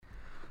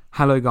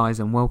Hello guys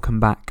and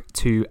welcome back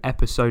to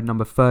episode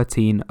number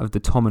 13 of the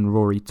Tom and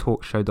Rory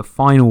talk show, the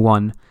final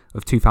one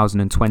of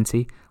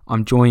 2020.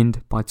 I'm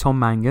joined by Tom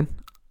Mangan.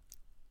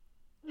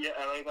 Yeah,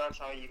 hello guys,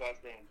 how are you guys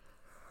doing?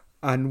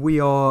 And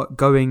we are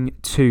going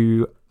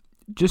to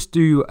just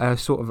do a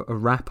sort of a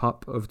wrap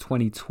up of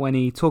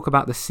 2020, talk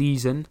about the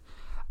season,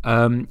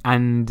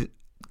 and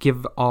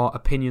give our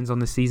opinions on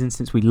the season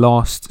since we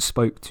last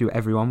spoke to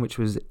everyone, which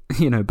was,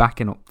 back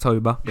in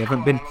October. We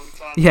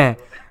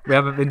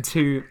haven't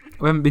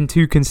been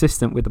too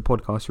consistent with the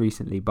podcast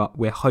recently, but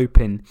we're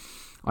hoping,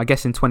 I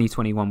guess in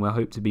 2021, we'll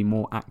hope to be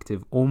more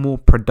active or more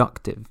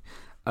productive,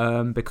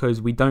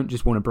 because we don't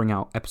just want to bring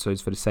out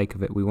episodes for the sake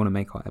of it. We want to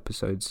make our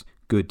episodes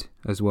good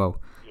as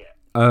well.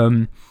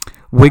 Yeah.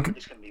 We're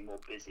just going to be more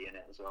busy in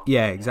it as well.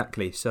 Yeah,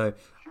 exactly. So,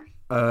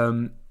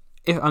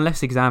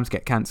 unless exams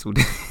get cancelled,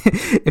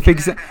 if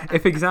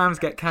exams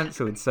get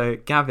cancelled, so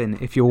Gavin,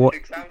 if you're if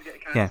exams get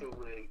cancelled,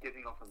 we're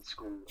giving up on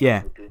school.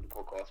 Yeah. We're doing the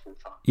podcast full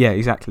time. Yeah,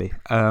 exactly.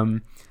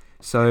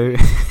 So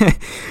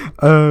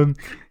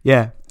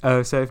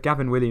if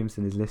Gavin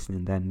Williamson is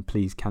listening, then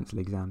please cancel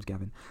exams,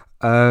 Gavin.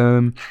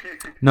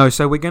 No,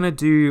 so we're gonna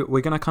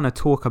kind of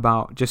talk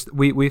about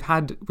we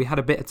had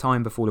a bit of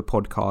time before the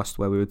podcast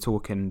where we were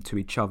talking to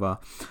each other,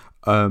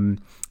 and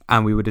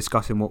we were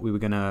discussing what we were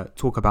gonna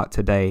talk about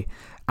today,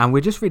 and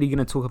we're just really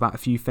gonna talk about a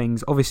few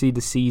things. Obviously,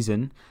 the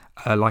season,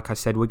 like I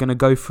said, we're gonna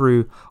go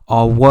through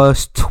our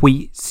worst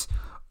tweets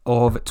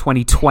of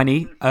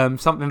 2020.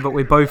 Something that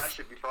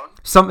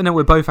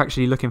we're both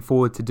actually looking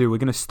forward to do. We're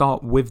going to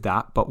start with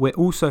that, but we're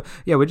also,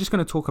 we're just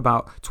going to talk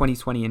about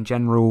 2020 in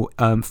general,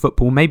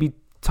 football, maybe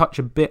touch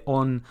a bit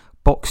on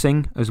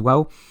boxing as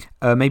well,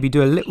 maybe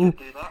do a little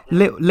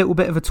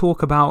bit of a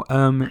talk about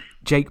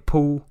Jake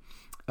Paul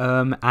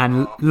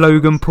and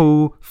Logan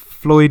Paul,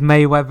 Floyd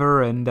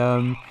Mayweather, and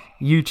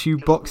YouTube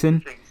Just boxing.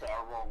 Things that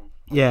are wrong.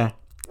 Yeah.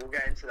 We'll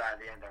get into that at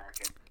the end, I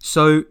reckon.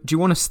 So, do you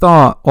want to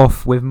start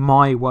off with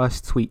my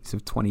worst tweets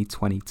of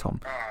 2020, Tom?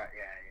 Alright,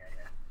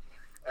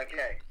 yeah.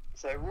 Okay,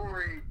 so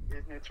Rory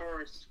is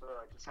notorious for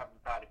just having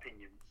bad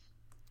opinions.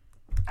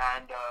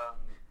 And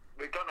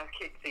we're going to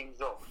kick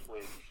things off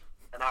with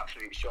an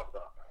absolute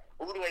shocker.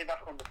 All the way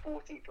back on the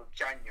 14th of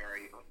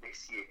January of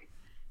this year.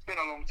 It's been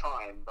a long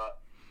time, but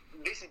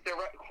this is a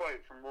direct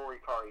quote from Rory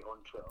Curry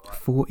on Twitter.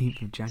 Right?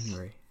 14th of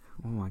January.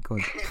 Oh my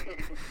God.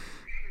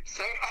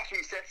 So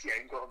happy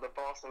Sessien got on the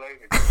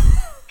Barcelona.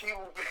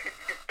 People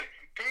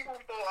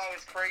thought I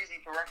was crazy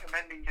for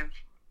recommending him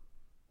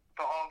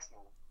for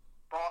Arsenal.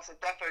 Barca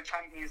defo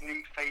Champions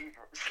League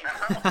favourites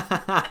now.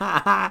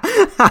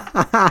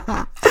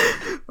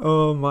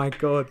 Oh my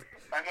God.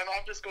 And then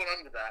I've just gone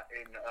under that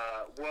in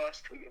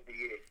worst tweet of the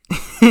year.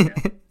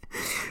 Yeah.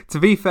 To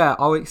be fair,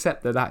 I'll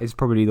accept that is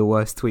probably the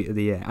worst tweet of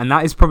the year. And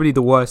that is probably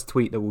the worst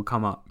tweet that will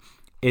come up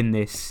in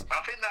this.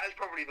 I think that is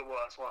probably the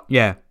worst one.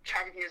 Yeah.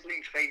 Champions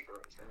League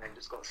favourites and then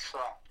just got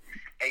slapped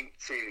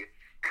 8-2,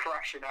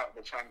 crashing out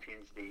the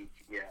Champions League.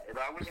 Yeah,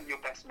 that wasn't your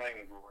best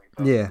moment, Rory.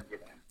 But, yeah,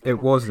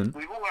 it wasn't.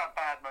 We've all had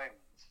bad moments.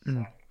 So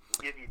we'll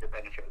give you the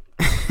benefit of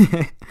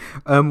the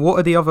doubt. What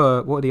are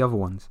the other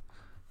ones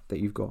that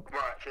you've got?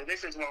 Right, so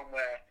this is one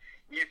where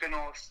you've been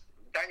asked.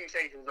 Daniel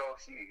Satan's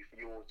asked you for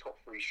your top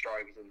 3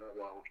 strikers in the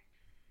world,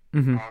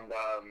 and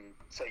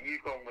so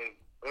you've gone with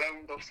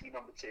Lewandowski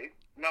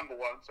number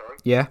 1. Sorry.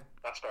 Yeah.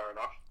 That's fair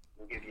enough.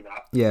 We'll give you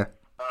that. Yeah.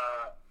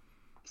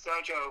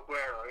 Sergio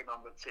Aguero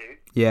number 2.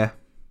 Yeah.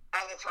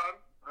 At the time,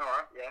 all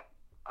right. Yeah.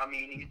 I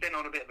mean, he's been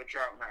on a bit of a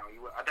drought now.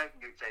 I don't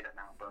think you'd say that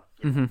now, but.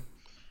 Yeah.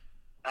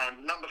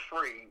 And number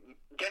 3,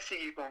 guess who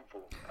you've gone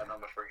for at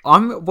number 3?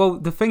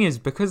 The thing is,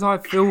 because I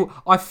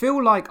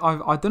feel like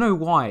I don't know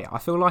why, I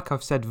feel like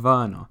I've said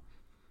Werner.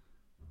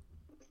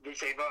 Did you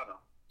say Werner?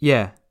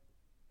 Yeah.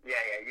 Yeah,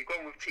 you've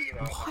gone with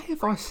Timo. Why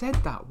have I said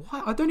that?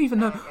 Why? I don't even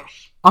know.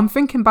 I'm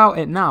thinking about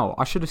it now.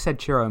 I should have said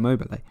Ciro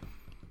Immobile.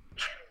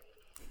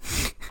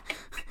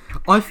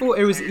 I thought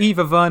it was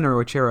either Werner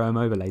or Ciro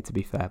Immobile, to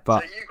be fair.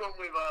 But so you've gone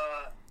with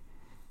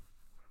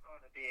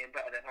being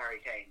better than Harry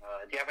Kane.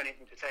 Do you have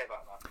anything to say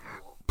about that?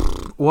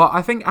 Well,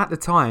 I think at the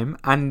time,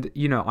 and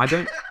I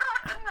don't.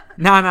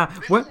 Nah. This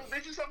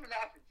is something that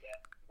happens, yeah.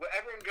 Where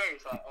everyone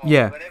goes like,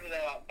 whenever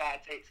their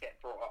bad takes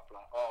get brought up,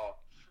 like,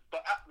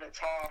 but at the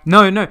time.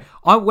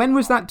 No. When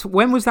was that?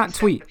 When was that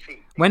tweet?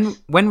 When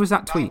was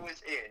that tweet? That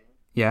was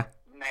in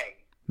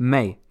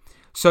May.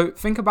 So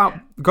think about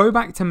go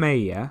back to May,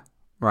 yeah.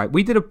 Right.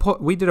 We did a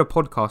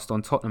podcast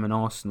on Tottenham and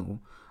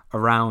Arsenal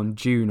around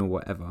June or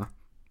whatever,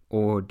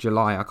 or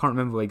July. I can't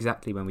remember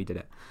exactly when we did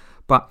it,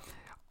 but.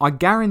 I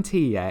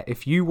guarantee,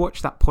 if you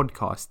watch that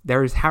podcast,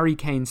 there is Harry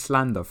Kane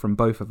slander from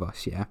both of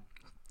us, yeah?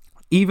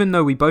 Even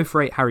though we both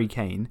rate Harry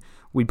Kane,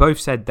 we both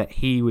said that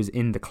he was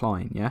in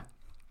decline, yeah?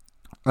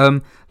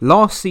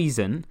 Last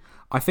season,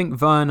 I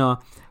think Werner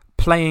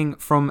playing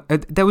from...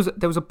 there was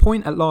a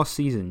point at last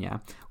season, yeah,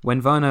 when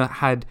Werner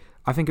had,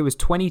 I think it was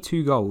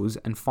 22 goals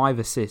and 5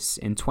 assists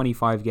in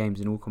 25 games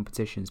in all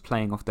competitions,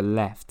 playing off the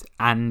left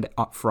and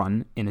up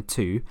front in a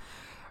 2.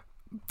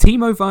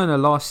 Timo Werner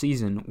last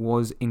season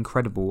was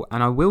incredible,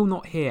 and I will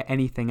not hear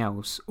anything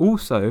else.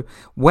 Also,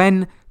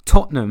 when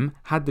Tottenham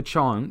had the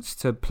chance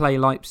to play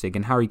Leipzig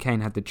and Harry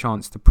Kane had the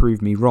chance to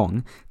prove me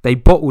wrong. They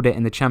bottled it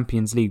in the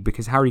Champions League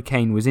because Harry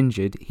Kane was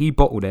injured. He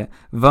bottled it.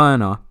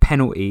 Werner,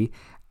 penalty.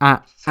 Wait,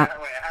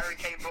 Harry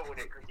Kane bottled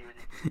it because he was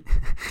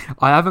injured.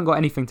 I haven't got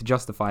anything to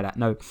justify that,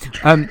 no.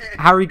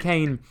 Harry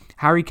Kane,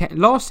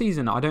 last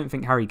season, I don't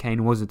think Harry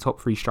Kane was a top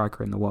 3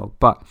 striker in the world.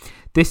 But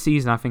this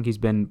season, I think he's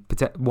been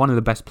one of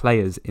the best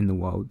players in the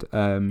world.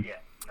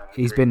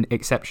 He's been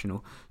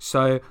exceptional.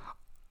 So...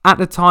 At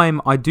the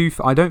time, I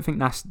don't think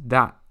that's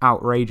that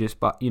outrageous,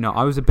 but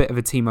I was a bit of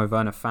a Timo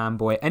Werner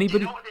fanboy. Anybody?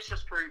 Do you know what this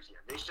just proves? Yeah,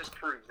 this just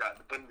proves that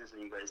the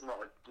Bundesliga is not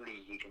a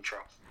league you can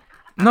trust.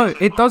 No,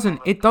 it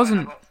doesn't. It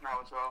doesn't.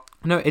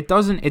 No, it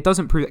doesn't. It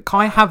doesn't prove it.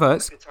 Kai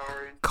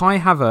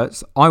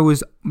Havertz. I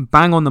was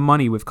bang on the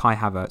money with Kai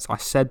Havertz. I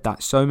said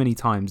that so many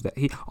times that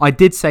I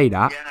did say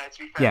that. Yeah, no. To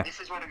be fair, this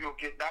is one of your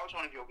good. That was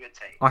one of your good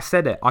takes. I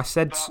said it. I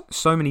said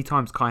so many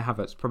times Kai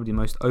Havertz probably the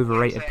most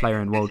overrated player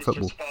in world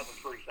football. Just further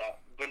proof that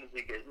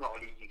Bundesliga is not a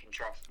league you can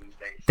trust these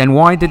days. Then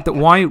why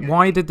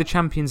did the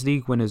Champions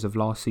League winners of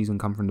last season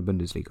come from the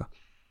Bundesliga?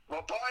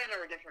 Well, Bayern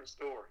are a different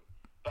story,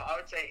 but I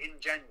would say in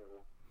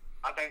general,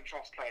 I don't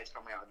trust players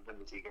coming out of the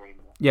Bundesliga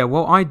anymore. Yeah,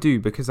 well, I do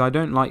because I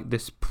don't like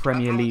this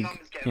Premier League.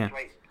 Yeah,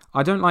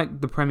 I don't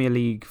like the Premier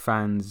League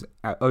fans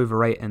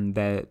overrating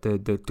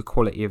the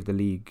quality of the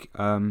league.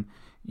 I would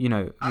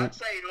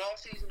say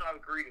last season I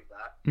agree with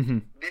that. Mm-hmm.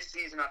 This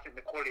season I think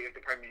the quality of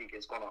the Premier League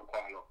has gone up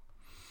quite a lot.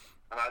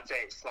 And I'd say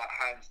it's like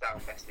hands down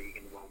best league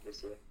in the world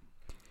this year.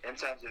 In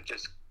terms of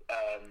just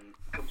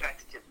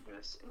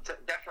competitiveness,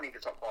 definitely the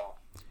top half.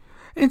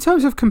 In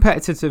terms of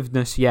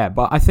competitiveness, yeah,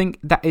 but I think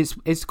that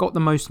it's got the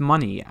most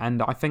money,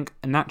 and I think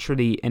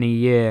naturally in a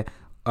year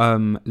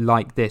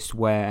like this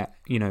where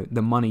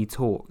the money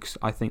talks,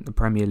 I think the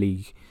Premier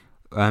League.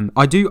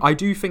 I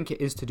do think it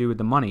is to do with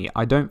the money.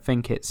 I don't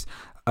think it's.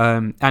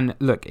 And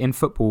look, in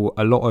football,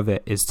 a lot of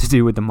it is to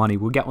do with the money.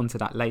 We'll get onto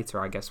that later,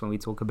 I guess, when we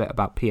talk a bit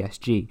about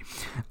PSG.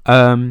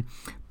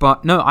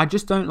 But no, I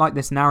just don't like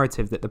this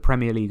narrative that the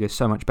Premier League is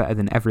so much better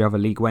than every other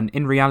league, when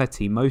in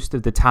reality, most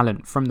of the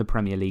talent from the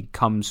Premier League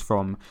comes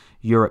from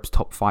Europe's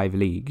top 5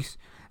 leagues.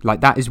 Like,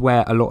 that is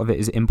where a lot of it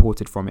is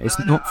imported from. It's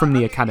not from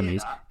the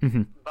academies.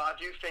 Mm-hmm. But I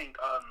do think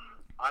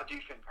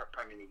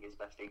Premier League is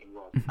the best league in the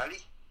world. At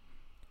least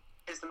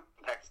it's the most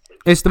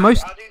competitive. It's the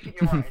most. I do think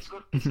you're right. It's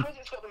because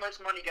it's got the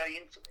most money going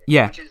into it.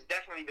 Yeah. Which is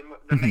definitely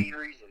the main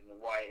reason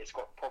why it's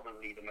got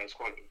probably the most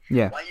quality.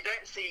 Yeah. Like, you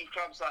don't see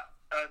clubs like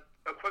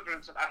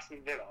equivalents of Aston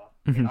Villa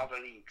in other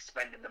leagues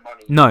spending the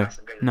money.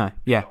 No,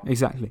 yeah,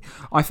 exactly.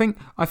 I think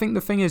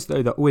the thing is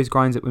though that always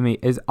grinds it with me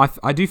is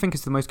I do think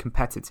it's the most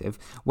competitive.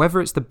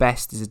 Whether it's the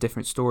best is a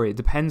different story. It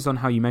depends on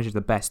how you measure the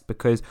best,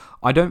 because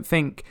I don't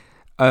think.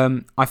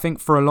 I think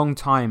for a long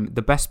time,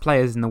 the best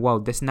players in the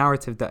world, this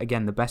narrative that,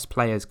 again, the best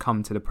players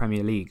come to the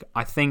Premier League,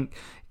 I think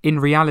in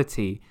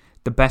reality,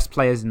 the best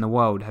players in the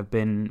world have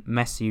been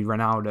Messi,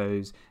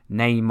 Ronaldo's,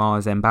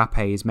 Neymar's,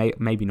 Mbappe's,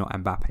 maybe not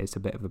Mbappe, it's a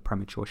bit of a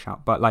premature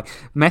shout, but like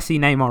Messi,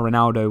 Neymar,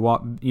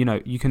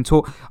 Ronaldo, you can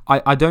talk.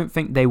 I don't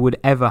think they would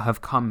ever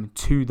have come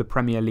to the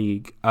Premier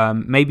League.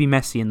 Maybe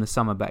Messi in the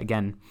summer, but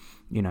again,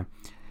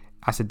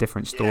 that's a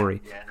different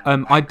story.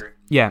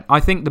 I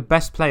think the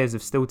best players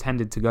have still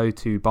tended to go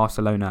to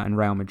Barcelona and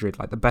Real Madrid,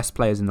 like the best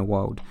players in the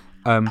world.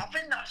 I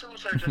think that's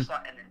also just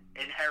like an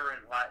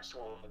inherent like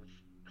sort of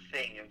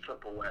thing in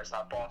football where it's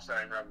like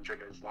Barcelona and Real Madrid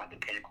is like the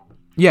pinnacle.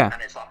 Yeah.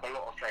 And it's like a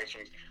lot of players,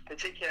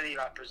 particularly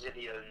like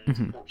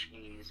Brazilians,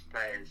 Portuguese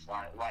players,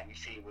 like you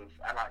see with,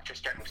 and like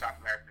just general South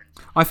Americans.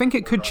 I think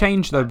it could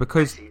change though,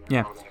 because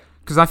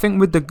because I think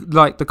with the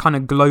kind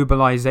of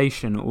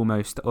globalization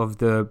almost of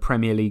the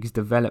Premier League's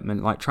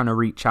development, like trying to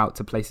reach out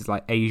to places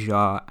like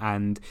Asia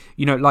and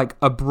like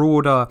a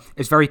broader,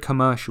 it's very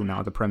commercial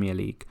now, the Premier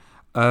League.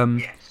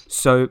 Yes.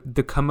 So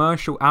the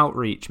commercial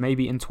outreach,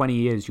 maybe in 20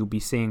 years you'll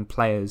be seeing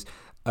players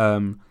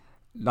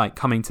like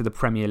coming to the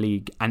Premier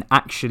League and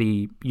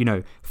actually,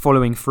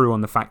 following through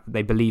on the fact that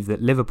they believe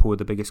that Liverpool are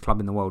the biggest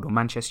club in the world or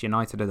Manchester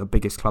United are the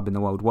biggest club in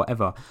the world,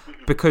 whatever.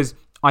 Because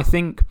I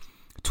think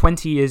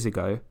 20 years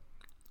ago,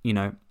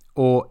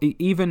 or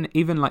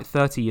even like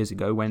 30 years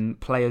ago when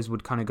players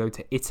would kind of go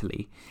to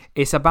Italy,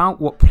 it's about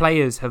what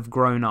players have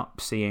grown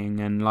up seeing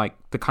and like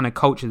the kind of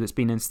culture that's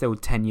been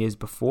instilled 10 years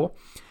before.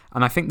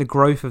 And I think the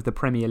growth of the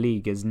Premier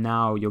League is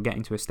now you're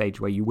getting to a stage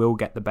where you will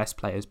get the best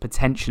players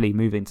potentially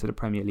moving to the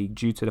Premier League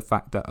due to the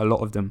fact that a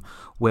lot of them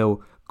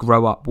will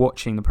grow up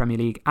watching the Premier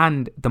League,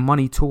 and the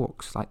money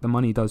talks. Like, the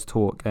money does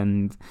talk,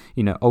 and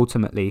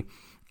ultimately,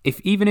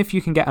 even if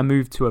you can get a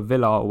move to a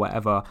Villa or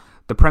whatever,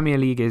 the Premier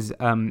League is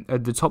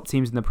the top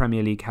teams in the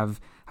Premier League have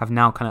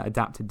now kind of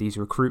adapted these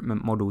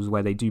recruitment models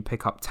where they do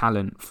pick up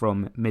talent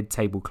from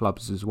mid-table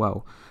clubs as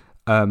well,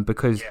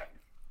 because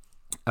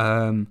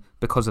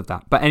of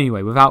that. But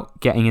anyway, without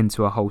getting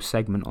into a whole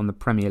segment on the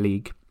Premier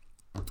League,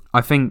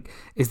 I think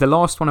is the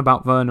last one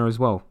about Werner as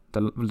well.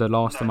 The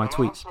last of my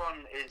tweets. The last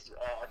one is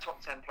a top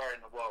 10 player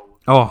in the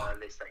world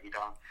list that you've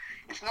done.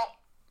 It's not.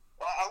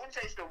 Well, I wouldn't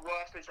say it's the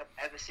worst list I've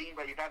ever seen,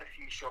 but you've had a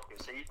few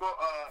shockers. So you've got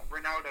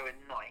Ronaldo in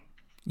 9th.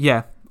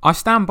 Yeah, I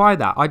stand by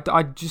that.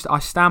 I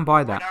stand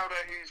by that. Ronaldo,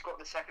 who's got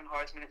the second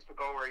highest minutes per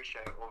goal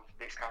ratio of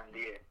this calendar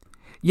year.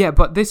 Yeah,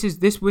 but this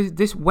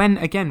when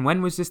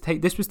was this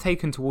This was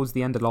taken towards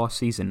the end of last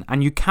season,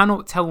 and you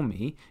cannot tell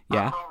me.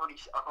 Yeah. I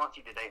can't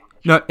see the date on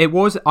this. No, it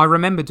was. I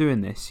remember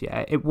doing this.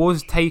 Yeah, it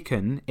was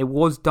taken. It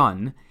was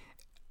done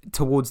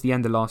towards the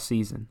end of last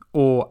season,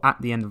 or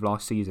at the end of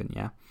last season.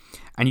 Yeah.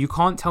 And you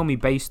can't tell me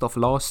based off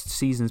last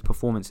season's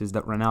performances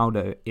that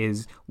Ronaldo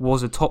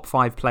was a top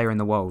 5 player in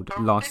the world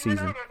last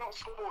season. Did Ronaldo not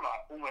score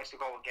almost a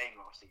goal a game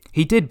last season?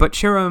 He did, but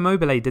Ciro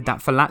Immobile did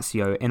that for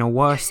Lazio in a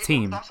worse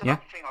team. That's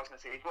another thing I was going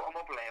to say. He's got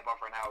Immobile above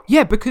Ronaldo.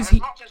 Yeah, because as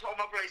much as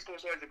Immobile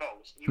scores loads of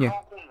goals, you can't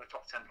call him a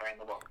top 10 player in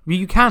the world.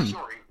 You can.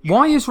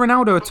 Why is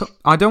Ronaldo a top?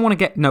 I don't want to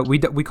get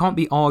we can't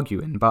be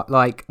arguing, but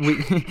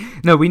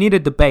we need a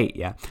debate.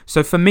 Yeah.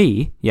 So for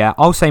me, yeah,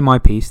 I'll say my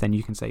piece, then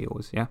you can say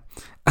yours. Yeah.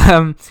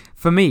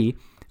 For me,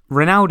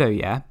 Ronaldo,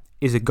 yeah,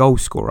 is a goal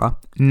scorer.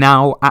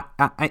 Now,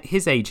 at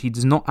his age, he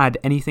does not add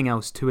anything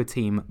else to a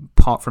team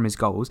apart from his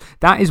goals.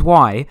 That is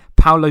why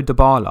Paulo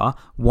Dybala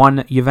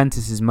won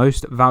Juventus'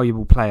 most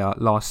valuable player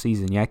last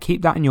season. Yeah,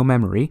 keep that in your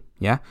memory.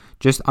 Yeah,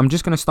 I'm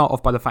just going to start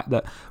off by the fact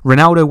that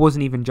Ronaldo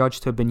wasn't even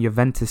judged to have been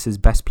Juventus'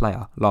 best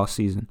player last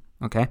season.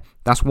 Okay,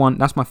 that's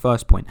my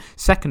first point.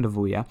 Second of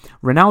all, yeah,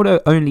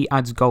 Ronaldo only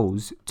adds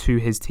goals to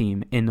his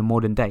team in the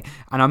modern day.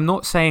 And I'm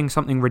not saying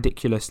something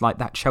ridiculous like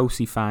that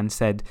Chelsea fan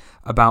said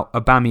about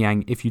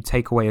Aubameyang, if you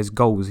take away his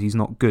goals, he's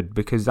not good,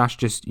 because that's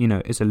just,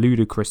 it's a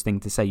ludicrous thing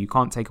to say. You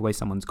can't take away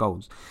someone's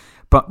goals.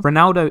 But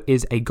Ronaldo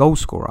is a goal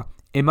scorer.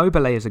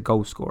 Immobile is a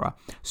goal scorer.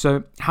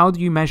 So how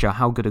do you measure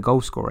how good a goal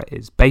scorer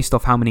is? Based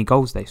off how many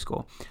goals they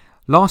score.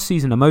 Last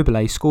season,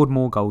 Immobile scored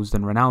more goals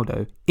than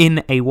Ronaldo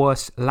in a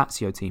worse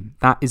Lazio team.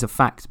 That is a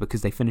fact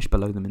because they finished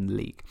below them in the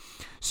league.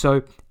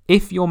 So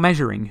if you're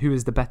measuring who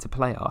is the better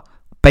player,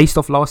 based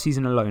off last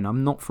season alone,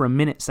 I'm not for a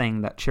minute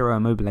saying that Ciro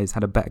Immobile has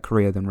had a better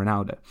career than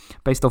Ronaldo.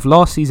 Based off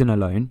last season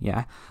alone,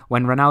 yeah,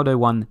 when Ronaldo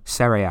won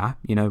Serie A,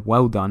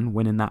 well done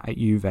winning that at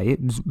Juve.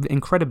 It was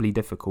incredibly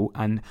difficult,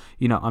 and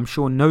I'm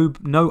sure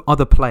no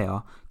other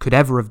player could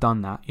ever have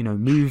done that.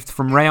 Moved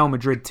from Real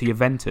Madrid to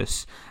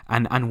Juventus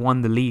and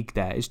won the league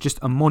there. It's just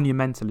a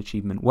monumental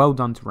achievement. Well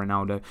done to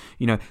Ronaldo.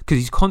 Because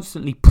he's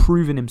constantly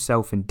proven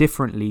himself in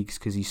different leagues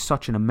because he's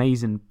such an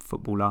amazing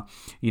footballer.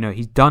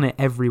 He's done it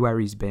everywhere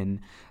he's been,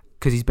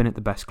 because he's been at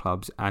the best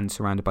clubs and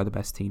surrounded by the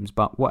best teams,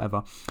 but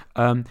whatever.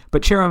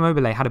 But Ciro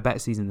Immobile had a better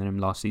season than him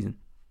last season.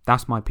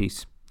 That's my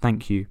piece.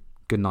 Thank you.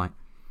 Good night.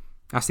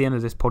 That's the end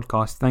of this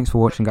podcast. Thanks for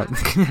watching, guys. The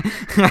reason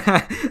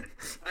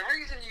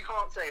you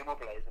can't say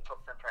Immobile is the top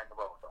 10 player in the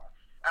world, right?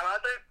 And I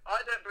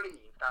don't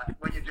believe that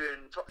when you're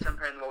doing top 10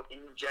 player in the world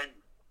in general,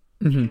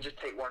 you can just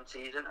take one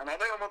season. And I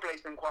know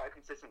Immobile's been quite a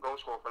consistent goal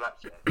scorer for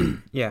Lazio.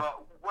 Yeah.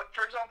 But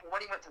for example,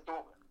 when he went to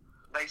Dortmund,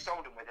 they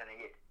sold him within a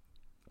year.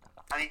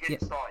 And he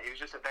didn't start. He was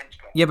just a bench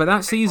player. Yeah, but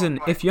that season,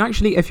 if you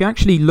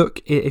actually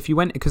look, if you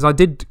went, because I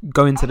did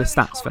go into the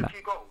stats for that.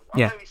 I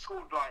know he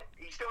scored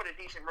he still had a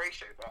decent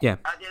ratio, but at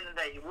the end of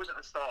the day, he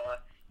wasn't a starter.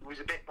 He was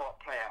a bit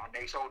bot player, and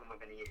they sold him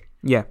within a year.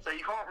 Yeah. So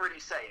you can't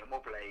really say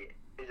Immobile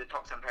is a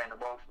top 10 player in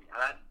the world for me.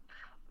 And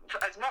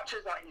as much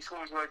as he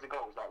scores loads of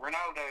goals,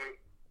 Ronaldo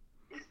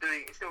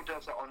still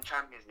does it on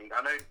Champions League. I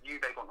know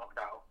Juve got knocked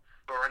out,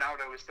 but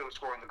Ronaldo was still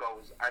scoring the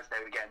goals as they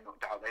were getting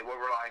knocked out. They were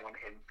relying on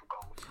him for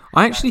goals.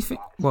 I actually think,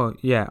 I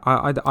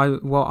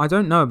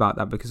don't know about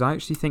that, because I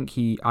actually think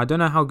I don't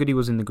know how good he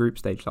was in the group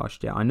stage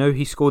last year. I know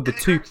he scored the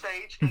two.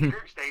 In the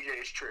group stage, it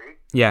is true.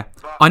 Yeah,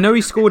 I know he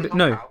scored.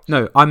 No,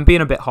 I'm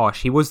being a bit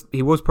harsh. He was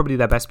probably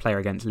their best player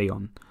against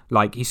Lyon.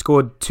 He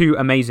scored 2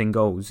 amazing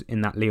goals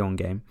in that Lyon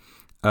game.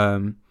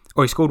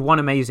 Or he scored 1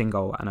 amazing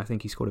goal, and I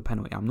think he scored a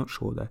penalty. I'm not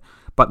sure though.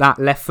 But that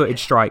left-footed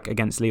strike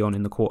against Lyon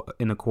in the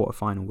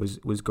quarterfinal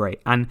was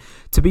great. And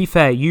to be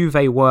fair,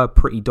 Juve were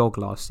pretty dog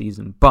last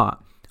season, but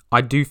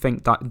I do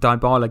think that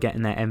Dybala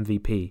getting their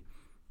MVP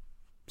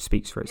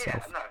speaks for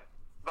itself. Yeah, no,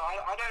 but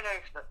I don't know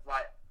if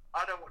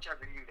I don't watch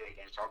every Juve game,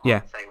 so I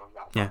can't say what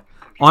that. Yeah,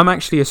 I'm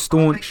actually a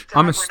staunch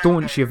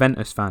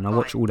Juventus fan. I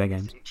watch all their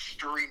games. It's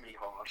extremely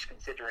harsh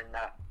considering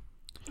that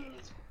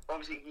he's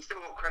still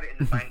got credit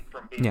in the bank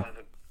from being one of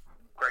the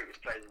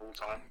greatest players of all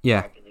time.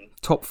 Yeah,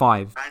 top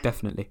 5,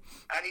 definitely.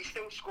 And he's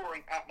still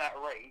scoring at that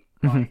rate.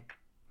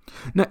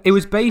 No, it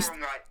was based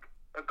scoring,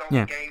 a goal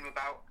game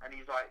and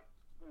he's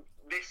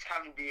this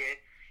calendar year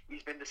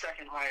he's been the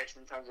second highest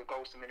in terms of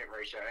goals to minute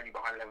ratio, only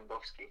behind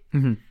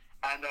Lewandowski.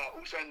 And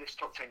also in this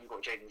top 10 you've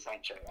got Jadon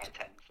Sancho at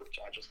 10th, which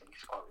I just think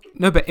is quite ridiculous.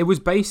 No, but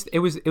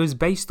it was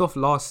based off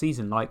last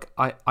season.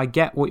 I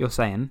get what you're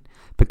saying,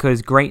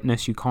 because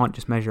greatness, you can't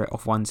just measure it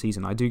off one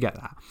season. I do get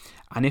that.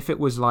 And if it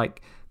was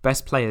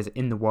best players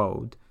in the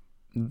world,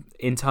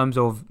 in terms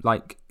of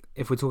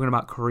if we're talking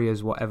about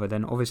careers, whatever,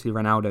 then obviously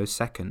Ronaldo's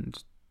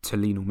second to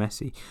Lionel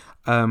Messi.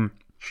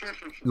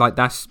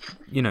 That's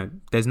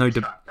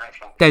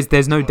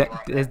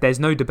there's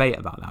no debate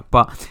about that.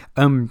 But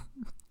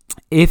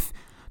if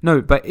No,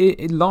 but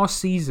last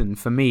season,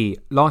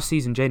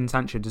 Jadon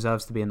Sancho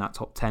deserves to be in that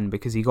top 10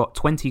 because he got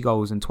 20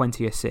 goals and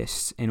 20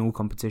 assists in all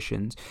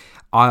competitions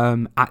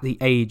at the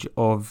age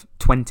of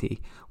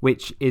 20,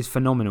 which is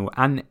phenomenal.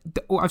 And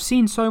I've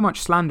seen so much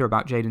slander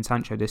about Jadon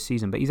Sancho this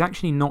season, but he's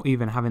actually not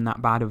even having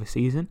that bad of a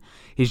season.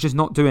 He's just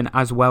not doing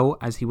as well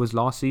as he was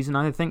last season.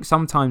 I think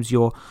sometimes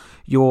your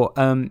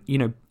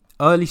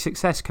early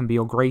success can be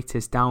your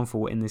greatest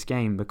downfall in this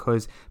game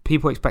because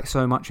people expect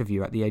so much of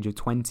you at the age of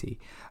 20.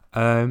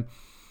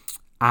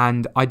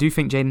 And I do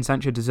think Jadon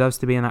Sancho deserves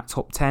to be in that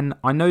top 10.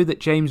 I know that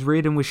James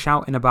Reardon was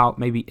shouting about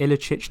maybe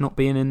Ilicic not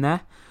being in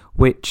there,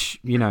 which,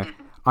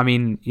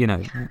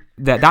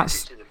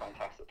 that's...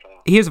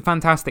 He is a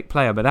fantastic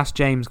player, but that's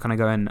James kind of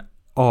going,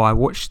 oh, I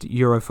watched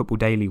Euro Football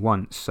Daily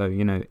once, so,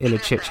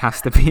 Ilicic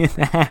has to be in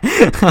there.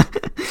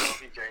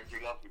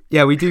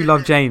 Yeah, we do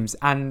love James.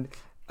 And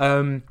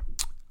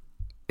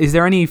is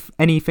there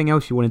anything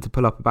else you wanted to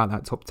pull up about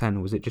that top 10,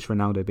 or was it just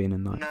Ronaldo being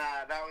in there? Nah,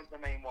 that was the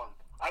main one.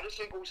 I just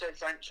think also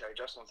Sancho,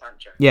 just on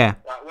Sancho. Yeah.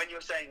 Like when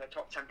you're saying a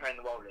top 10 player in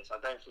the world list,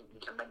 I don't think you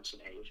can mention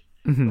age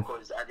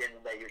because at the end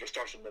of the day, you're just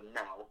judging them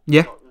now.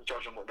 Yeah. You're not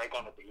judging what they're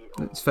gonna be.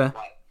 Or, that's fair.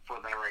 Like, for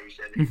their age,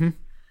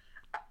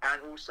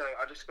 And also,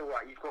 I just feel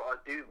like you've got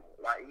to do more.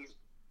 Like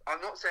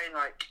I'm not saying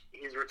like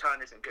his return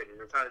isn't good. His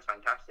return is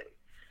fantastic,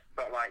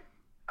 but like.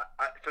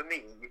 For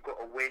me, you've got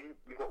to win.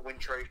 You've got to win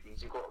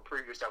trophies. You've got to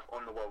prove yourself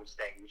on the world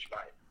stage,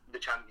 like the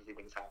Champions League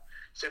things have.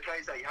 So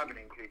players that you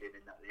haven't included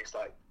in that list,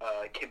 like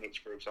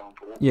Kimmich, for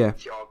example,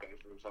 Thiago,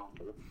 for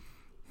example,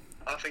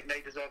 I think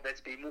they deserve there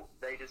to be more.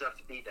 They deserve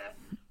to be there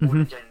more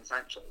than Jadon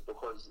Sancho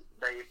because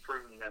they've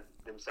proven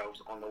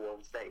themselves on the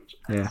world stage.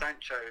 And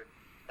Sancho,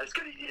 as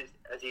good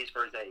as he is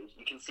for his age,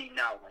 you can see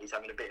now that he's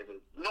having a bit of a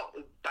not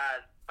a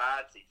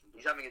bad season.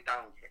 He's having a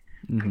down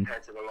year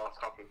compared to the last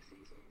couple of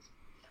seasons.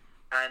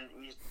 And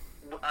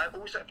I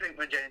also think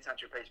when Jadon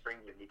Sancho plays for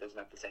England, he doesn't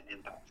have the same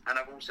impact. And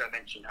I've also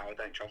mentioned how I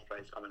don't trust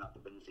players coming out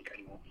of the Bundesliga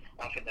anymore.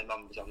 I think the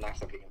numbers are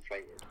massively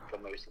inflated for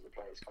most of the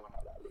players coming out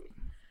of that league.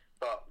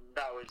 But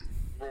that was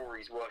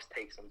Rory's worst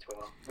takes on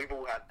Twitter. We've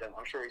all had them.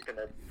 I'm sure he's going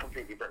to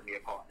completely rip me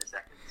apart in a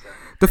second.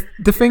 So.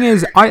 The thing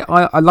is,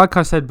 I like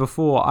I said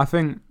before, I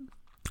think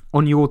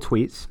on your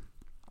tweets,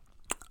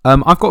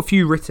 I've got a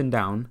few written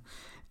down.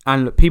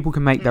 And people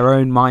can make their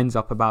own minds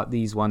up about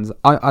these ones.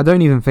 I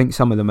don't even think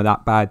some of them are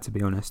that bad, to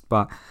be honest.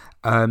 But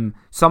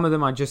some of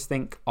them I just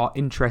think are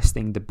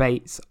interesting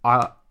debates.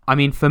 I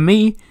mean, for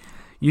me,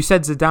 you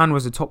said Zidane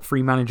was a top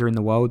 3 manager in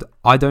the world.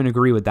 I don't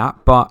agree with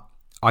that. But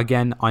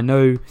again, I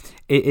know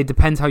it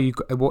depends how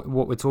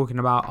what we're talking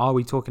about. Are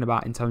we talking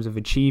about in terms of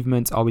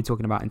achievements? Are we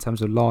talking about in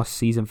terms of last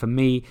season? For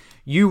me,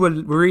 you were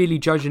really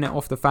judging it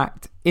off the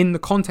fact, in the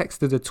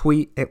context of the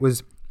tweet, it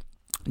was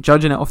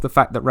judging it off the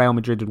fact that Real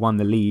Madrid had won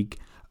the league.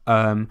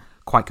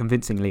 Quite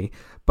convincingly,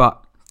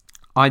 but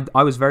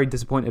I was very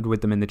disappointed with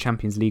them in the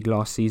Champions League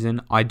last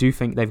season. I do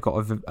think they've got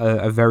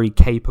a very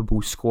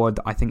capable squad.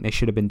 I think they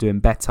should have been doing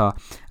better,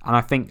 and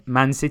I think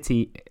Man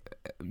City,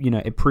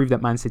 it proved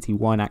that Man City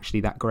weren't actually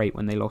that great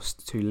when they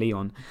lost to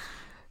Lyon.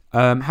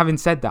 Having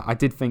said that, I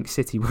did think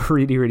City were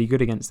really, really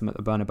good against them at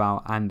the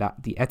Bernabeu and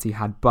at the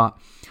Etihad, but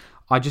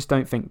I just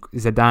don't think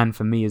Zidane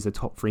for me is a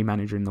top 3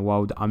 manager in the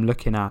world. I'm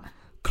looking at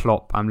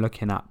Klopp, I'm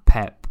looking at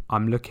Pep,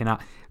 I'm looking at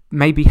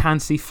maybe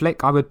Hansi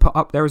Flick I would put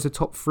up there as a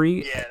top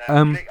 3. Yeah,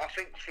 I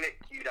think Flick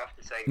you'd have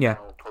to say now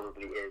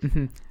probably is.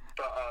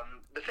 But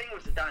the thing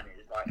with Zidane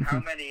is like how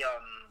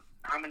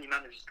many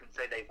managers can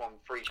say they've won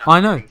 3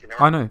 Champions Leagues in a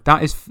row? I know.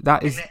 That is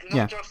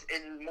not just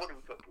in modern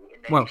football,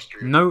 in their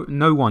history.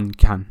 No one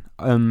can.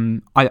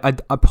 I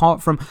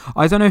apart from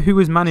I don't know who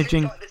was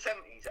managing. Like the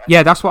 70s,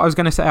 yeah, that's what I was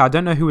going to say. I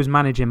don't know who was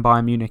managing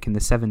Bayern Munich in the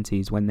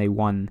 70s when they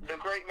won. The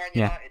great Man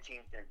United team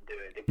didn't do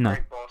it. The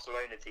great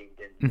Barcelona team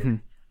didn't do it.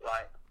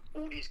 Like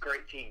all these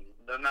great teams,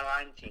 the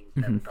Milan teams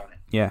never done it.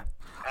 Yeah,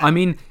 I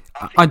mean,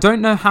 I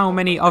don't know how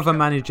many other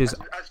managers.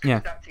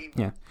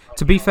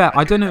 To be fair,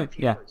 I don't know.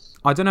 Yeah,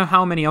 I don't know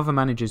how many other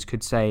managers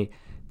could say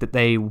that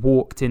they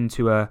walked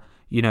into one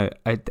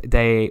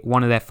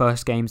of their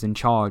first games in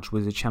charge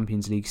was a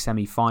Champions League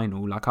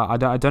semi-final. Like I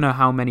don't know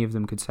how many of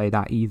them could say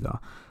that either.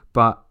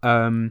 But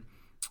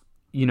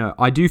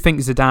I do think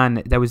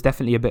Zidane, there was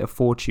definitely a bit of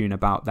fortune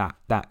about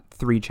that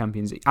 3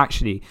 Champions League.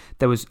 Actually,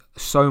 there was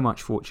so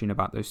much fortune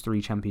about those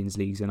 3 Champions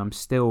Leagues, and I'm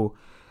still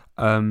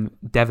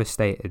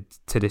devastated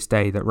to this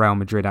day that Real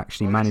Madrid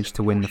actually managed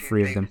to win the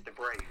 3 of them.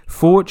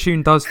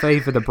 Fortune does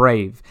favour the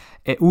brave.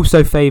 It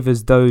also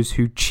favours those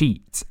who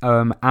cheat.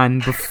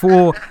 And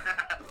before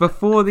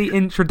the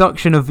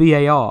introduction of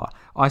VAR,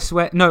 I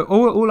swear, no,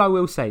 all I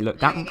will say, look,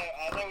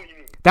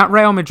 that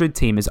Real Madrid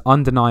team is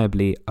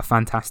undeniably a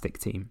fantastic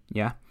team,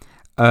 yeah?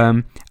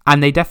 And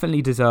they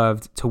definitely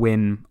deserved to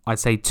win, I'd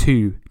say,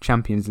 2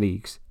 Champions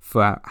Leagues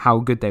for how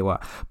good they were.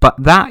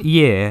 But that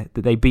year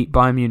that they beat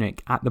Bayern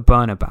Munich at the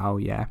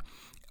Bernabeu, yeah,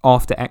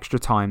 after extra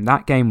time,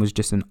 that game was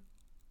just an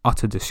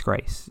utter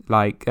disgrace.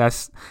 Like,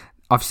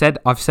 I've said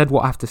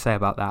what I have to say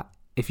about that.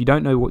 If you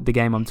don't know what the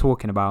game I'm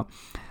talking about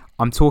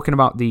I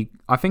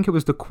think it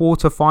was the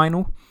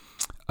quarter-final.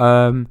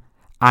 And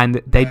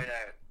they... No,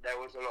 there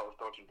was a lot of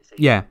dodgy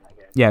decision. Yeah. In that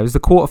game. Yeah, it was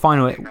the I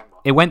quarterfinal. remember.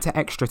 It went to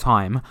extra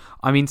time.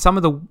 I mean, some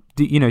of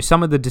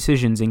the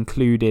decisions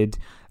included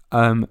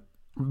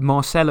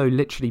Marcelo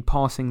literally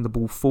passing the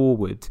ball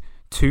forward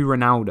to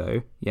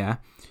Ronaldo, yeah,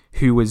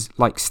 who was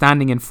like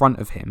standing in front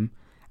of him,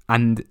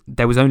 and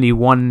there was only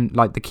one,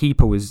 like the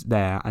keeper was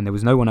there, and there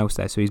was no one else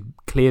there, so he's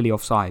clearly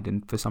offside,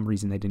 and for some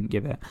reason they didn't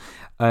give it.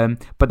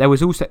 But there was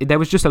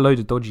just a load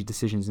of dodgy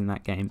decisions in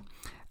that game.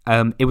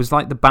 It was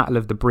like the battle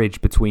of the bridge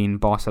between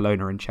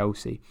Barcelona and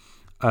Chelsea.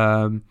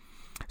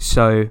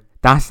 So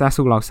that's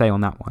all I'll say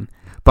on that one.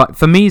 But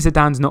for me,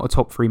 Zidane's not a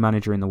top 3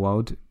 manager in the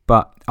world,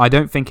 but I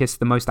don't think it's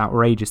the most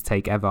outrageous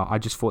take ever. I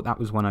just thought that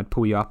was one I'd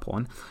pull you up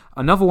on.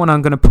 Another one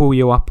I'm going to pull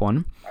you up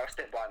on. I'll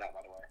stick by that,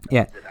 by the way.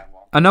 Yeah.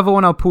 Another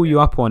one I'll pull you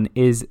up on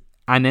is,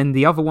 and then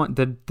the other one,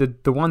 the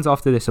ones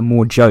after this are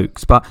more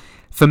jokes, but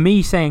for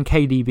me, saying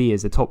KDB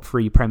is a top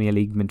 3 Premier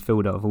League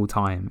midfielder of all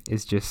time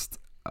is just,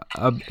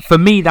 for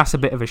me, that's a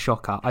bit of a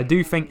shocker. I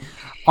do think,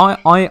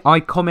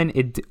 I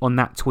commented on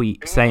that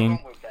tweet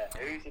saying,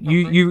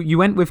 you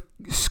went with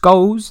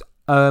Scholes,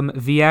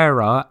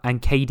 Vieira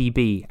and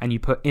KDB, and you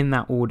put in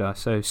that order.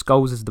 So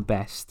Scholes is the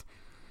best,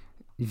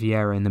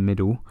 Vieira in the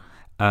middle,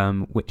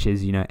 which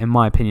is, in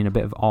my opinion, a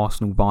bit of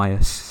Arsenal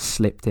bias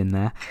slipped in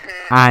there,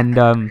 and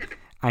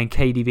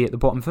KDB at the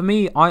bottom. For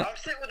me, I'll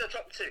sit with the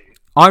top 2.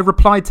 I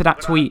replied to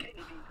that tweet.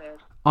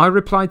 I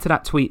replied to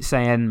that tweet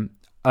saying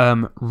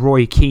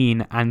Roy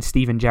Keane and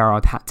Steven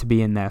Gerrard had to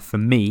be in there for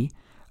me.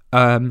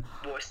 Steven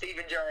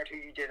Gerrard, who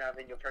you didn't have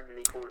in your Premier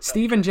League Hall of Fame.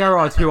 Steven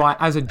Gerrard, who I,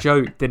 as a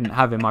joke, didn't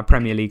have in my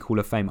Premier League Hall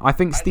of Fame. I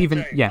think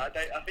Steven, yeah.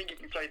 I think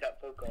if you played that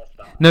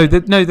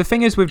podcast, the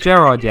thing is with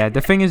Gerrard, yeah.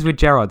 The thing is with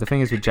Gerrard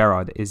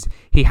is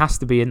he has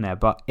to be in there,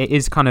 but it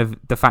is kind of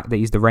the fact that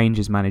he's the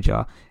Rangers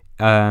manager.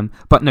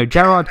 But no,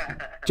 Gerrard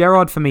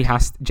for me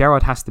has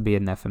to be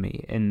in there for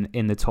me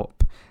in the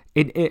top.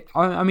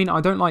 I mean,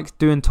 I don't like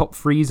doing top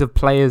 3s of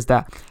players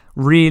that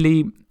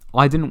really.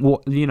 I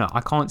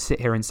can't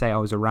sit here and say I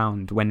was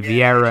around when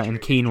Vieira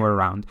and Keane were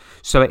around.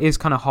 So it is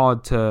kind of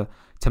hard to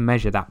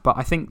measure that. But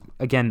I think,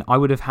 again, I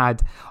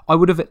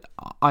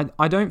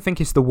don't think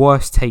it's the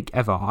worst take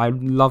ever. I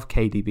love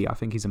KDB. I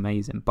think he's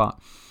amazing. But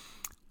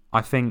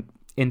I think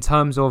in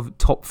terms of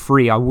top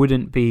 3, I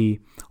wouldn't dish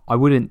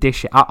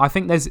it. I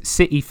think there's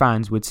City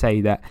fans would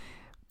say that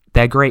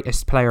their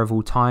greatest player of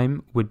all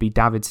time would be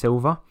David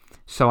Silva.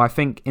 So I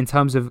think in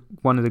terms of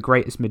one of the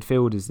greatest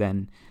midfielders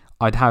then,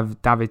 I'd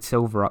have David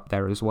Silva up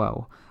there as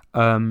well.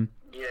 David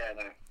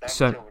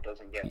Silva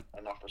doesn't get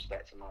enough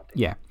respect in my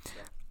opinion.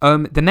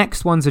 Yeah. The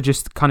next ones are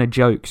just kind of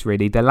jokes,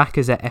 really. The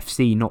Lacazette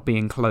FC not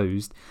being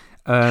closed,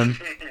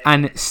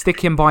 and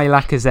sticking by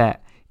Lacazette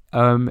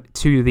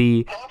to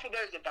the. Half of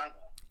those are banter.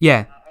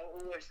 Yeah.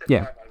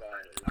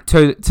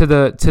 To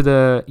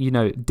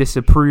the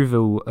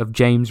disapproval of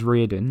James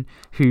Reardon,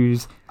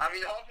 who's. I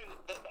mean, I'm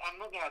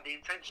not gonna lie, the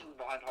intention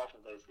behind half of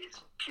those is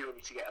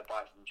purely to get a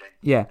bite from James.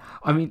 Yeah,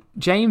 I mean,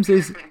 James.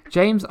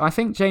 I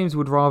think James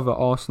would rather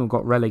Arsenal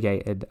got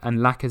relegated and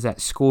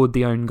Lacazette scored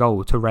the own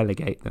goal to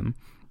relegate them.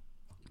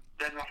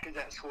 Then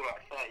Lacazette scored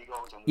like 30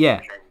 goals on the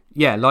Yeah,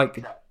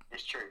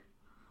 it's true.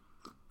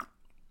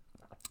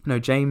 No,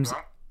 James.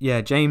 Right?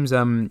 Yeah, James.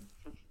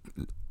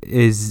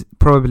 Is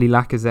probably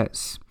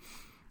Lacazette's.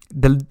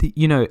 He's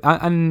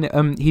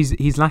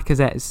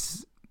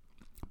Lacazette's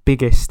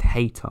biggest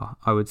hater,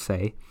 I would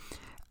say.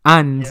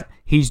 And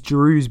he's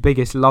Giroud's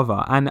biggest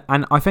lover, and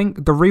I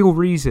think the real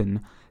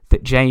reason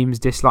that James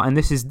dislikes, and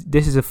this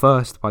is a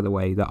first, by the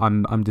way, that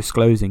I'm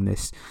disclosing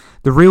this.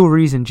 The real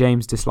reason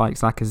James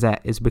dislikes Lacazette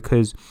is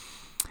because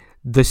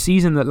the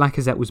season that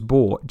Lacazette was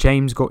bought,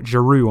 James got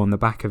Giroud on the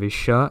back of his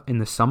shirt in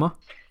the summer,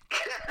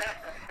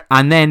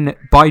 and then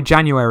by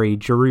January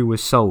Giroud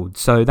was sold.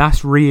 So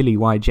that's really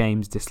why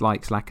James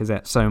dislikes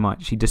Lacazette so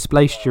much. He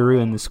displaced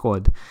Giroud in the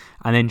squad,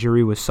 and then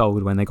Giroud was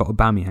sold when they got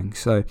Aubameyang.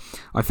 So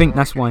I think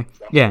that's why.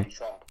 Yeah.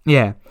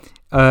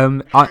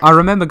 I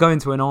remember going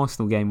to an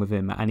Arsenal game with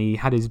him, and he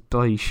had his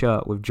bloody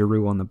shirt with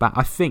Giroud on the back.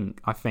 I think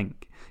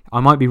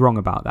I might be wrong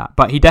about that,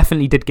 but he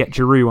definitely did get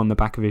Giroud on the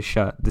back of his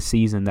shirt the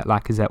season that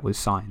Lacazette was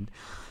signed.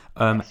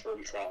 That's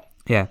really sad.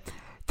 Yeah.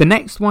 The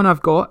next one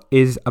I've got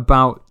is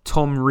about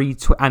Tom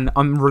retweet, and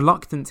I'm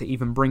reluctant to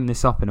even bring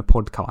this up in a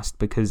podcast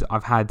because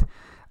I've had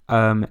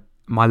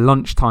my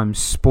lunchtime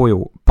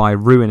spoiled by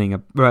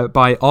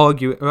my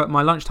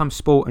lunchtime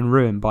sport and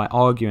ruined by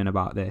arguing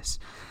about this,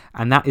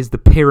 and that is the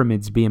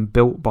pyramids being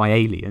built by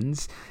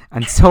aliens.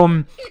 And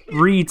Tom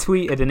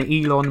retweeted an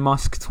Elon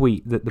Musk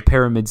tweet that the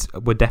pyramids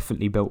were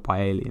definitely built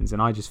by aliens,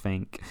 and I just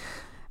think,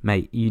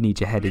 mate, you need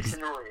your head.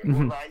 Listen, Rory,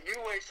 you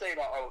always say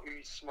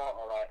who's smarter,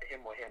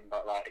 him or him,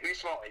 but who's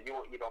smarter, you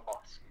or Elon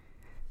Musk?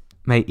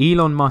 Mate,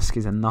 Elon Musk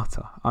is a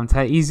nutter. I'm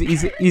telling you,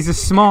 he's a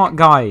smart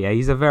guy. Yeah,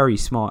 he's a very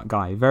smart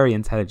guy, very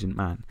intelligent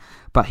man,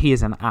 but he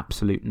is an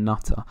absolute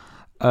nutter.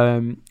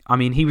 I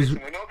mean, he was.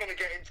 We're not going to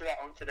get into that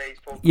on today's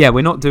podcast. Yeah,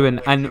 we're not doing,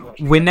 and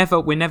we're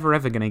never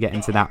ever going to get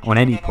into that on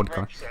any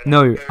podcast.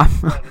 No,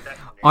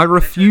 I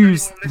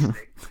refuse. Who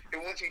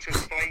wants you to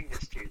explain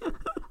this to them?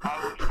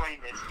 I will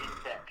explain this in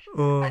depth,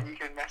 and you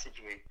can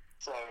message me.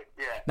 So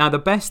yeah. Now the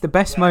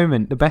best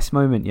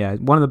moment, yeah,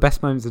 one of the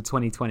best moments of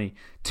 2020.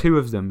 Two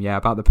of them, yeah,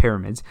 about the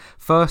pyramids.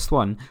 First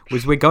one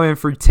was we're going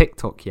through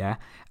TikTok, yeah,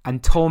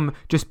 and Tom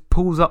just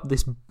pulls up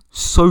this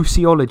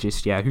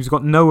sociologist, yeah, who's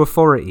got no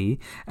authority,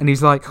 and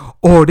he's like,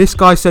 "Oh, this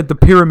guy said the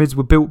pyramids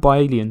were built by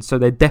aliens, so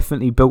they're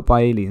definitely built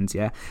by aliens."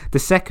 Yeah. The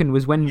second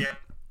was when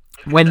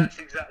that's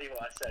exactly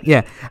what I said.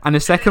 Yeah, and the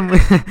second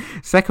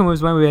second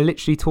was when we were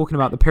literally talking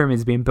about the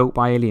pyramids being built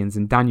by aliens,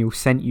 and Daniel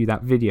sent you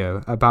that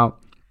video about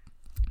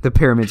the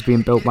pyramids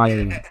being built by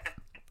aliens.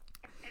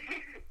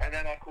 And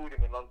then I called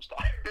him at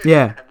lunchtime.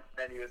 Yeah. And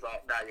then he was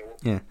like, "Nah,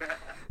 you're."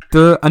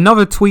 Yeah.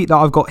 Another tweet that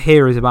I've got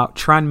here is about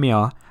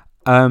Tranmere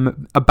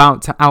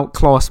about to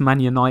outclass Man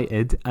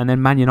United, and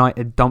then Man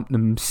United dumped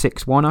them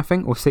 6-1, I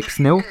think, or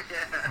 6-0.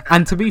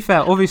 And to be fair,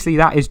 obviously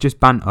that is just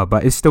banter,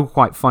 but it's still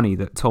quite funny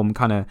that Tom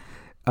kind of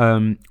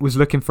was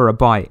looking for a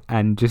bite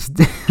and just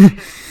At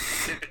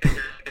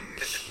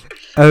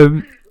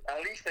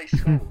least they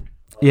scored.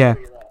 Yeah.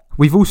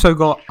 We've also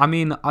got, I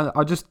mean,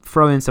 I'll just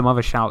throw in some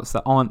other shouts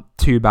that aren't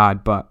too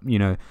bad, but, you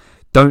know,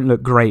 don't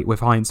look great with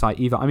hindsight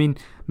either. I mean,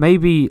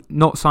 maybe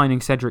not signing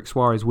Cedric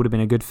Suarez would have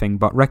been a good thing,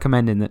 but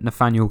recommending that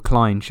Nathaniel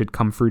Klein should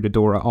come through the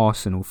door at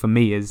Arsenal, for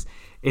me, is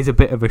a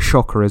bit of a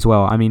shocker as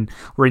well. I mean,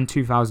 we're in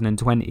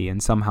 2020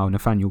 and somehow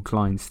Nathaniel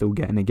Klein's still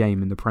getting a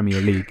game in the Premier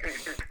League.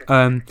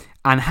 And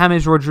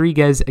James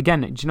Rodriguez,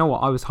 again, do you know what?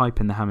 I was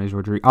hyping the James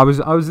Rodriguez.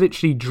 I was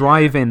literally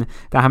driving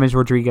the James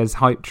Rodriguez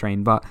hype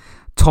train, but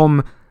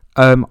Tom,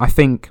 I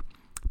think,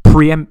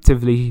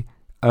 preemptively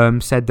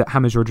said that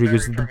James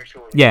Rodriguez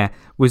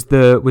was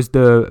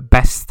the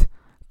best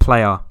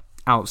player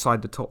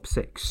outside the top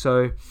six.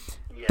 So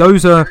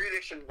those are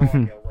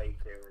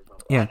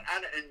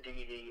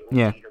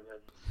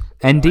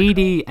and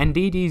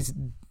Ndidi's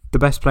the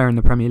best player in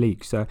the Premier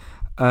League. So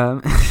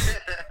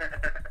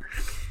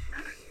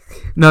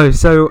no,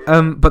 so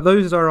but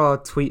those are our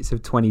tweets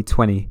of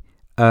 2020.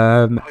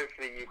 Hopefully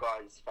you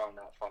guys found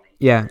that funny.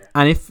 Yeah,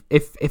 and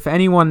if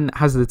anyone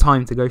has the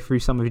time to go through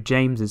some of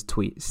James's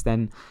tweets,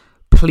 then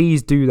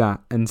please do that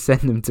and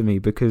send them to me,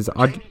 because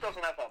James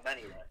doesn't have that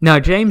many, though. No,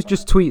 James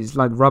just tweets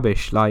like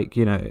rubbish, like,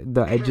 you know,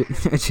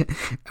 it's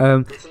a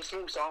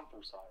small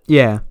sample size.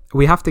 Yeah,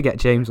 we have to get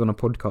James on a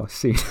podcast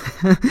soon.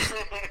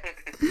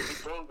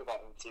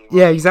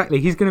 Yeah, exactly.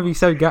 He's going to be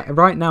so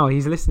right now.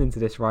 He's listening to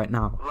this right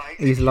now. Like,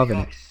 he's loving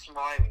it.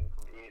 Smiling.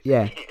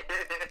 Yeah,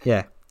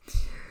 yeah.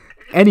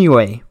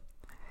 Anyway,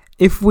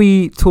 if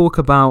we talk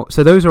about,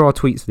 so those are our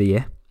tweets of the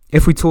year.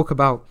 If we talk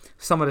about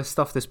some of the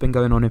stuff that's been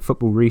going on in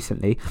football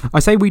recently, I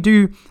say we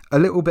do a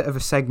little bit of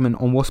a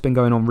segment on what's been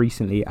going on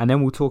recently, and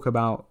then we'll talk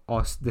about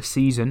the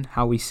season,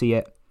 how we see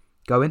it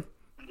going.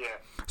 Yeah.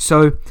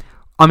 So,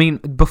 I mean,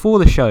 before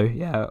the show,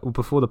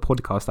 before the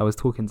podcast, I was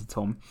talking to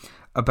Tom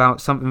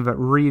about something that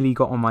really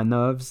got on my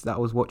nerves that I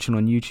was watching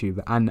on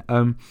YouTube. And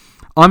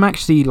I'm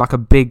actually like a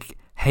big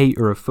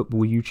hater of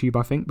football YouTube,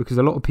 I think, because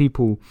a lot of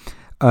people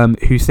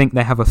who think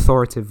they have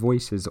authoritative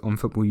voices on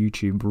football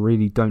YouTube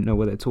really don't know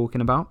what they're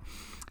talking about.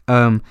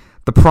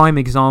 The prime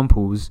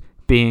examples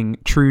being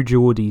True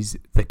Geordie's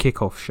The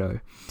Kickoff Show,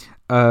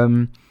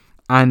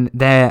 and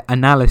their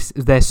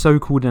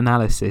so-called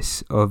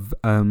analysis of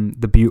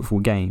the beautiful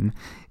game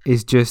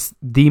is just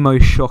the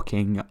most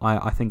shocking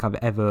I think I've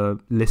ever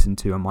listened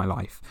to in my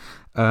life.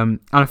 And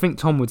I think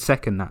Tom would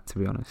second that, to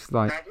be honest.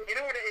 Like, now, you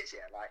know what it is, yeah?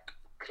 Like,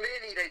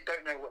 clearly they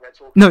don't know what they're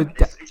talking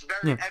about. It's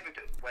very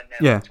evident when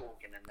they're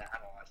talking and they're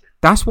analysing.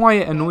 That's why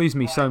it annoys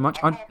me so much.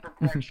 I can't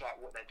begrudge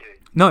what they're doing.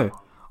 No,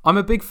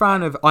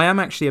 I am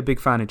actually a big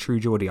fan of True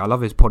Geordie. I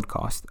love his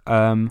podcast.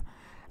 And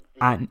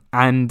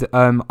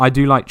I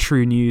do like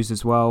True News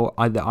as well.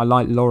 I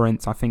like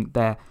Lawrence. I think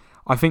they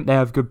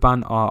have good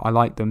banter. I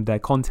like them. Their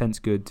content's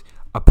good.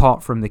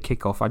 Apart from the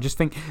kickoff, I just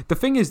think the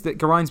thing is that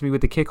grinds me with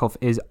the kickoff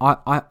is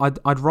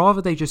I'd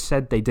rather they just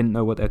said they didn't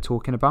know what they're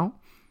talking about.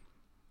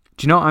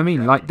 Do you know what I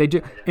mean? Like, they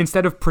do,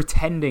 instead of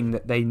pretending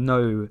that they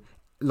know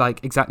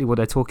like exactly what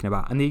they're talking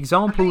about. And the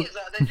example, they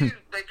do think,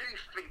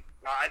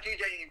 I do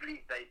genuinely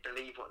believe they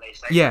believe what they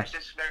say. Yeah. It's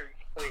just very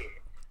clear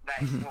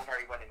that it's not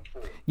very well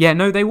informed. Yeah,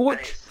 no, they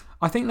watch.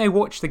 I think they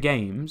watch the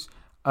games.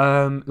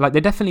 Like, they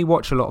definitely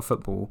watch a lot of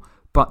football,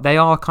 but they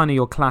are kind of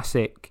your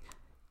classic.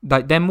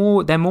 Like, they're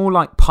more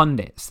like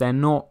pundits. They're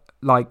not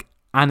like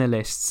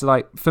analysts.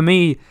 Like, for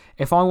me,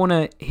 if I want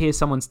to hear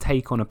someone's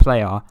take on a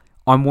player,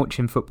 I'm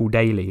watching Football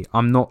Daily.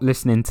 I'm not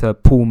listening to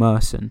Paul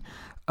Merson.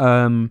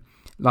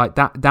 Like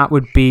that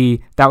would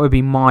be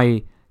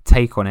my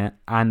take on it.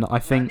 And I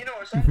think, you know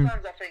what,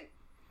 sometimes I think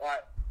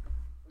like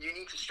you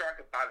need to strike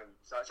a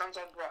balance. Like,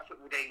 sometimes like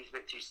Football Daily is a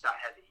bit too stat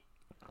heavy.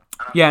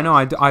 Yeah, no,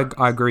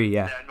 I agree.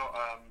 Yeah,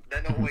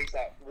 they're not always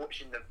like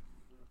watching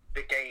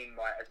the game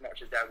like as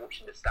much as they're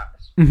watching the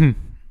stats.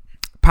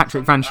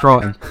 Patrick Van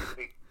Straten.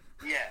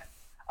 Yeah,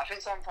 I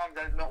think sometimes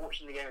they're not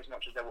watching the game as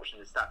much as they're watching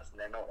the stats, and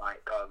they're not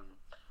like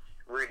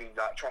really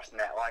like trusting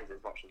their eyes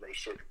as much as they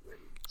should. Really,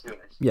 to be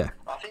honest. Yeah.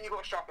 I think you've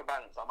got to strike a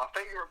balance. Like, my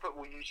favourite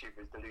football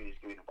YouTuber is Deluded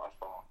Gooner by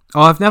far.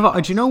 Oh, I've never.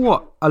 Do you know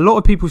what? A lot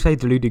of people say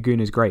Deluded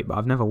Gooner is great, but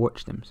I've never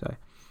watched him. So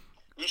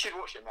you should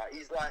watch him. Like,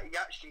 he's like, he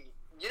actually,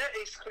 you know,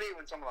 it's clear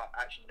when someone like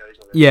actually knows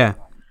what they're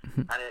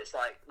doing. And it's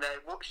like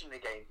they're watching the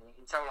games, and you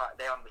can tell like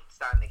they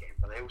understand the game,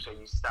 but they also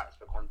use stats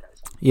for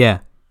context.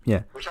 Yeah.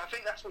 Which I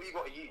think that's what you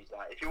got to use.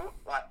 Like, if you're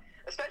like,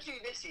 especially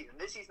this season.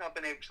 This season, I've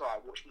been able to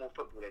like watch more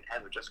football than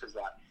ever, just because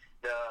like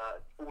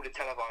all the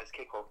televised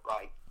kickoff,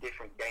 like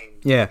different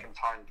games, different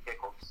timed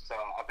kickoffs. So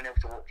I've been able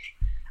to watch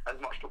as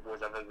much football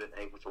as I've ever been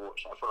able to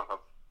watch. I feel like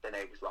I've been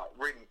able to like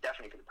really,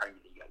 definitely for the Premier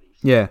League at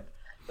least. Yeah.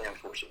 Been able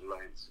to watch it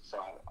loads.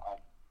 So I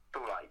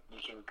feel like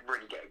you can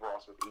really get a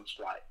grasp of each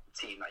like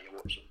team that you're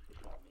watching. If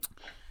you know what I mean.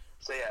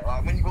 So yeah,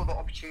 like when you got the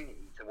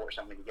opportunity to watch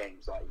that many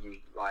games, like you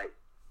like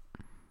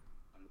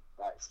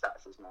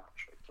stats as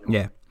much. You know?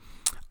 Yeah,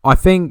 I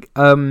think.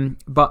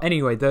 But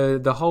anyway,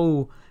 the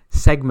whole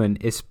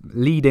segment is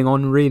leading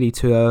on really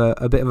to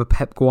a bit of a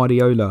Pep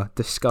Guardiola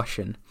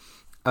discussion.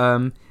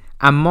 And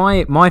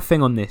my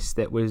thing on this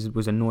that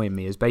was annoying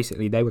me is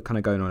basically they were kind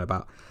of going on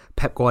about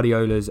Pep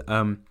Guardiola's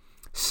like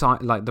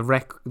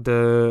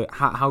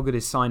how good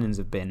his signings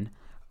have been,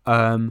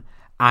 and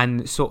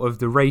sort of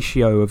the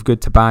ratio of good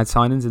to bad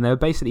signings, and they were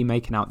basically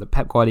making out that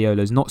Pep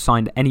Guardiola's not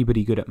signed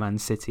anybody good at Man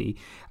City,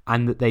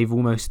 and that they've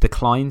almost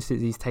declined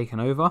since he's taken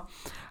over.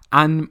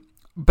 And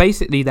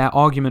basically their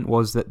argument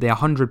was that the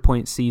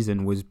 100-point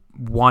season was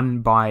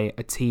won by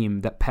a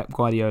team that Pep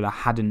Guardiola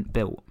hadn't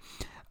built.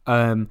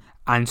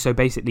 And so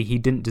basically he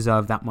didn't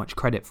deserve that much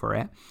credit for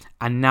it.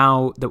 And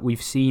now that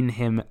we've seen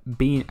him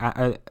being...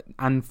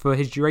 and for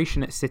his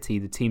duration at City,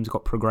 the team's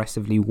got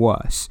progressively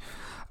worse.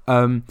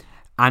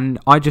 And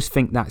I just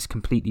think that's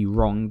completely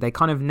wrong. They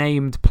kind of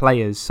named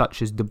players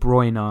such as De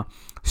Bruyne,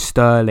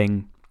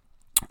 Sterling,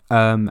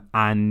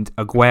 and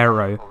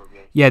Aguero.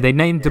 Yeah, they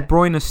named De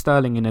Bruyne,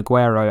 Sterling, and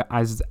Aguero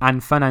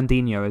and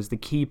Fernandinho as the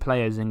key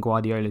players in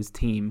Guardiola's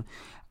team,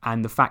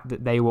 and the fact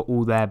that they were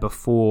all there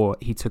before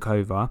he took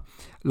over.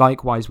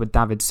 Likewise with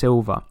David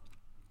Silva.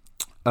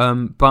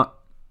 And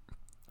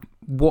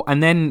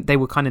then they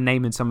were kind of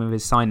naming some of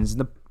his signings.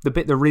 The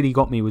bit that really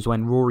got me was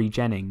when Rory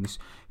Jennings,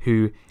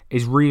 who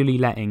is really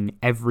letting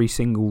every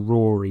single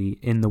Rory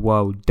in the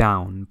world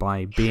down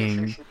by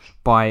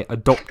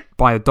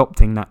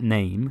adopting that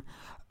name.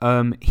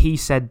 He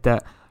said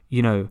that,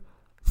 you know,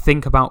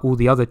 think about all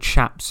the other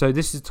chaps. So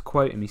this is to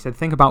quote him. He said,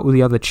 think about all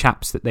the other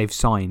chaps that they've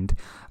signed,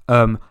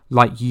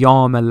 like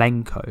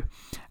Yarmolenko.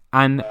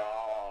 And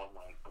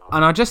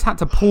I just had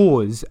to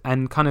pause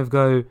and kind of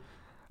go,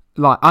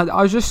 like,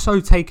 I was just so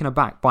taken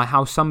aback by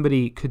how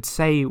somebody could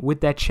say with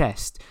their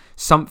chest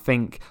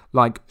something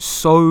like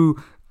so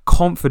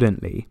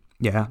confidently,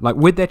 that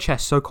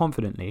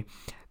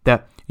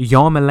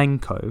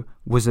Yarmolenko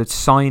was a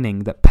signing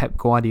that Pep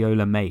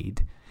Guardiola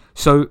made.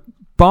 So,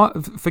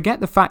 but forget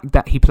the fact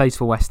that he plays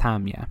for West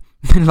Ham, yeah.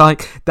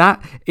 Like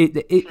that,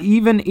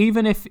 even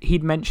if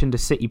he'd mentioned a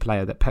City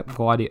player that Pep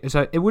Guardiola,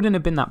 so it wouldn't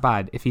have been that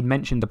bad if he'd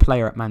mentioned a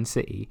player at Man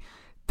City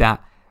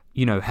that,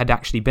 you know, had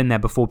actually been there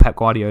before Pep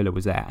Guardiola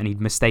was there, and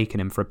he'd mistaken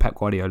him for a Pep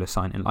Guardiola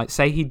signing. Like,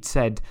 say he'd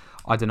said,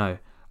 I don't know,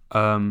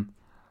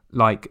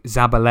 like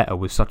Zabaleta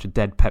was such a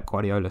dead Pep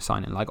Guardiola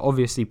signing. Like,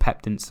 obviously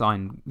Pep didn't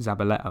sign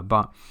Zabaleta,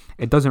 but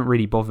it doesn't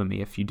really bother me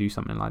if you do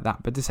something like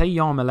that. But to say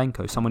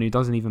Yarmolenko, someone who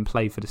doesn't even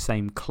play for the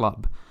same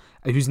club,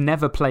 who's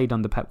never played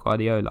under Pep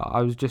Guardiola,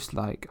 I was just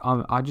like,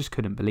 I just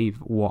couldn't believe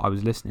what I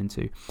was listening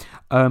to.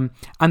 And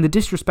the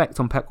disrespect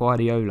on Pep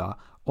Guardiola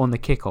on the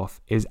kickoff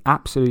is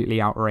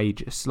absolutely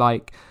outrageous.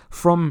 Like,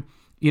 from,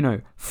 you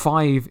know,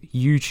 5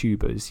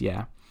 YouTubers,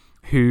 yeah,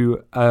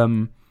 who are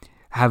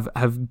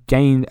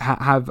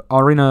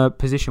in a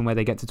position where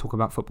they get to talk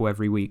about football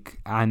every week,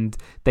 and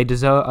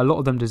a lot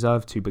of them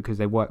deserve to, because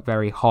they work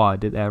very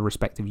hard at their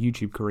respective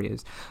YouTube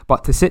careers.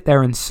 But to sit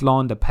there and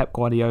slander Pep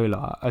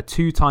Guardiola, a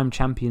 2-time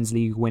Champions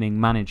League winning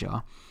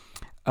manager,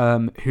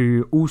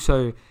 who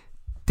also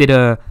did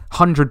a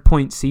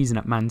 100-point season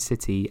at Man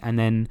City, and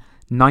then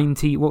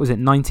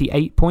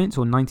 98 points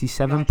or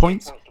 97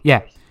 points?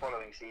 Yeah,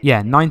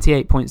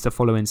 98 points the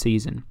following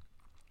season.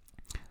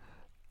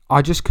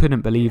 I just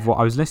couldn't believe what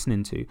I was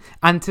listening to.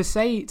 And to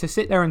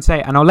sit there and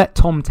say, and I'll let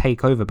Tom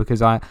take over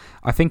because I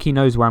think he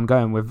knows where I'm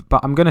going with,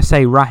 but I'm going to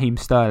say Raheem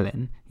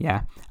Sterling,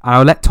 yeah. And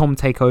I'll let Tom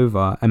take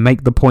over and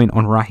make the point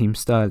on Raheem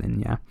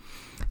Sterling, yeah.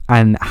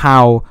 And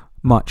how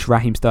much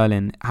Raheem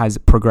Sterling has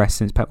progressed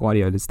since Pep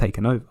Guardiola's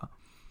taken over.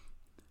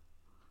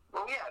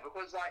 Well, yeah,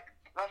 because, like,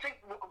 I think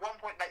one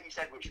point that you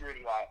said, which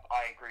really, like,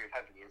 I agree with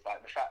heavily, is,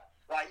 like, the fact,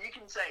 like, you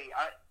can say,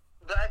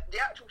 the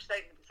actual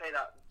statement to say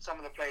that some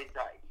of the players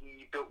that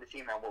he built the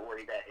team around were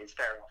already there is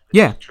fair enough.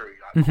 It's true.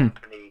 Like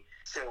Company,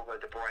 Silva,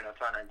 De Bruyne,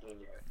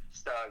 Fernandinho,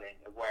 Sterling,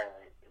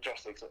 Aguero,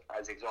 just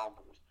as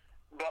examples.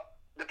 But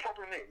the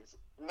problem is,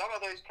 none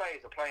of those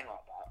players are playing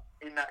like that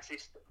in that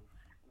system,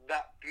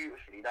 that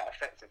beautifully, that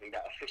effectively,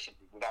 that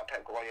efficiently, without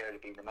Pep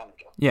Guardiola being the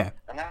manager. Yeah.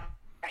 And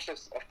that's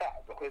just a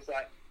fact, because,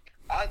 like,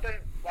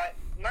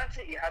 Man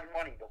City had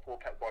money before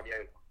Pep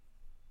Guardiola,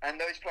 and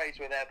those players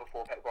were there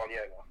before Pep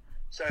Guardiola.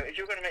 So if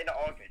you're going to make that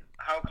argument,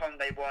 how come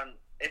they won?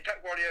 If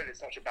Pep Guardiola is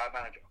such a bad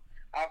manager,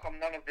 how come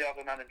none of the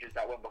other managers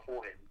that went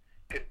before him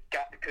could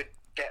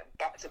get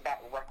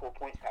back-to-back record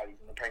point tallies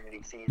in the Premier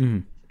League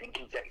season in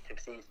consecutive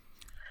seasons?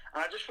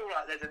 And I just feel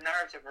like there's a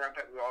narrative around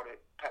Pep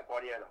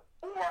Guardiola.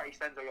 All right, he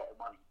spends a lot of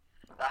money.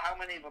 But how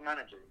many other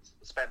managers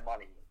spend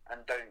money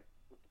and don't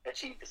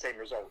achieve the same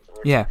results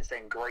or achieve the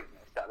same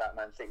greatness that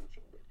Man City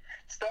team did?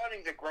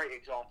 Sterling's a great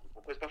example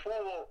because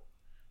before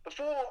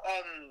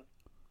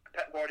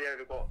Pep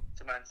Guardiola got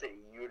to Man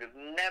City, you would have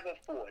never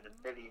thought in a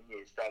million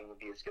years Sterling would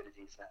be as good as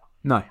he is now.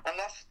 No. And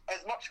that's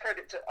as much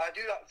credit to. I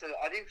do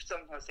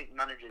sometimes think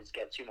managers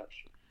get too much,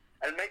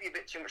 and maybe a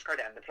bit too much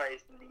credit, and the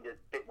players need a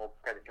bit more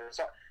credit.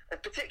 So,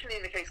 particularly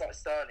in the case like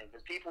Sterling,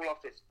 because people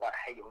love this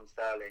hate on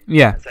Sterling.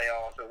 Yeah. And say,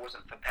 if it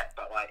wasn't for Pep,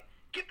 but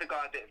give the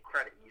guy a bit of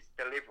credit. He's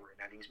delivering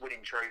and he's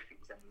winning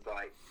trophies and he's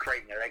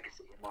creating a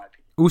legacy, in my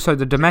opinion. Also,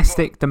 the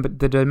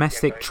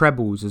domestic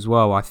trebles as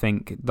well. I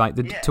think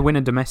to win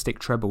a domestic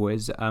treble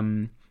is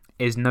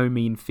no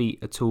mean feat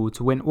at all.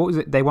 To win, what was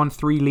it? They won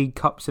 3 League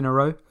Cups in a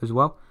row as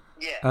well.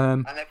 Yeah,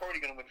 and they're probably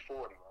going to win 4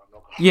 in a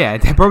row. Yeah,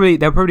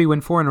 they'll probably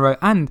win 4 in a row.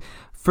 And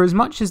for as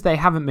much as they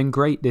haven't been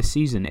great this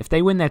season, if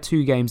they win their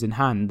 2 games in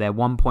hand, they're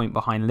 1 point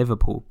behind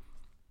Liverpool.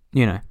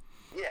 You know.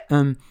 Yeah.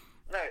 No,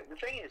 the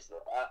thing is,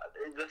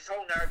 this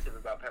whole narrative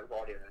about Pep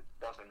Guardiola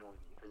does annoy me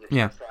because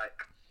it's just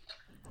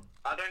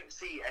I don't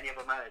see any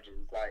other managers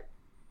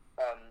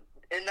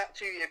in that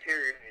 2-year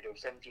period of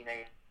 17,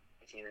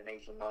 18 and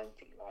 18, 19.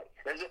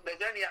 There's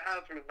only a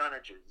handful of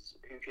managers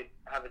who could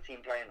have a team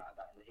playing like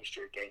that in the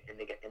history of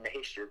in the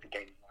history of the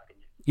game, in my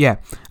opinion. Yeah,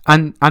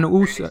 and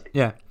also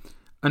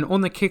and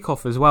on the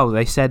kickoff as well,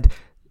 they said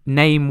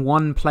name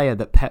one player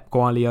that Pep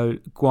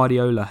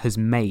Guardiola has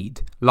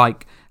made,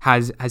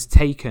 has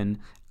taken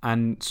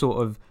and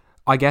sort of.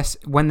 I guess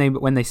when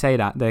they say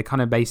that, they're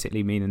kind of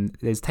basically meaning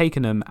he's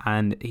taken them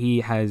and he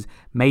has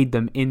made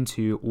them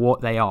into what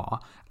they are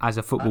as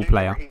a football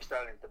player. Raheem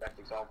Sterling's the best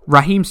example.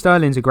 Raheem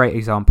Sterling's a great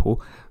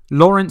example.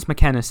 Lawrence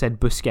McKenna said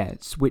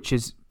Busquets, which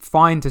is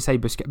fine to say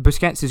Busquets.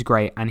 Busquets is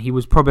great, and he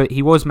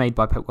was made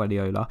by Pep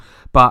Guardiola.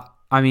 But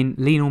I mean,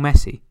 Lionel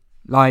Messi,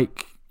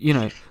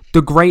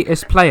 the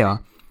greatest player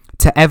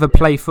to ever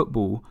play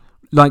football.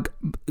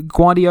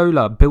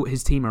 Guardiola built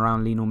his team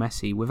around Lionel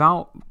Messi.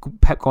 Without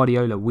Pep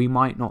Guardiola, we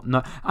might not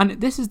know.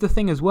 And this is the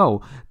thing as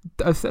well.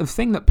 A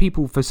thing that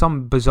people, for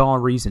some bizarre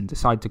reason,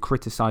 decide to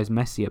criticise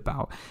Messi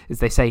about is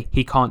they say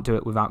he can't do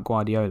it without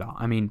Guardiola.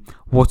 I mean,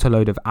 what a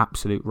load of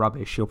absolute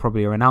rubbish. You're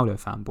probably a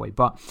Ronaldo fanboy.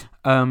 But,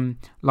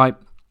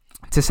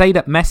 to say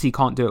that Messi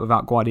can't do it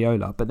without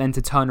Guardiola, but then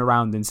to turn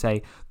around and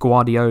say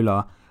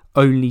Guardiola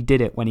only did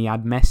it when he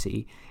had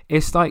Messi,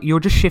 it's like you're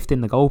just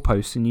shifting the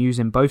goalposts and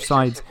using both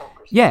sides.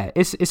 Yeah,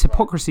 it's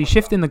hypocrisy.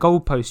 Shifting the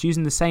goalposts,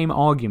 using the same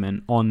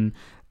argument on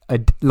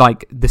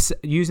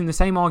using the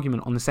same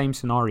argument on the same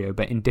scenario,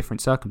 but in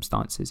different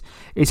circumstances.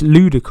 It's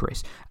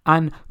ludicrous.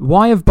 And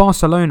why have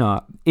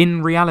Barcelona,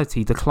 in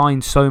reality,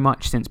 declined so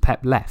much since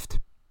Pep left?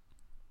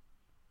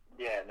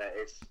 Yeah, no,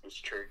 it's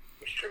true.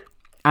 It's true.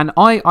 And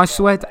I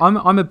swear,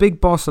 I'm a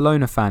big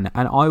Barcelona fan,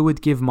 and I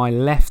would give my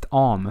left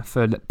arm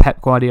for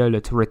Pep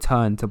Guardiola to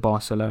return to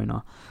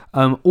Barcelona,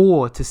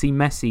 or to see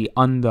Messi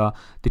under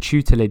the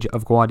tutelage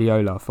of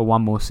Guardiola for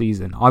one more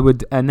season. I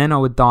would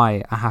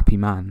die a happy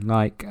man.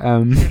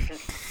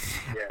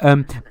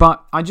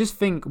 But I just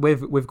think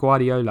with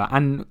Guardiola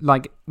and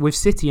with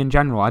City in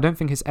general, I don't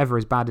think it's ever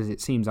as bad as it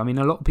seems. I mean,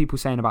 a lot of people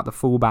saying about the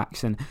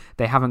fullbacks and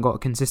they haven't got a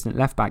consistent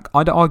left back.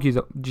 I'd argue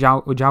that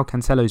João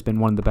Cancelo's been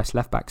one of the best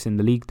left backs in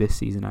the league this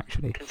season.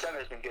 Actually,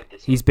 Cancelo's been good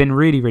this season. He's been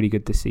really, really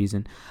good this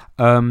season.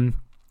 And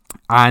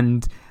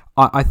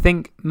I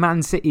think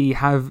Man City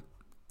have.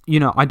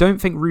 I don't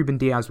think Ruben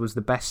Diaz was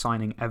the best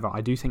signing ever.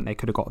 I do think they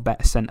could have got a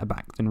better centre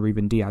back than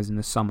Ruben Diaz in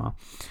the summer,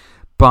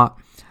 but.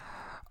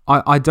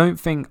 I don't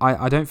think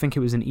it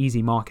was an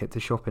easy market to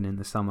shop in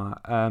the summer.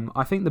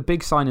 I think the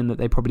big signing that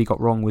they probably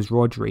got wrong was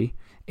Rodri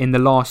in the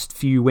last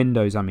few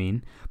windows. I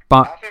think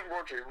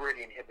Rodri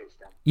really inhibits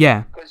them.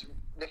 Yeah. Because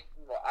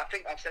I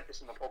think I've said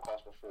this in the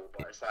podcast before,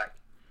 but it's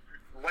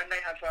when they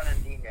had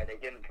Fernandinho, they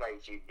didn't play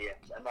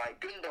GDMs, and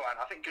Gundogan.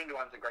 I think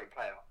Gundogan's a great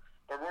player,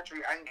 but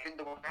Rodri and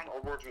Gundogan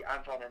or Rodri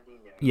and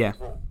Fernandinho is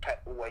what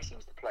Pep always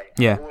seems to play.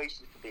 Yeah. It always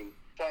seems to be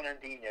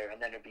Fernandinho, and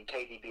then it'd be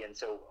KDB and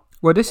Silva.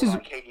 Well, this is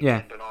KDB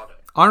and Bernardo.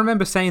 I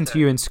remember saying to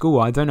you in school,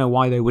 I don't know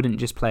why they wouldn't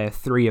just play a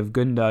 3 of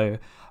Gundo,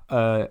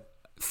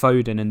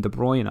 Foden and De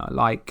Bruyne.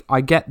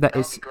 I get that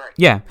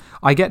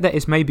I get that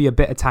it's maybe a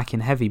bit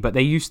attacking heavy, but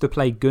they used to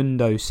play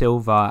Gundo,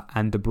 Silva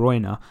and De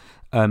Bruyne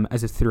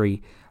as a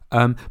 3.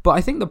 But I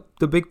think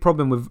the big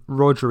problem with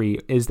Rodri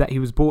is that he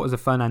was bought as a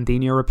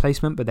Fernandinho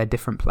replacement, but they're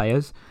different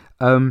players.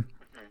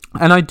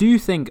 And I do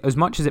think, as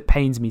much as it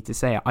pains me to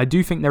say it, I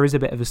do think there is a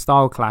bit of a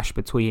style clash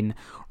between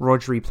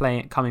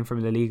Rodri coming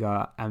from La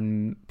Liga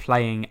and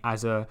playing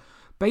as a,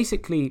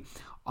 basically,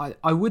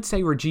 I would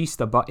say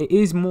regista, but it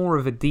is more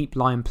of a deep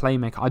line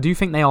playmaker. I do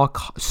think they are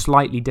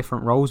slightly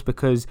different roles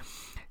because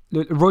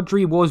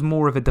Rodri was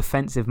more of a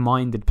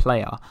defensive-minded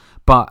player,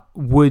 but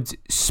would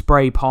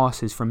spray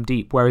passes from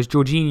deep, whereas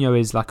Jorginho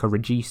is like a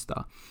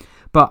regista.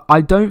 But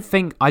I don't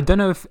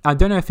know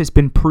if it's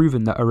been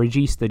proven that a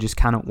regista just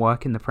cannot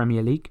work in the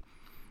Premier League.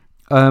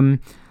 I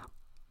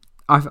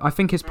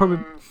think it's probably.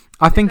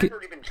 I think it's never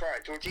really been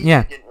tried.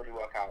 Jorginho didn't really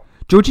work out.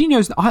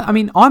 Jorginho's. I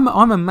mean, I'm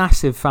a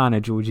massive fan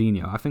of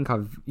Jorginho. I think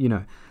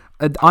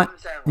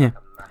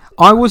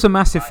I was a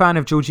massive fan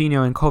of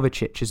Jorginho and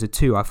Kovacic as a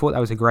two. I thought that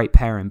was a great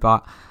pairing,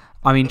 but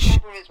I mean, the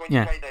problem is when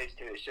you play those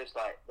two, it's just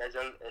like there's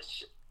a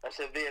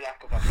severe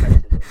lack of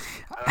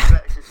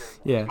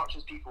athleticism. As much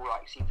as people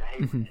like seem to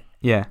hate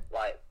it,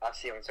 like I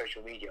see on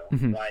social media,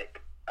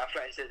 like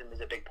athleticism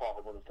is a big part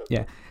of modern football.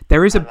 Yeah,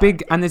 there is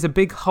there's a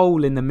big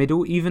hole in the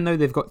middle. Even though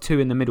they've got two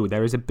in the middle,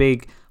 there is a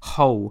big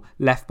hole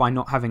left by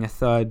not having a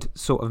third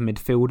sort of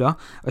midfielder,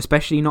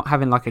 especially not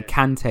having like a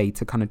Kante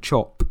to kind of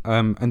chop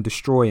and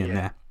destroy in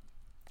there.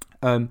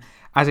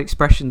 As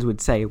expressions would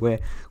say, we're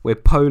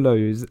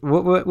Polos.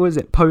 What was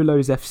it?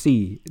 Polos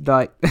FC.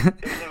 Like,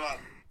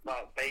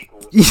 like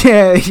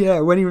bagels. Yeah.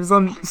 When he was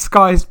on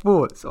Sky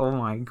Sports. Oh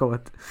my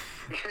god.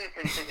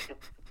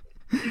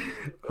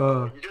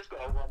 You just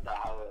gotta wonder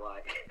how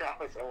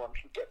someone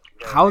can get.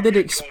 How did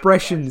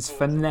expressions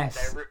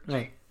finesse?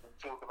 Mate,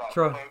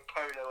 Polo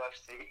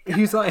FC.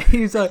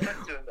 He was like,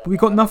 we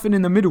got nothing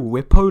in the middle.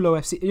 We're Polo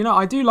FC. You know,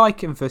 I do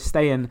like him for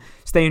staying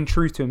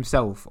true to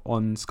himself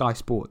on Sky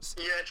Sports.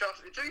 Yeah,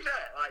 trust me. To be fair,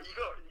 like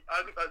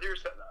I do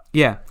respect that.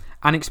 Yeah,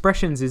 and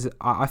Expressions is.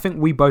 I think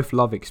we both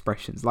love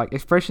Expressions. Like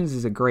Expressions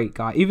is a great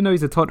guy, even though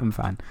he's a Tottenham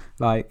fan.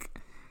 Like,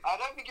 I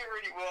don't think it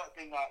really worked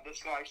in like the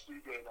Sky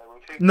studio though.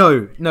 With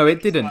him. No,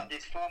 it didn't. Like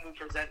this formal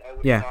presenter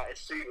with like a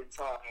suit and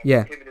tie.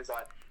 Yeah. Him in his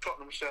like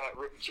Tottenham shirt,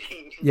 ripped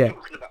jeans. Yeah.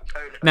 Talking about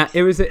Polo. Nah,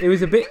 it was a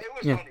bit.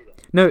 Funny, though.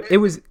 No, it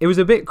was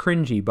a bit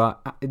cringy, but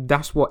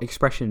that's what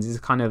Expressions is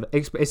kind of.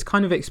 It's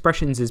kind of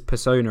Expressions'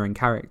 persona and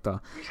character.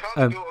 He's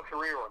kind of built a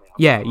career on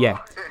it. Yeah.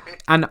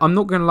 And I'm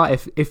not gonna lie,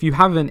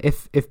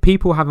 if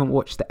people haven't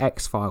watched the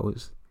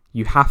X-Files,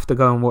 you have to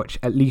go and watch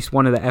at least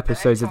one of the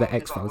episodes of the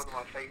X-Files. Like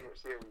one of my favourite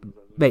series.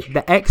 Mate,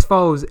 the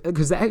X-Files,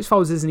 because the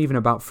X-Files isn't even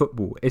about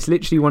football. It's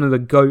literally one of the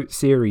GOAT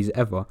series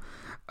ever.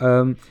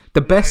 The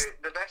best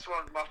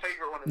one, my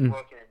favourite one is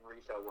working in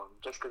retail one,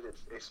 just because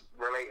it's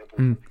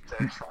relatable. So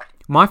it's like,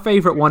 my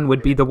favourite one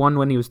would be the one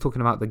when he was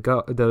talking about the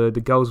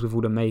girls with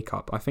all the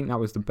makeup. I think that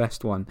was the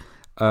best one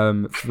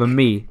for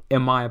me,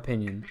 in my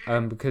opinion,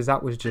 because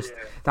that was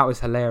that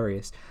was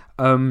hilarious.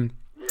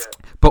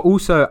 But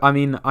also, I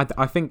mean,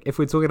 I think if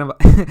we're talking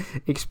about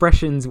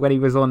Expressions when he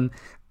was on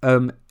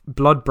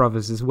Blood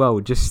Brothers as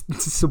well,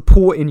 just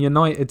supporting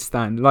United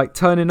stand, like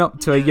turning up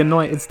to a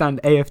United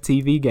stand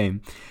AFTV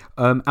game.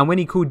 And when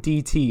he called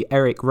DT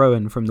Eric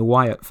Rowan from the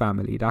Wyatt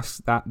family,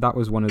 that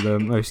was one of the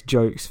most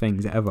jokes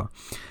things ever.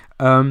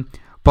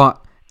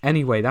 But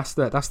anyway, that's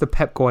the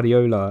Pep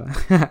Guardiola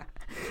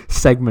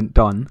segment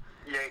done.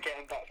 Yeah,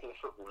 getting back to the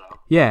football now.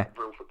 Yeah.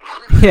 Real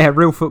football. Yeah,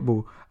 real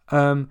football.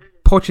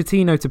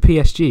 Pochettino to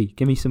PSG.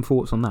 Give me some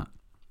thoughts on that.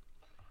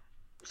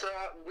 So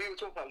we were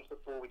talking about this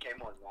before we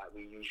came on, like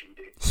we usually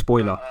do.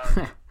 Spoiler.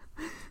 But,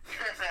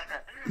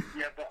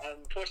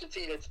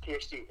 Pochettino to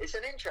PSG. It's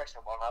an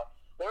interesting one.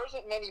 There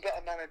isn't many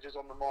better managers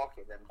on the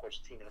market than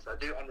Pochettino, so I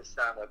do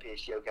understand why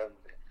PSG are going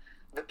with it.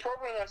 The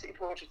problem I see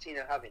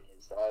Pochettino having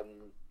is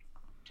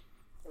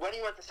when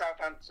he went to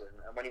Southampton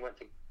and when he went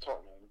to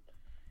Tottenham,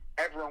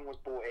 everyone was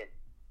bought in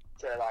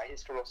to like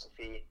his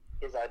philosophy,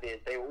 his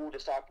ideas. They were all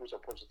disciples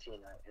of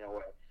Pochettino in a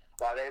way.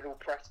 Like they'd all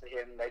press for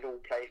him, they'd all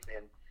play for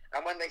him.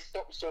 And when they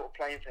stopped sort of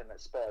playing for him at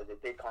Spurs,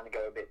 it did kind of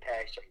go a bit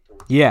pear-shaped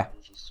towards him,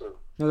 as you saw.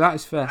 No, that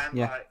is fair. And,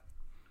 yeah.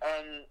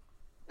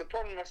 The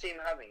problem I see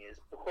him having is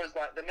because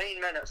like the main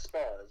men at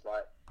Spurs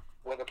like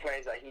were the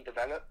players that he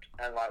developed,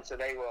 and like so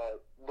they were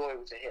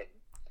loyal to him.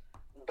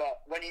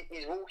 But when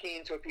he's walking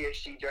into a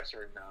PSG dressing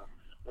room now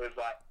with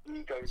like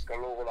egos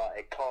galore,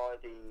 like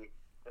Icardi,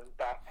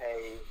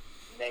 Mbappe,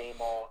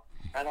 Neymar,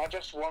 and I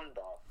just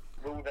wonder,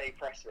 will they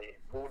press for him?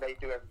 Will they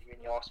do everything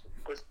he asks for?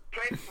 Because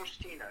playing for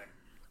Pochettino,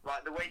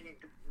 like the way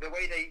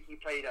he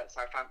played at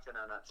Southampton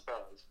and at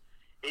Spurs,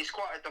 it's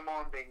quite a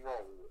demanding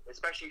role,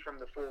 especially from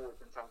the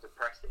forwards in terms of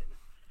pressing,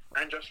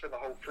 and just through the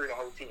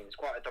whole team. It's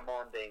quite a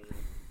demanding,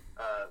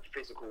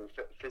 physical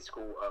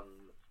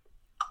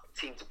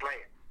team to play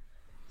in.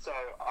 So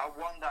I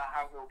wonder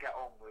how he'll get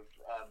on with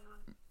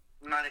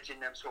managing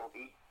them sort of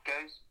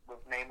egos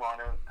with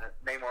Neymar and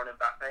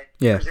Mbappe.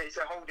 Yeah. Because it's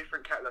a whole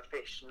different kettle of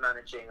fish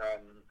managing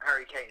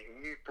Harry Kane, who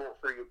you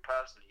brought through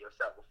personally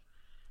yourself,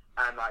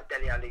 and like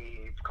Dele Alli,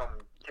 who you've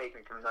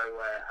taken from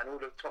nowhere, and all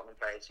the Tottenham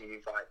players who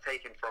you've like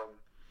taken from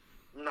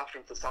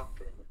nothing to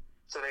something,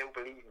 so they all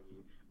believe in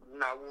you.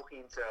 Now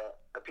walking into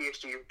a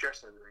PSG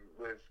dressing room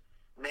with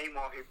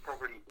Neymar, who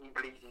he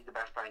believes he's the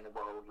best player in the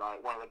world, like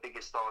one of the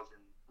biggest stars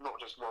in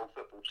not just world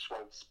football, just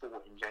world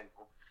sport in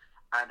general,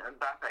 and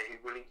Mbappe, who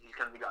believes he's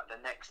going to be like the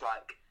next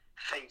like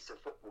face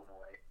of football in a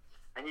way.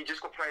 And you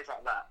just got players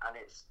like that, and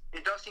it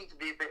does seem to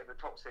be a bit of a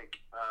toxic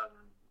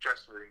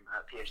dressing room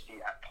at PSG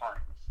at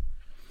times.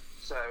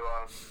 So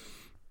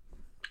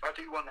I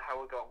do wonder how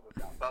we'll go on with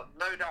that. But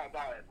no doubt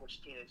about it,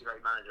 Pochettino's a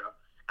great manager,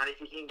 and if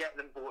he can get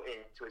them bought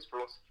into his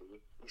philosophy,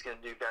 he's going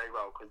to do very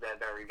well because they're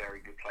very, very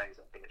good players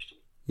at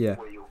PSG. Yeah.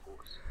 What are your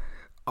thoughts?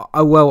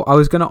 Well, I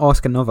was going to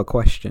ask another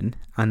question,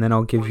 and then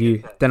I'll give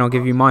you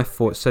my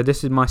thoughts. So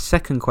this is my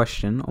second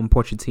question on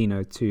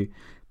Pochettino to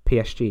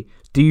PSG.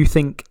 Do you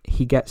think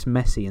he gets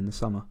Messi in the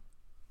summer?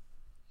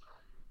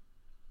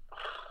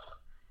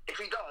 If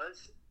he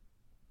does,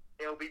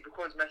 it'll be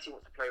because Messi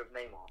wants to play with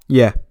Neymar.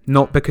 Yeah,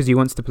 not because he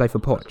wants to play for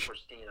Poch.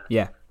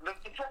 Yeah. The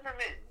problem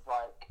is,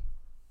 like,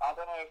 I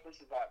don't know if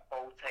this is like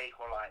bold take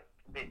or like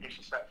a bit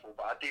disrespectful,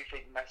 but I do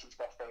think Messi's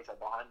best days are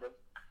behind him.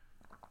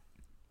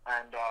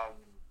 And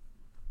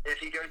if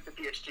he goes to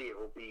PSG, it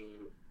will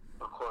be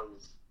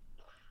because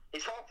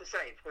it's hard to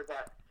say because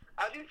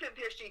I do think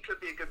PSG could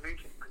be a good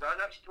move for him because I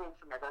was actually talking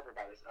to my brother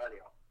about this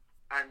earlier.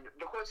 And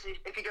because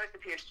if he goes to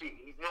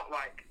PSG, he's not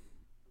like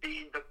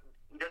he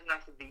doesn't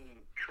have to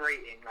be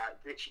creating,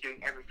 like, literally doing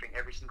everything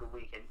every single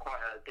week in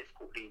quite a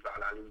difficult league like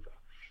La Liga.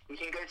 He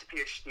can go to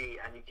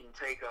PSG and he can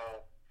take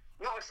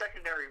not a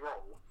secondary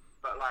role,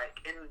 but like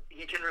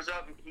he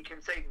can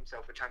save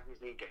himself for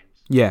Champions League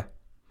games. Yeah.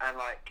 And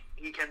like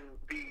he can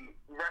be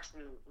rest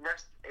in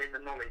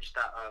the knowledge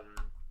that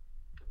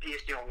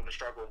PSG aren't going to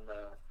struggle in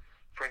the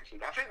French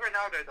league. I think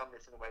Ronaldo done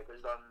this in a way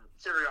because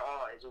Serie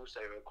A is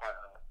also quite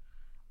a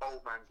old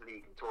man's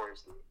league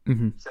notoriously.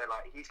 Mm-hmm. So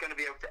like he's going to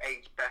be able to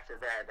age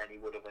better there than he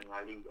would have in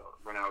La Liga,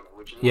 Ronaldo,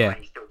 which is yeah. why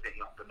he's still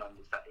picking up the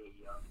numbers that he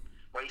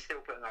he's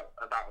still putting up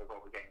about a goal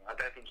a game. I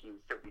don't think he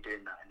would still be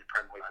doing that in the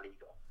Premier La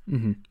Liga.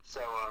 Mm-hmm.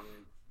 So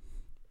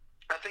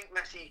I think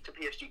Messi to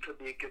PSG could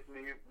be a good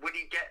move. Would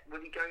he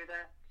go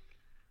there?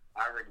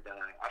 I really don't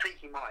know. I think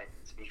he might,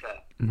 to be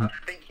fair. Mm-hmm.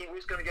 I think he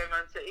was going to go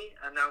Man City,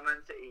 and now Man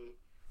City,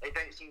 they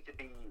don't seem to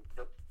be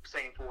the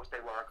same force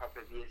they were a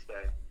couple of years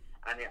ago.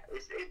 And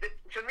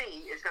for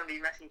me, it's going to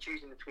be Messi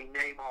choosing between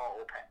Neymar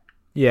or Pep.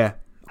 Yeah.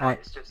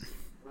 It's just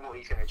what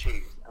he's going to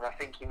choose. And I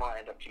think he might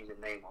end up choosing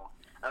Neymar.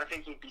 And I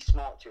think he'd be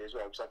smart to as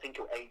well, because I think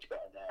he'll age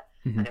better there.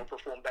 Mm-hmm. And he'll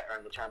perform better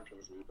in the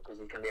Champions League, because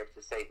he can be able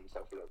to save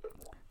himself a little bit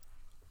more.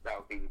 That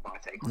would be my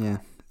take on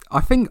that.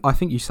 I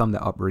think you summed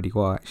it up really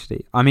well,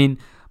 actually. I mean,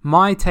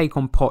 my take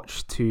on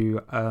Poch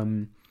to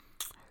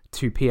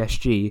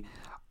PSG,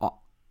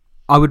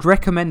 I would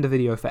recommend a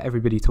video for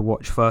everybody to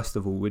watch. First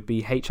of all, would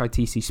be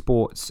HITC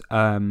Sports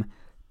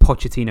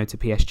Pochettino to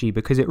PSG,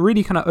 because it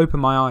really kind of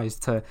opened my eyes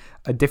to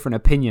a different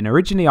opinion.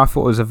 Originally, I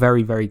thought it was a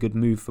very, very good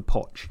move for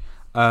Poch.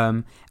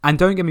 And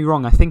don't get me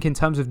wrong, I think in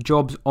terms of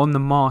jobs on the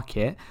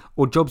market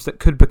or jobs that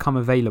could become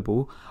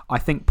available, I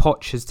think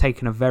Poch has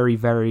taken a very,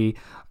 very...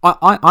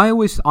 I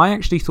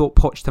actually thought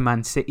Poch to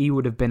Man City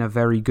would have been a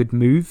very good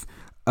move,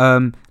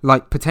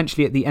 like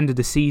potentially at the end of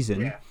the season.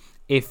 Yeah.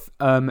 If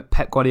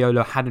Pep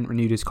Guardiola hadn't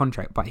renewed his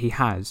contract, but he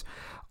has.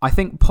 I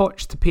think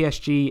Poch to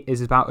PSG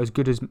is about as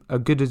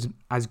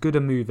good a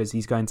move as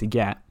he's going to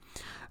get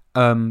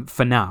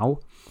for now.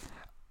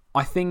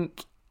 I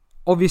think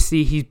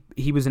obviously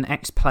he was an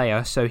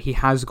ex-player, so he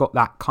has got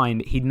that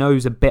he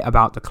knows a bit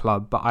about the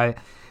club, but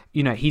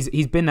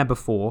he's been there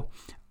before,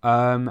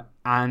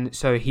 and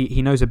so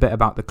he knows a bit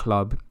about the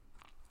club.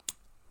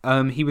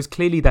 He was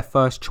clearly their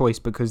first choice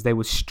because they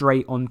were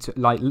straight on to,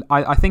 like,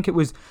 I think it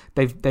was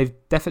they've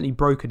definitely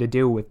brokered a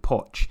deal with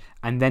Poch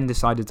and then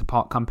decided to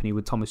part company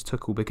with Thomas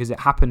Tuchel because it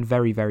happened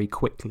very, very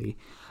quickly.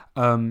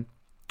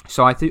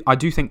 So I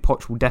do think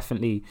Poch will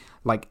definitely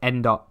like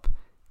end up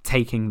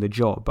taking the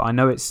job. I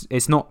know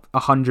it's not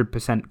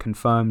 100%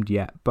 confirmed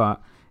yet, but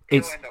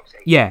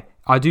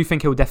I do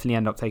think he'll definitely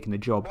end up taking the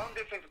job. One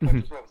good thing for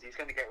Poch as well is he's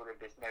going to get rid of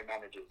this no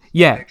managers,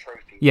 no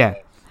trophies. Yeah.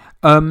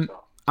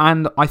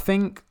 And I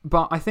think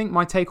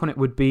my take on it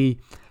would be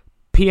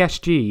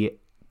PSG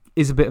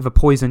is a bit of a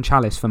poison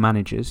chalice for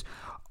managers.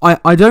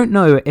 I don't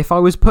know if I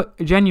was putting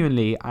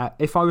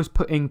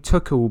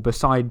Tuchel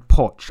beside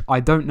Poch, I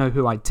don't know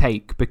who I'd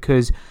take,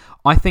 because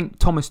I think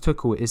Thomas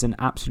Tuchel is an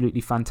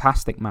absolutely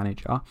fantastic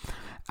manager.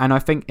 And I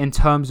think in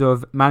terms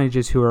of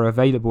managers who are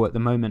available at the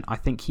moment, I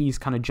think he's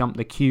kind of jumped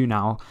the queue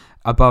now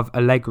above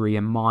Allegri,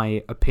 in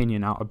my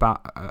opinion, out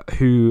about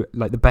who,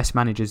 like, the best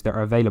managers that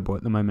are available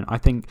at the moment. I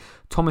think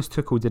Thomas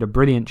Tuchel did a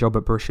brilliant job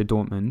at Borussia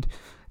Dortmund.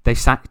 They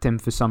sacked him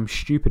for some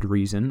stupid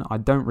reason. I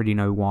don't really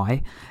know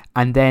why.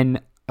 And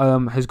then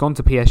has gone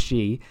to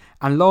PSG.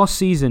 And last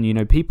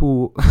season,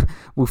 people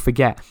will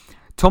forget,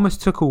 Thomas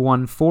Tuchel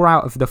won 4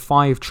 out of the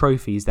 5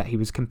 trophies that he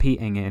was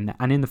competing in.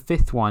 And in the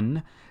 5th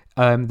one,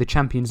 the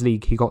Champions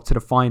League, he got to the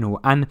final.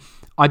 And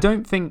I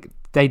don't think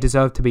they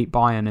deserved to beat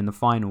Bayern in the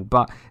final,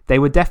 but they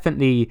were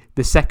definitely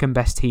the second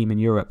best team in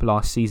Europe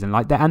last season.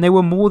 And they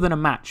were more than a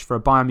match for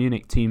a Bayern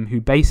Munich team who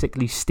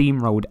basically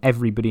steamrolled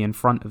everybody in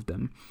front of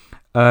them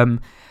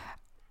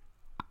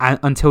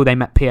until they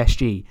met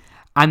PSG.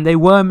 And they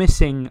were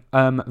missing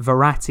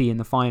Verratti in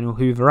the final,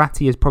 who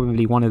Verratti is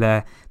probably one of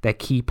their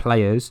key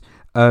players,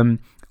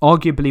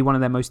 arguably one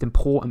of their most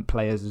important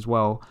players as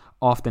well,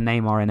 after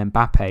Neymar and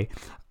Mbappe.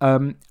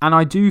 And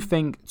I do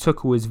think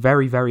Tuchel is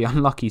very, very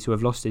unlucky to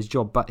have lost his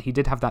job, but he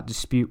did have that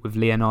dispute with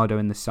Leonardo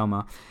in the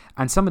summer,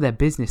 and some of their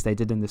business they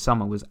did in the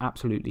summer was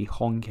absolutely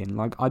honking.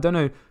 Like, I don't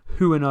know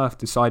who on earth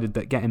decided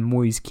that getting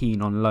Moise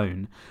Kean on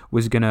loan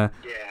was gonna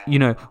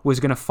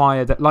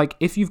fire that. Like,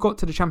 if you've got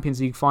to the Champions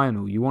League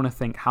final, you want to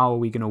think, how are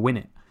we gonna win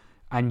it?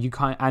 And you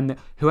can't. And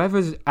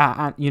whoever's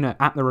at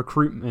the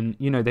recruitment,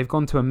 they've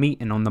gone to a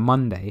meeting on the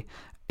Monday.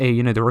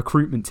 the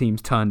recruitment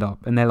teams turned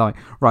up and they're like,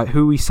 right,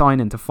 who are we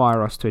signing to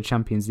fire us to a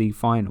Champions League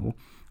final?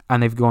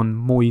 And they've gone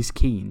Moise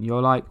Kean.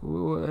 You're like,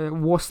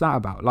 what's that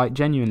about? Like,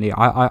 genuinely,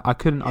 I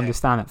couldn't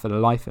understand it for the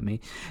life of me.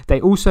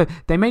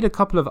 They made a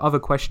couple of other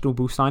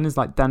questionable signings,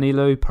 like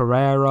Danilo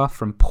Pereira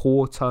from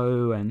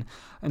Porto, and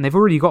they've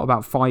already got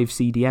about 5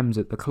 CDMs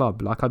at the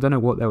club. Like, I don't know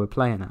what they were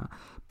playing at.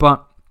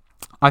 But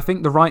I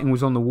think the writing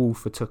was on the wall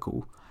for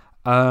Tuchel.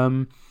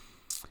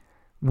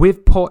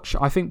 With Poch,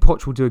 I think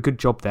Poch will do a good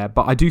job there,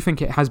 but I do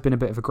think it has been a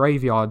bit of a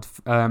graveyard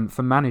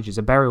for managers,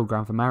 a burial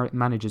ground for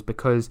managers,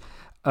 because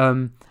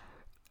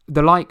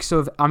the likes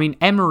of,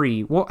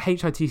 Emery, what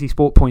HITC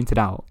Sport pointed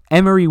out,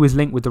 Emery was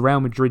linked with the Real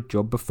Madrid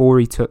job before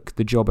he took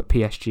the job at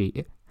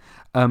PSG.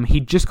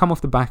 He'd just come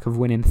off the back of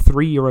winning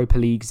 3 Europa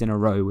Leagues in a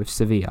row with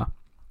Sevilla.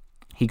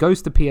 He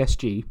goes to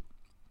PSG,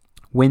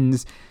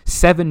 wins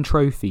 7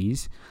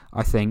 trophies,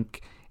 I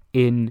think,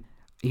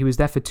 he was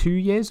there for 2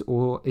 years,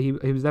 or he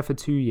was there for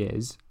 2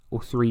 years,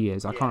 or 3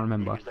 years, I can't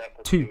remember.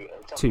 Two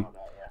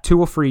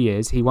or 3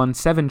 years. He won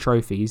 7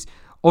 trophies.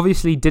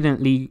 Obviously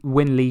didn't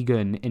win Ligue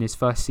 1 in his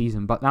first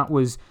season, but that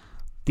was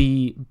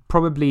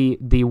probably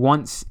the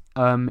once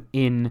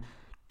in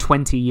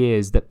 20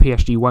 years that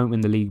PSG won't win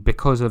the league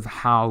because of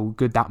how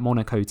good that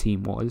Monaco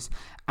team was.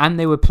 And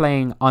they were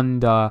playing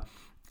under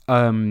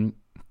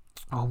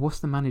what's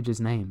the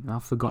manager's name?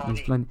 I've forgotten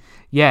his name.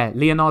 Yeah,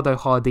 Leonardo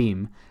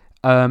Jardim,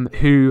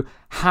 who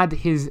had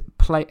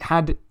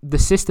the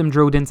system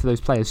drilled into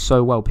those players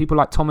so well. People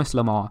like Thomas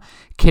Lemar,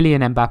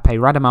 Kylian Mbappe,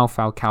 Radamel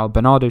Falcao,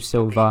 Bernardo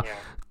Silva,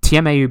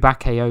 Tiémé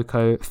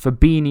Bakayoko,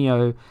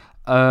 Fabinho,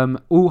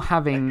 all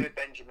having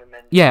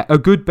a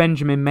good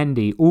Benjamin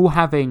Mendy, all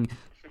having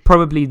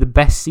probably the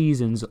best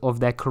seasons of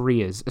their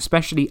careers,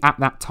 especially at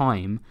that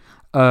time.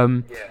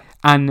 And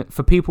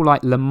for people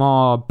like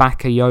Lemar,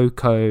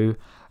 Bakayoko,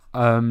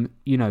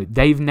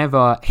 they've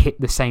never hit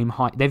the same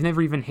height. They've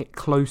never even hit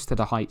close to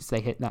the heights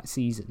they hit that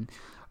season.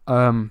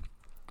 Or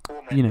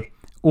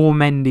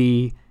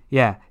Mendy.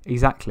 Yeah,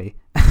 exactly.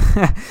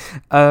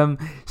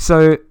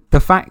 So the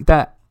fact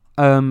that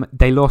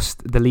they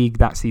lost the league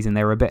that season,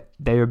 they were a bit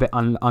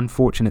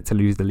unfortunate to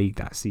lose the league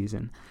that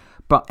season.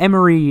 But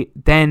Emery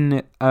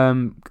then,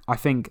 I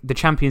think the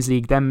Champions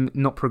League, them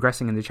not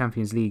progressing in the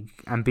Champions League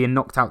and being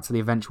knocked out to the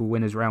eventual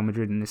winners Real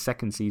Madrid in his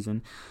second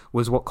season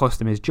was what cost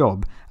him his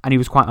job. And he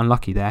was quite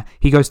unlucky there.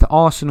 He goes to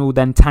Arsenal,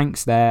 then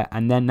tanks there,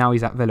 and then now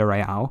he's at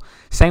Villarreal.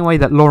 Same way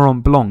that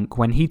Laurent Blanc,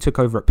 when he took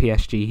over at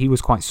PSG, he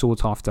was quite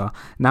sought after.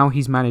 Now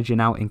he's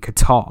managing out in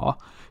Qatar.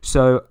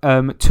 So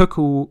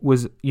Tuchel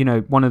was,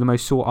 one of the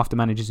most sought after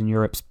managers in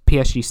Europe.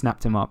 PSG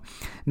snapped him up.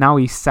 Now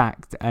he's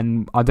sacked,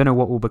 and I don't know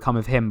what will become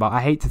of him. But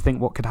I hate to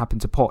think what could happen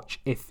to Poch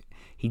if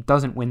he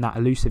doesn't win that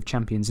elusive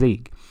Champions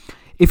League.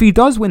 If he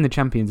does win the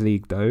Champions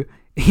League, though,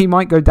 he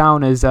might go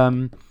down as,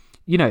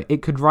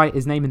 it could write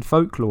his name in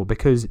folklore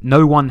because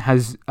no one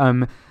has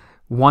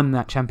won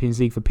that Champions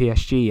League for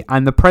PSG,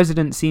 and the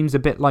president seems a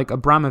bit like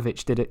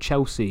Abramovich did at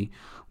Chelsea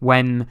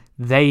when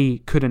they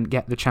couldn't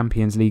get the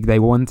Champions League they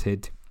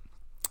wanted.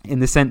 In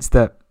the sense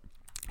that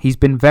he's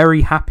been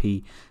very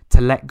happy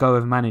to let go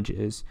of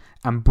managers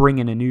and bring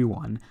in a new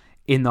one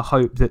in the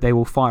hope that they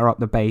will fire up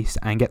the base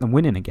and get them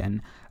winning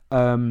again.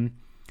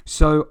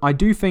 So I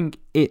do think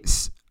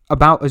it's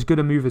about as good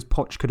a move as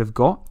Poch could have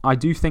got. I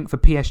do think for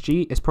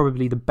PSG, it's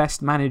probably the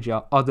best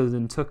manager other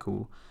than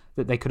Tuchel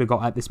that they could have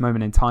got at this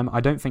moment in time. I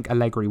don't think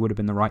Allegri would have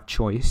been the right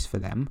choice for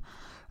them.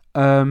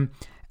 And,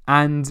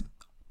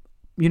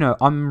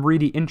 I'm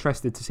really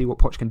interested to see what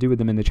Poch can do with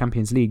them in the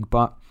Champions League,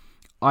 but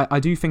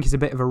I do think it's a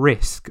bit of a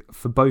risk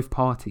for both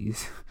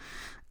parties.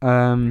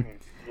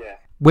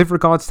 With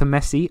regards to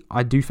Messi,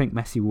 I do think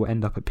Messi will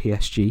end up at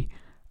PSG.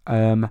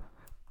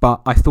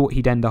 But I thought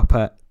he'd end up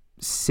at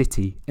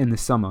City in the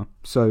summer.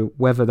 So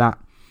whether that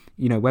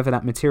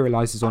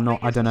materialises or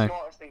not, I don't know. It's the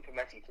smartest thing for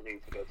Messi to do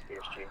to go to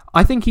PSG.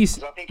 I think he's...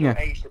 Because I think he'll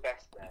age the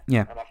best there.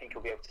 Yeah. And I think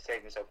he'll be able to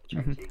save himself for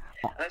Chelsea.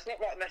 And it's not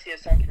like Messi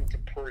has something to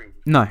prove.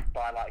 No.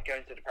 By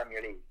going to the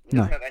Premier League. He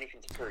doesn't have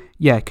anything to prove.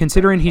 Yeah,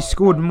 considering he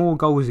scored more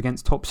goals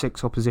against top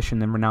 6 opposition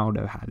than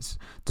Ronaldo has,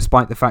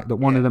 despite the fact that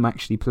one of them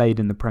actually played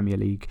in the Premier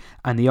League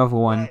and the other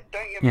one...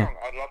 Don't get me wrong,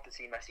 I'd love to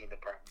see Messi in the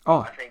Prem.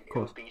 I think it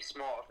would be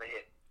smart for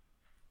him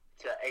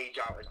to age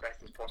out as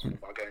best as possible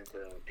by going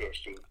to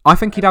PSG. I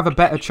think he'd have a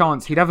better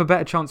chance. He'd have a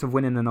better chance of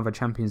winning another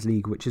Champions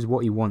League, which is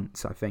what he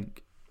wants, I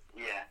think.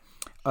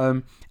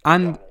 Yeah.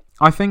 And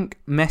I think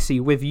Messi,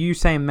 with you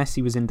saying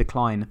Messi was in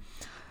decline,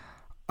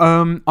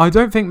 I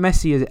don't think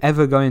Messi is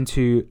ever going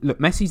to... Look,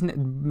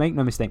 make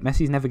no mistake,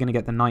 Messi's never going to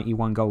get the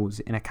 91 goals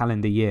in a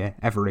calendar year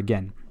ever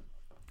again.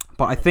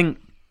 But I think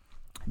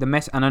the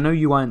Messi... And I know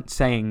you weren't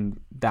saying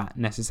that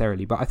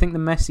necessarily, but I think the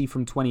Messi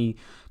from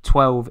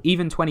 2012,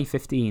 even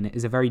 2015,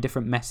 is a very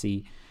different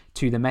Messi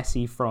to the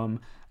Messi from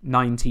the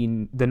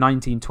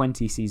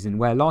 1920 season,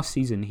 where last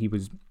season he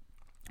was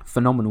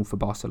phenomenal for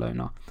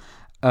Barcelona.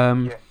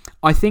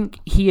 I think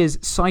he is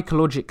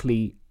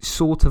psychologically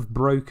sort of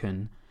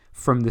broken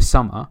from the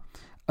summer.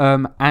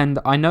 And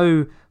I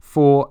know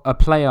for a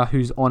player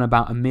who's on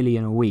about $1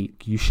 million a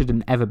week, you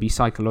shouldn't ever be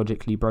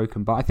psychologically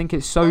broken. But I think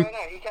it's so... No,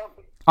 he can't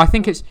be. I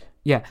think it's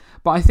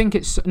but I think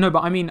it's no.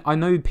 But I mean, I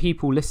know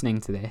people listening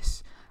to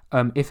this.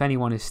 If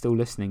anyone is still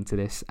listening to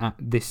this at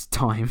this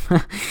time,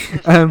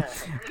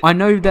 I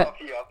know that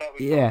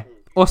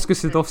Oscar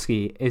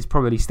Sadowski is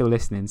probably still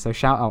listening. So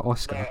shout out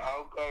Oscar. No,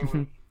 I'll go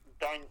with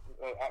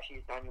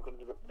actually, Daniel's going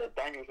to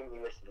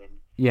be listening.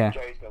 Yeah.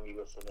 Joe's going to be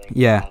listening.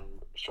 Yeah. And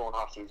Sean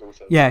Hussey's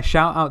also. Yeah,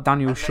 shout out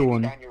Daniel, and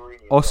Sean, Daniel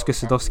Rooney Oscar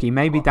Sadowski,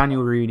 maybe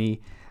Daniel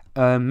Rooney,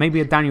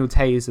 maybe a Daniel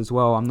Tays as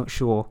well. I'm not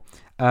sure.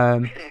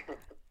 And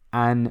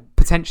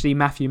potentially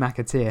Matthew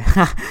McAteer.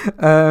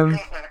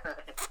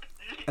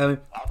 I don't know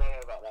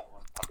about that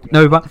one.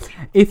 No, but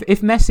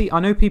if Messi, I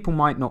know people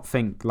might not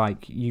think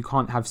like you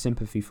can't have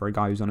sympathy for a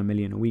guy who's on $1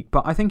 million a week,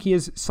 but I think he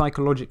is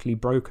psychologically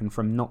broken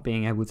from not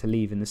being able to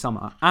leave in the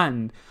summer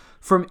and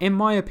from, in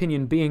my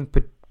opinion, being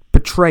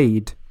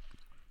betrayed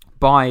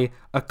by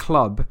a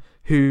club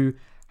who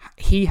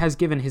he has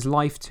given his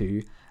life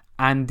to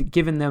and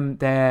given them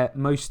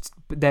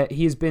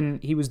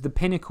he was the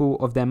pinnacle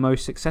of their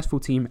most successful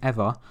team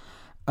ever,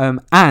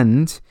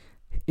 and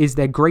is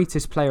their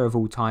greatest player of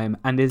all time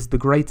and is the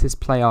greatest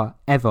player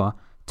ever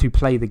to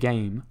play the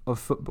game of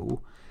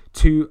football.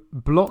 To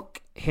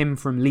block him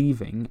from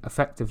leaving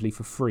effectively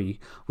for free,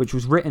 which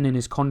was written in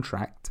his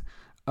contract,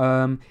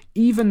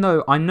 even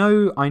though I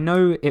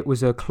know it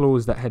was a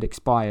clause that had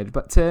expired,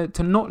 but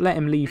to not let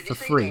him leave for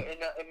free.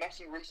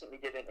 Messi recently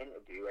did an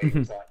interview where he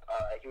was like,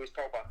 he was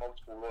told by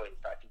multiple lawyers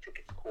that if he took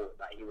it to court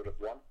that he would have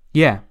won.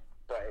 Yeah.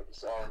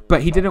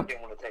 But he didn't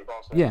want to take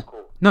Barcelona to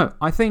court. No,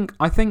 I think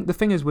the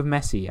thing is with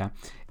Messi,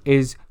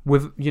 is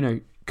with,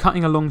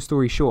 cutting a long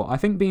story short, I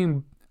think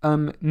being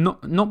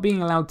not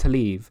being allowed to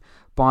leave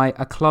by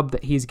a club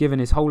that he's given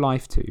his whole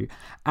life to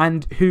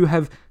and who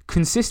have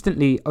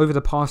consistently over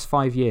the past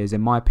 5 years,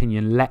 in my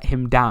opinion, let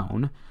him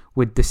down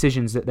with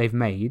decisions that they've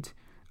made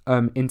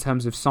in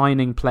terms of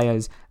signing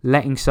players,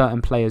 letting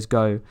certain players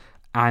go,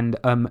 and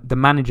the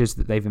managers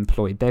that they've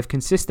employed. They've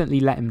consistently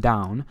let him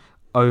down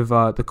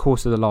over the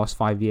course of the last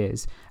 5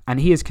 years, and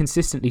he has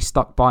consistently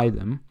stuck by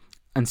them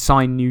and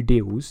signed new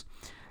deals.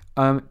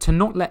 To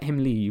not let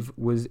him leave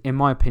was, in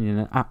my opinion,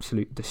 an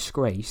absolute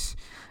disgrace.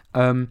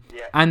 And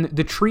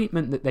the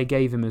treatment that they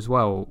gave him as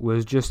well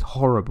was just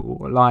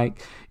horrible.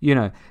 Like,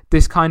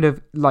 this kind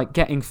of like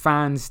getting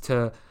fans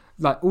to,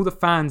 like, all the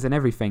fans and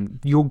everything,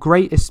 the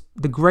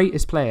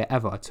greatest player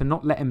ever, to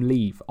not let him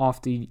leave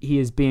after he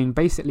is being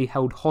basically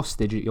held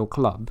hostage at your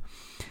club,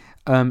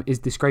 is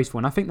disgraceful.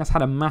 And I think that's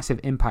had a massive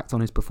impact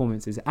on his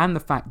performances and the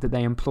fact that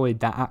they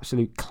employed that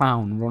absolute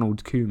clown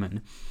Ronald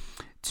Koeman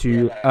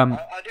to I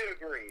do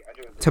agree.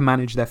 to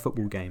manage their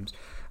football games.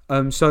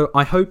 So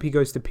I hope he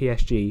goes to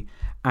PSG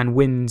and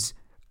wins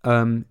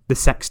the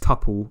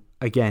sextuple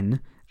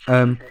again.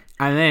 And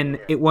then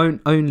it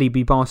won't only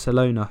be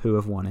Barcelona who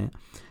have won it.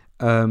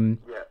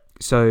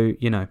 So,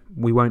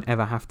 we won't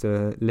ever have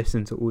to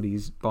listen to all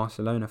these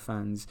Barcelona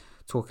fans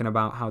talking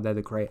about how they're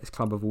the greatest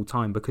club of all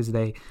time, because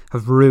they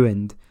have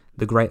ruined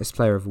the greatest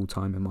player of all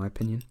time, in my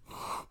opinion.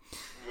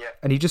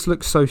 And he just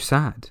looks so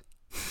sad.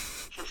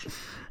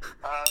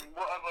 Have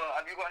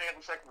you got any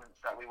other segments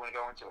that we want to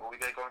go into, or are we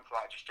going to go into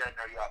like just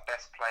generally like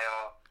best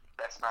player,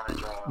 best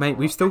manager? Mate,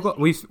 we've still got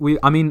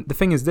I mean, the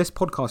thing is, this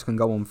podcast can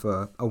go on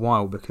for a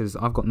while because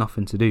I've got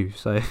nothing to do.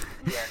 So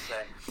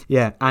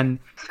yeah, and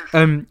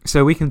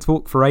so we can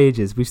talk for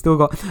ages. We've still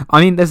got.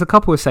 I mean, there's a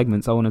couple of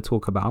segments I want to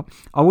talk about.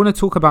 I want to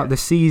talk about the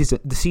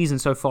season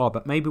so far,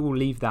 but maybe we'll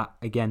leave that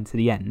again to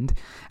the end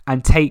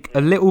and take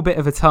a little bit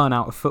of a turn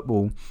out of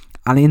football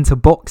and into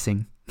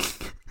boxing.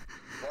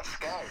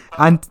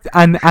 And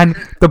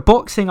the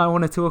boxing I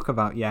want to talk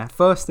about,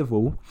 first of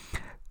all,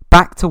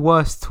 back to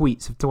worst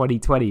tweets of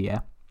 2020,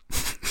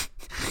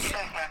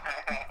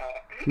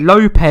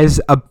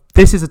 Lopez,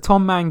 this is a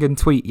Tom Mangan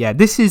tweet,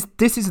 this is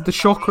the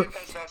shocker.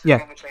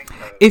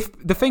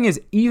 If the thing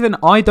is, even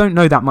I don't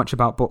know that much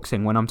about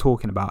boxing when I'm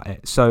talking about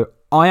it, so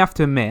I have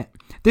to admit,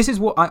 this is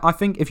what I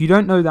think. If you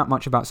don't know that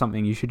much about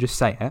something, you should just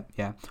say it.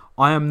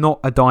 I am not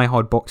a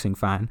diehard boxing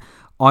fan.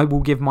 I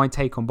will give my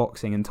take on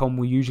boxing, and Tom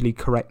will usually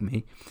correct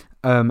me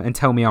and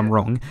tell me I'm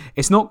wrong.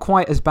 It's not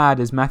quite as bad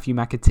as Matthew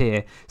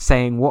McAteer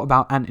saying, "What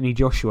about Anthony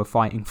Joshua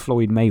fighting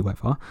Floyd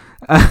Mayweather?"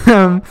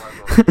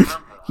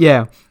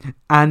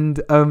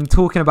 And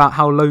talking about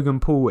how Logan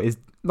Paul is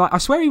like. I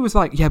swear he was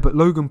like, "Yeah, but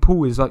Logan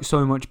Paul is like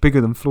so much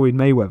bigger than Floyd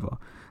Mayweather."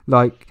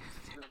 Like,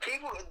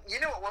 people,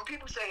 what? When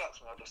people say that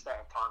to me, I just don't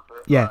have time for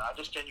it. I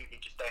just genuinely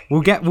just don't.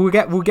 We'll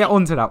get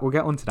onto that. We'll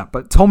get onto that.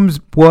 But Tom's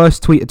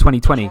worst tweet of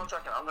 2020. 1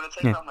 second, I'm gonna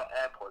take out my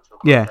AirPods.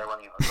 They're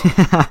running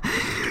out.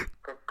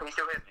 Can you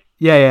still hear me?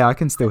 Yeah, I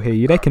can still hear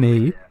you. They can hear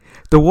you.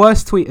 The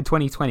worst tweet of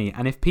 2020,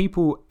 and if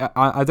people,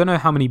 I don't know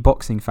how many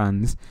boxing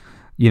fans,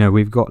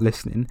 we've got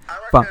listening. I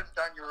reckon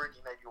Daniel Rooney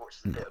maybe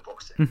watches a bit of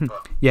boxing.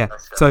 But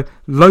So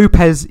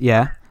Lopez,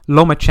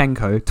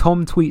 Lomachenko.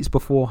 Tom tweets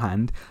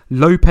beforehand.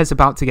 Lopez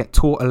about to get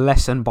taught a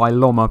lesson by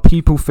Loma.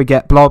 People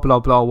forget blah blah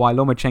blah why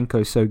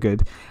Lomachenko is so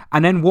good.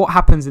 And then what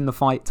happens in the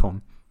fight,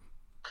 Tom?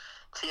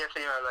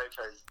 Teofimo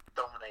Lopez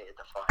dominated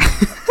the fight.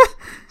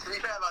 To be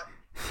fair,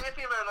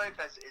 Teofimo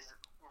Lopez is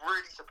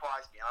really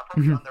surprised me. And I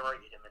probably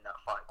underrated him in that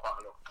fight quite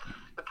a lot.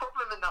 The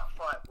problem in that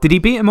fight was, did he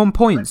beat him on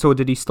points or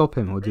did he stop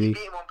him? Or did he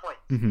beat him on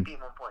points. Mm-hmm. He beat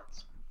him on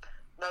points.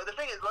 No, the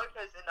thing is,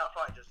 Lopez in that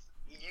fight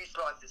he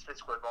utilised his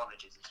physical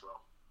advantages as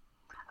well.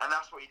 And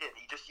that's what he did.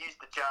 He just used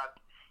the jab.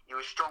 He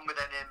was stronger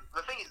than him.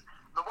 The thing is,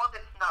 the one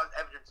thing that was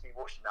evident to me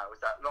watching that was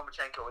that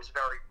Lomachenko was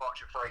very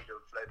much afraid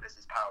of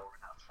Lopez's power in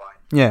that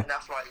fight. Yeah. And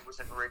that's why he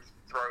wasn't really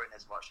throwing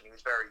as much, and he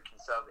was very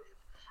conservative.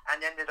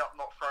 And ended up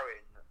not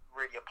throwing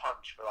really a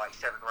punch for like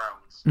 7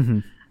 rounds. Mm-hmm.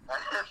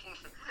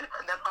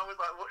 And then I was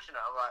like watching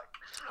it, I'm like,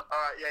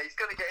 alright, yeah, he's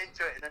going to get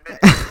into it in a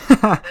minute.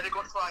 And then it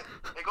got to like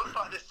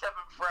the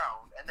 7th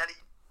round, and then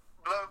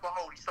lo and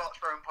behold, he starts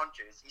throwing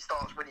punches, he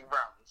starts winning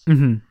rounds.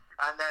 Mm-hmm.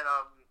 And then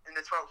in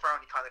the 12th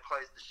round, he kind of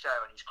closed the show,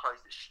 and he's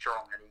closed it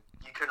strong, and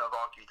you couldn't have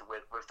argued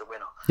with the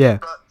winner.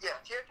 Yeah. But yeah,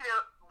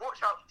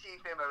 watch out for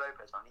Teofimo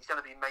Lopez, man. He's going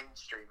to be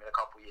mainstream in a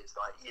couple of years.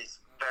 Like, he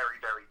is very,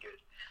 very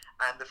good.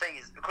 And the thing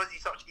is, because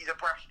he's a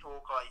brash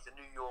talker, he's a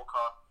New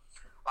Yorker.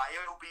 Like, it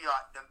will be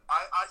like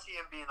I see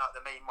him being like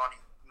the main money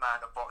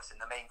man of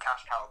boxing, the main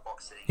cash cow of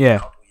boxing. Yeah. In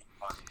a couple of years.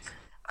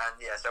 And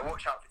yeah, so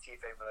watch out for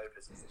Teofimo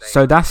Lopez.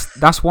 So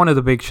that's one of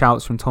the big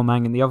shouts from Tom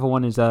Mangan. The other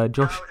one is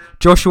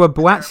Joshua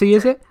Buatsi,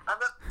 is it?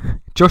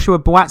 Joshua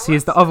Buatsi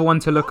is the other one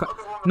to look.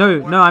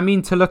 No, I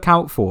mean to look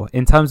out for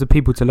in terms of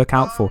people to look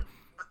out for.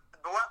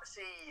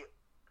 Buatsi,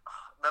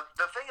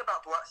 the thing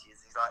about Buatsi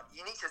is he's like,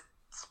 you need to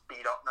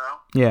speed up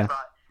now. Yeah.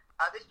 Like,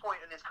 at this point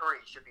in his career,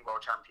 he should be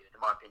world champion, in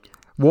my opinion.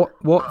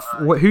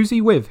 What? Who's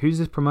he with? Who's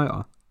his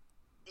promoter?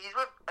 He's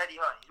with Eddie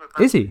Hearn.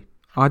 Is he?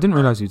 Oh, I didn't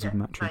realise he was with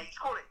Match. No, he's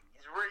quality.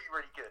 He's really,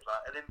 really good.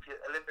 Like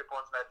Olympic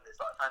bronze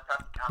medalist, like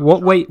fantastic.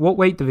 What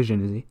weight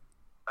division is he?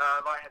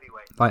 Light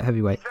heavyweight. Light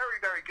heavyweight. He's very,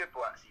 very good,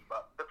 Buatsi.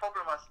 But the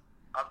problem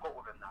I've got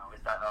with him now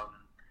is that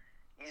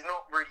he's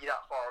not really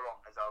that far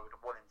along as I would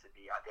want him to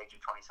be at the age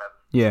of 27.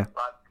 Yeah.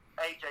 Like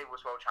AJ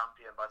was world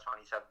champion by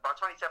 27. By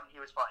 27,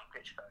 he was fighting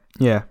Klitschko.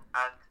 Yeah.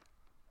 And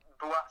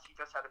Buatsi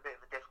just had a bit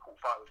of a difficult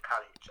fight with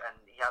Kalic, and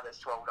he had a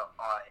swelled up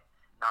eye.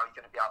 Now he's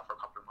going to be out for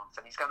a couple of months,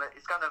 and it's gonna.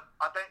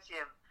 I don't see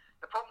him.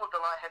 The problem with the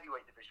light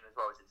heavyweight division as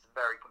well is it's a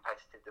very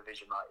competitive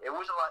division. Like, it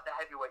wasn't like the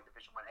heavyweight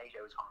division when AJ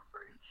was coming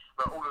through,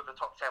 but all of the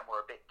top 10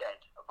 were a bit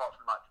dead, apart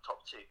from like the top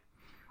 2.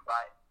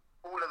 Like,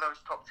 all of those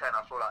top 10,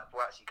 I feel like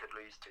Buatsi could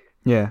lose to.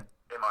 Yeah.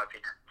 In my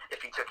opinion,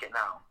 if he took it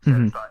now, so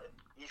it's like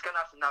he's going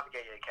to have to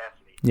navigate it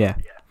carefully. Yeah.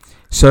 Yeah.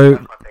 So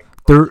but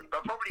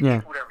probably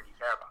people don't really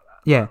care about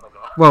that. Yeah.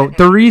 Well,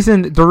 the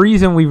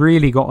reason we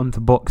really got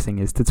onto boxing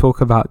is to talk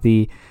about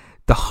the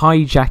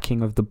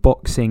hijacking of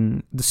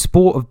the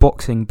sport of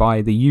boxing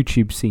by the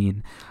YouTube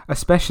scene,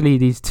 especially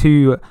these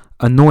two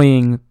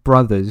annoying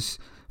brothers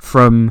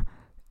from,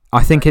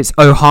 I think it's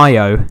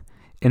Ohio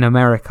in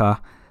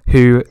America,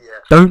 who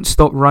don't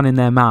stop running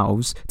their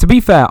mouths. To be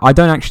fair, I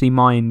don't actually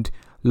mind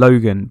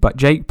Logan, but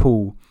Jake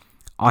Paul,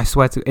 I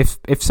swear to,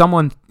 if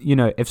someone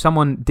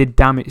did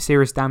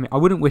serious damage, I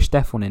wouldn't wish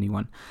death on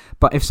anyone.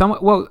 But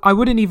I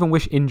wouldn't even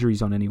wish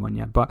injuries on anyone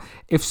yet. But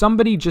if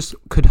somebody just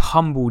could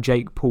humble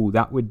Jake Paul,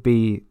 that would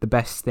be the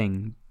best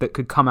thing that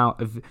could come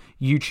out of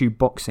YouTube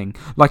boxing.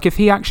 Like, if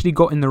he actually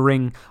got in the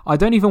ring, I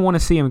don't even want to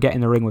see him get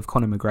in the ring with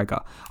Conor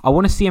McGregor. I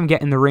want to see him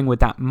get in the ring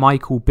with that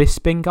Michael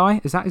Bisping guy.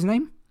 Is that his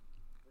name?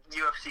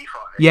 UFC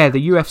fighter. Yeah,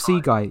 the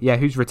UFC guy. Yeah,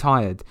 who's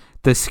retired.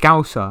 The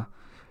Scouser,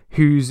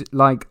 who's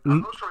like.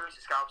 I'm not sure he's a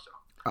Scouser.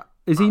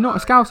 Is he not a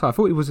Scouser? I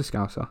thought he was a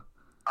Scouser.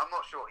 I'm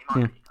not sure. He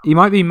might be. He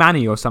might be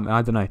Manny or something.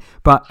 I don't know.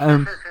 But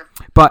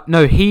but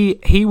no,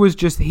 he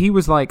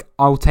was like,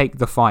 I'll take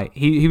the fight.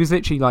 He was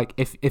literally like,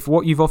 if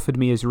what you've offered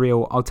me is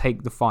real, I'll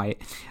take the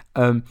fight.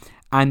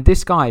 And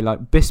this guy,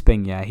 like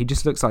Bisping, yeah, he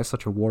just looks like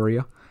such a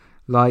warrior.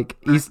 Like,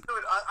 he's. The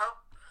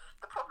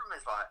problem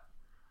is, like.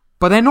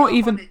 But they're not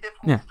even. It's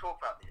difficult to talk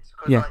about this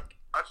because,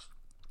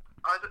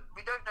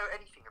 we don't know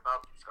anything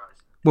about these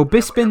guys. Well,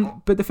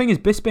 Bisping, but the thing is,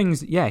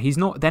 Bisping's,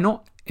 they're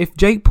not. If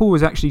Jake Paul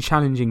was actually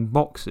challenging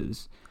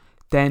boxers,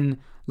 then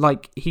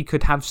like he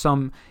could have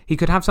something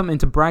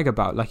to brag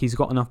about. Like, he's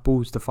got enough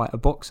balls to fight a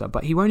boxer,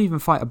 but he won't even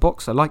fight a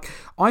boxer. Like,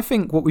 I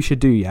think what we should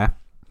do,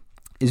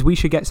 is we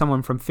should get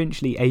someone from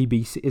Finchley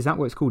ABC. Is that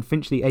what it's called?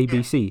 Finchley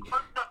ABC. 100%.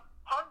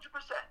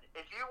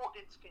 If you walked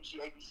into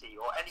Finchley ABC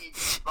or any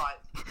like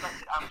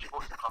respected amateur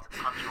boxing club in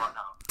the country right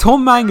now,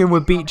 Tom Mangan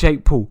would beat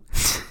Jake Paul.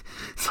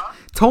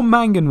 Tom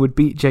Mangan would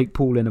beat Jake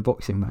Paul in a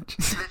boxing match.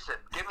 Listen,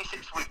 give me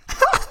 6 weeks.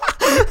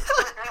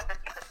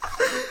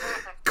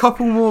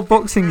 Couple more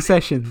boxing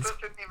sessions.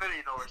 Put 50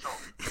 million or it's on.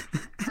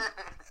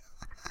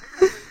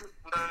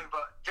 No,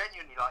 but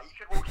genuinely, like, you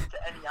could walk into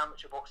any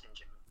amateur boxing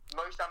gym,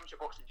 most amateur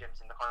boxing gyms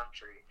in the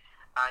country,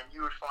 and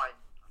you would find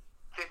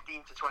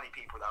 15 to 20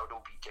 people that would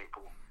all beat Jake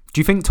Paul.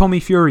 Do you think Tommy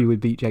Fury would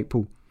beat Jake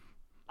Paul?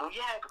 Well,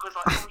 yeah, because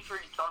like Tommy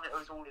Fury's done it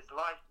all his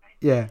life, mate.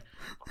 Yeah.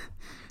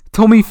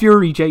 Tommy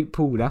Fury, Jake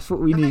Paul, that's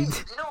what we need.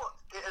 You know what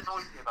it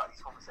annoys me about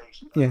these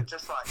conversations? Yeah.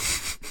 Just like,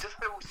 it just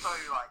feels so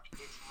like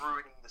it's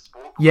ruining the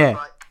sport. Yeah.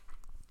 Like,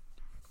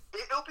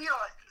 it'll be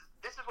like,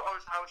 this is what I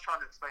was trying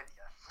to explain to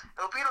you.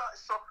 It'll be like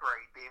soccer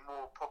aid being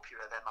more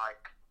popular than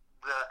like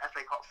the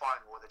FA Cup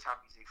final or the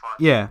Champions League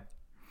final. Yeah.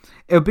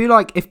 it would be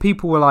like if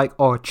people were like,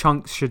 "Oh,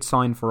 Chunks should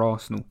sign for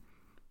Arsenal."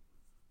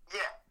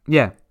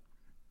 Yeah.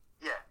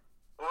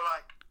 Or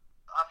like,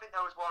 I think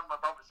there was one my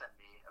brother sent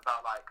me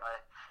about like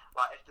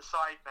if the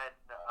Sidemen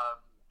the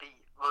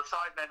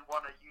Sidemen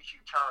won a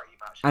YouTube charity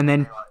match, and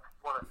then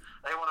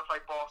they want to play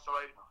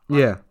Barcelona.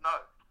 Yeah. No.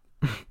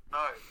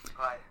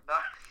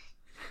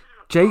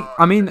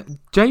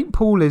 Jake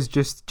Paul is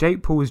just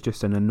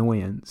an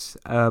annoyance.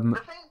 The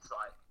thing's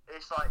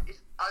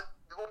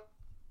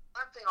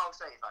one thing I'll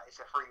say is like it's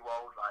a free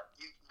world. Like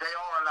they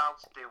are allowed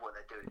to do what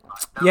they're doing.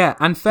 Like,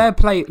 and fair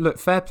play. Look,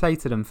 fair play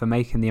to them for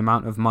making the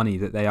amount of money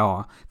that they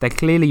are. They're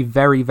clearly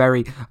very,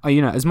 very.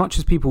 As much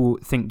as people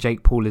think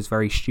Jake Paul is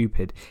very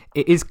stupid,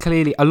 it is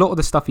clearly a lot of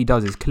the stuff he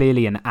does is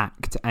clearly an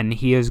act, and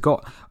he has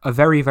got a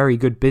very, very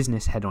good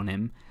business head on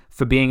him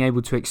for being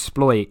able to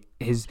exploit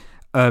his,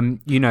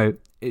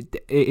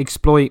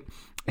 exploit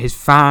his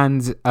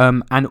fans,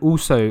 and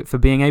also for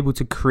being able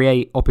to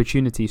create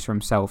opportunities for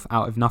himself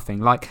out of nothing.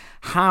 Like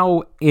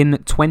how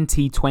in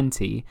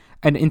 2020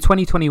 and in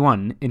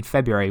 2021 in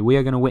February we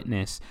are going to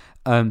witness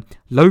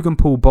Logan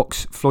Paul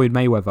box Floyd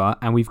Mayweather,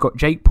 and we've got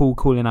Jake Paul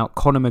calling out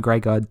Conor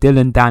McGregor,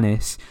 Dylan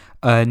Dennis,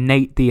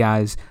 Nate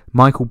Diaz,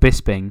 Michael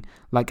Bisping.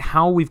 Like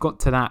how we've got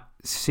to that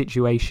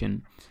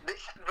situation. The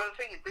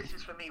thing is, this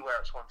is for me where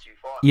it's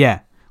 1-2-5.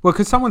 Yeah. Well,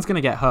 because someone's going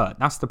to get hurt.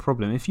 That's the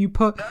problem. That's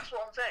what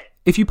I'm saying.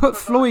 If you put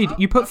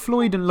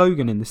Floyd and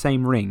Logan in the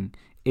same ring,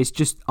 it's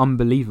just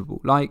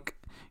unbelievable. Like,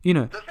 The thing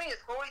is,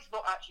 Floyd's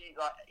not actually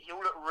like he'll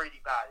look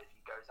really bad if he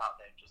goes out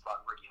there and just like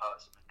really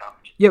hurts him and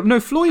damages. Yeah, no,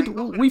 Floyd.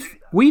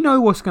 We know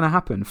what's going to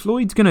happen.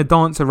 Floyd's going to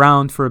dance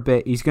around for a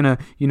bit. He's going to,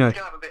 He's going to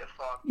have a bit of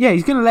fun. Yeah,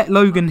 he's going to let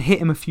Logan hit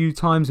him a few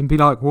times and be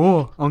like,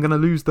 "Whoa, I'm going to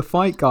lose the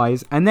fight,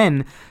 guys." And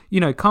then,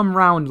 come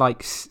round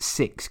like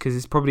 6, because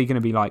it's probably going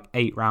to be like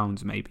 8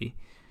 rounds maybe,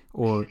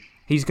 or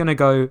he's going to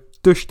go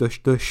dush,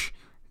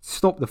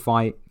 stop the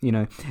fight.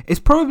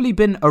 It's probably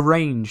been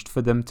arranged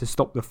for them to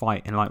stop the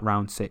fight in like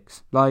round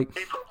 6. Like,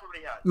 It probably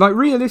has. Like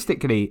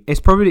realistically,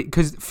 it's probably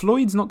because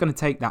Floyd's not going to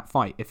take that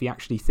fight if he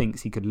actually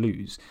thinks he could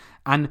lose.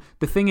 And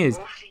the thing is,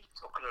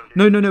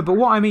 no. But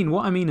what I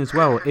mean as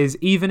well is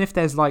even if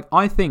there's like,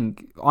 I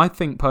think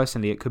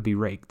personally it could be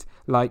rigged.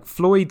 Like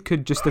Floyd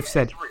could just have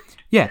said,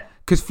 yeah,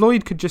 because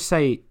Floyd could just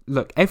say,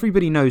 look,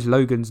 everybody knows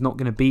Logan's not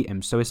going to beat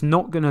him, so it's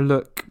not going to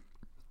look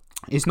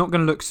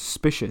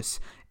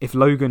suspicious if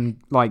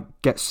Logan like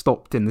gets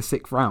stopped in the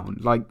 6th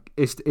round. Like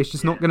it's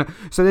just not gonna.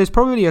 So there's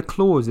probably a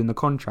clause in the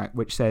contract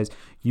which says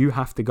you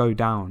have to go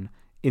down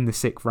in the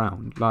 6th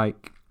round.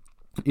 Like,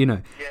 Yeah,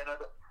 no.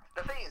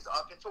 But the thing is,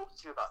 I've been talking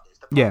to you about this.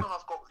 The problem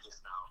I've got with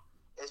this now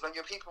is when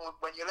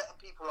you're letting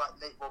people like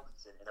Nate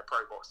Robinson in a pro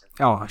boxing.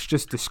 Oh, it's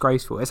just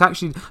disgraceful. It's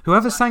actually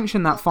whoever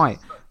sanctioned that fight.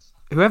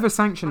 Whoever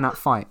sanctioned that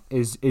fight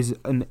is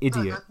an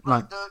idiot.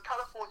 The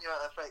California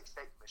Athletic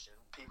State Commission,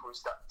 people who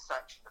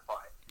sanctioned the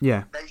fight.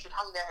 Yeah. They should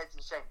hang their heads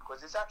in shame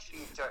because it's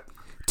actually a joke.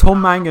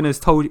 Tom Mangan has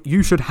told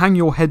you should hang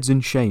your heads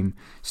in shame.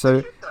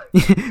 So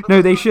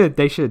no, they should.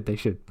 Because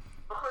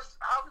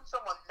how can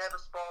someone never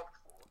spar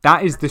before?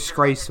 That is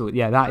disgraceful.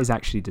 Yeah, that is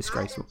actually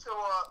disgraceful.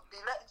 Be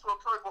let into a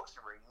pro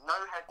boxing ring, no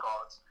head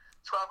guards,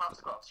 12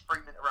 ounce gloves,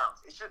 3-minute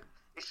rounds. It's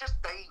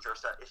just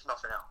dangerous if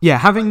nothing else. Yeah,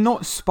 having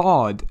not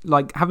sparred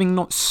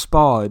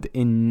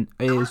in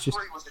is just.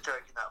 Rory was a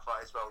joke in that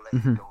fight as well.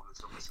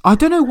 I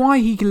don't know why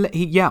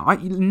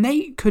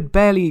Nate could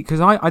barely,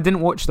 because I didn't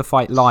watch the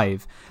fight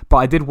live, but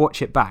I did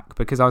watch it back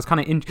because I was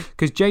kind of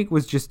because Jake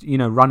was just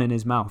running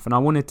his mouth and I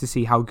wanted to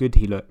see how good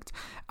he looked.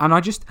 And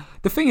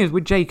the thing is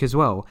with Jake as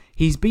well,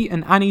 he's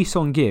beaten Annie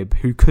Song-Gib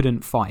who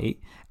couldn't fight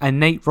and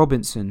Nate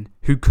Robinson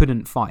who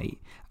couldn't fight,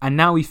 and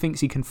now he thinks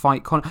he can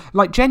fight Conor.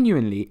 Like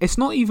genuinely, it's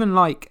not even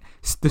like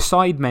the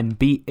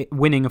Sidemen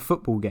winning a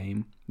football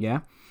game. Yeah,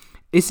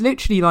 it's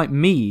literally like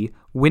me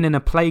winning a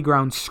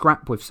playground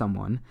scrap with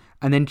someone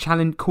and then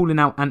calling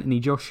out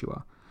Anthony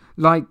Joshua.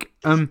 Like,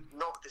 not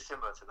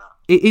dissimilar to that.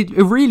 It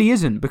really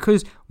isn't,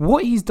 because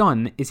what he's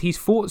done is he's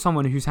fought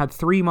someone who's had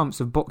 3 months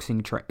of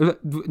boxing training.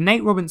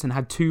 Nate Robinson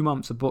had 2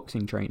 months of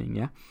boxing training,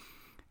 yeah?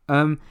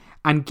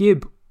 And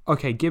Gibb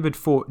had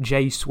fought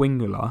Jay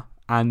Swingler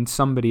and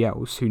somebody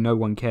else who no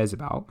one cares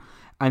about,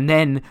 and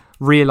then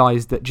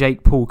realised that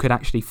Jake Paul could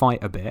actually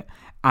fight a bit.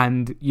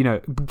 And,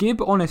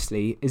 Gibb,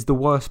 honestly, is the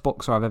worst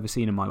boxer I've ever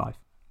seen in my life.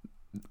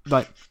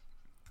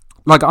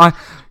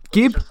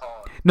 Gibb...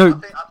 No, I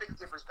think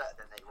Gibb was better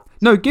than Nate Robinson.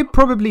 No, Gibb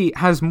probably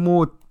has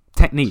more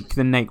technique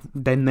than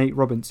Nate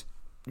Robinson.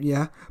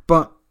 Yeah,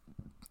 but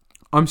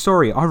I'm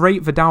sorry, I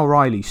rate Vidal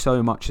Riley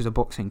so much as a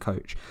boxing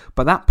coach,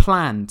 but that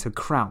plan to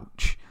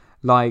crouch,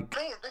 like...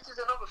 This is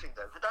another thing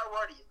though, Vidal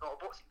Riley is not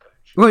a boxing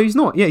coach. Well, he's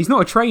not. Yeah, he's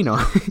not a trainer.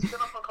 He's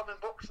an up-and-coming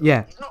boxer.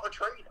 Yeah. He's not a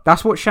trainer.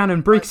 That's what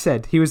Shannon Briggs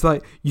said. He was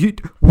like,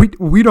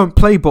 we don't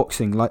play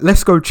boxing. Like,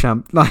 let's go,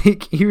 champ.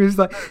 Like, he was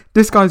like,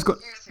 this guy's got...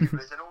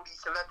 YouTubers and all these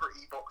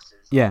celebrity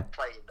boxers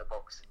playing the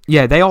boxing.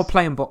 Yeah, they are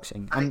playing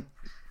boxing.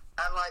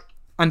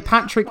 And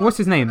Patrick, what's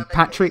his name?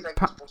 Patrick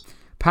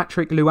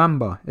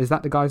Luamba. Is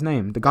that the guy's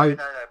name? The guy... No,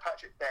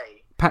 Patrick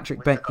Bay.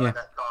 Patrick Bay, yeah.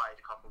 That died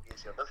a couple of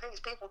years ago. The thing is,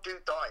 people do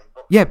die in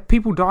boxing. Yeah,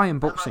 people die in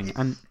boxing.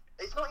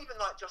 It's not even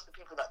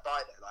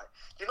tie there. Like,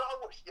 you know, I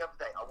watched the other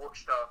day. I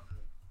watched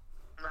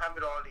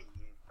Muhammad Ali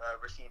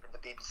receiving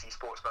the BBC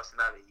Sports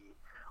Personality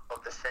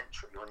of the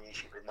Century on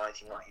YouTube in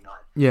 1999.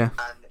 Yeah.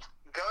 And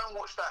go and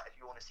watch that if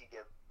you want to see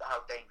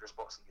how dangerous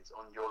boxing is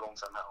on your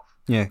long-term health.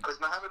 Yeah. Because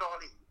Muhammad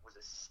Ali was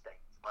a state.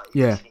 Like,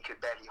 Yeah. he could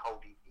barely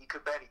hold. He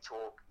could barely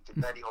talk. He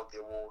could barely hold the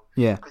award.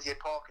 Yeah. Because he had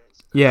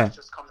Parkinson's. Yeah. That's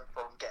just coming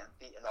from getting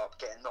beaten up,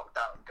 getting knocked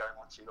out, and going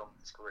on too long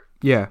in his career.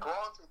 Yeah.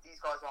 Granted, these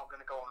guys aren't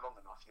going to go on long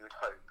enough. You would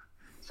hope,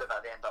 so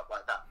that they end up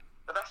like that.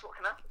 But that's what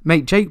can happen.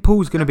 Mate, Jake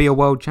Paul's going to be a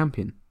world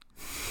champion.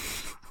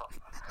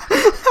 No,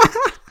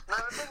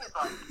 the thing is,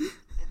 like,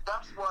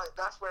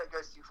 that's where it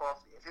goes too far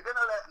for you. If you're going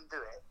to let them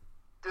do it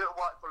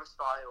white collar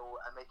style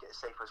and make it as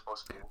safe as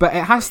possible. But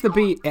it has to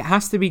be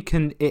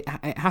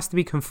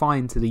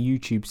confined to the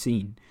YouTube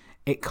scene.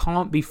 It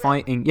can't be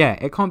fighting.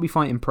 Yeah, it can't be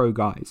fighting pro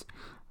guys.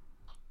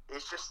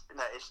 It's just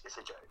it's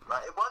a joke.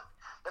 Like,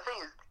 the thing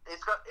is,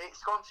 it's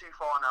gone too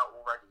far now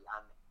already,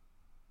 and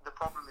the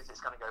problem is it's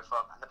going to go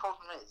further. And the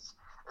problem is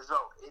as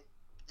well,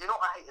 you know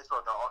what I hate as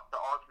well, the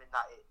argument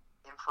that it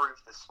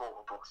improves the sport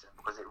of boxing,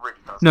 because it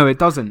really doesn't. No, it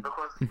doesn't.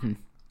 Because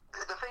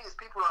the thing is,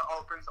 people are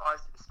like, it brings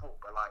eyes to the sport,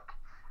 but like,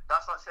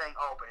 that's like saying,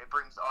 but it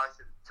brings eyes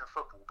to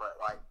football, but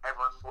like,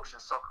 everyone's watching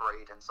Soccer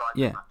Aid and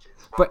cycling matches.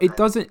 But it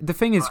doesn't. The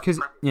thing is, because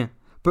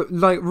but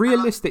like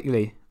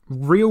realistically,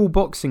 real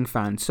boxing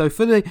fans. So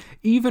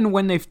even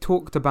when they've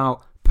talked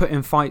about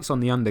putting fights on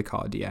the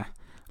undercard,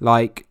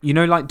 like, you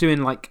know, like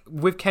doing like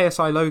with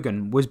KSI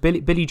Logan, was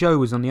Billy Joe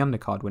was on the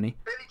undercard, wasn't he?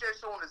 Billy Joe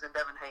Saunders and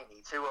Devin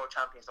Haney, 2 world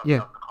champions on the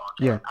undercard.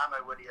 Yeah.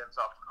 Ammo Williams,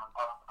 up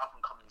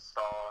and coming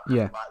star.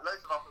 Yeah. And, like,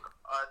 loads of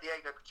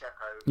Diego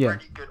Pacheco, Yeah.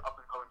 really good up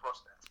and coming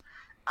prospects.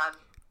 And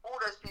all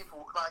those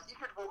people, like, you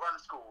could walk around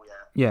the school,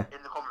 Yeah.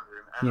 in the common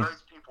room, and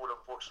loads of people would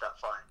have watched that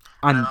fight.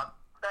 And I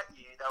bet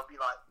you there'll be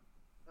like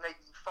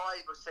maybe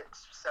 5 or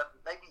 6, 7,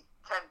 maybe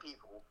 10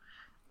 people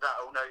that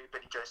will know who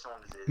Billy Joe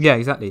Saunders is. Yeah,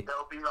 exactly.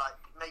 There'll be like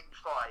maybe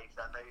 5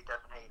 that know who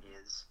Devin Haney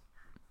is,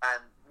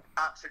 and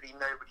absolutely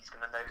nobody's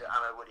going to know who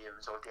Ammo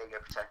Williams or Diego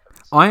Pacheco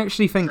is. I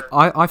actually think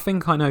I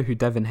think I know who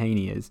Devin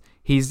Haney is.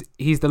 He's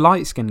the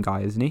light skinned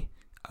guy, isn't he?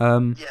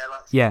 Devin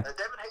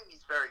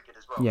Haney's very good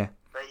as well. Yeah.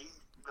 But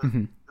he's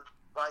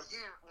like,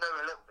 you know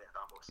a little bit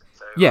about boxing,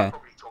 so I'll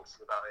probably talk to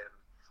you about him.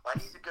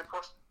 Like, he's a good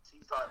prospect.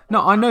 He's like, no,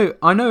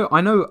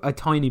 I know a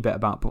tiny bit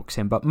about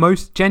boxing, but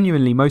most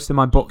of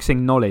my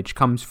boxing knowledge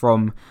comes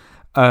from,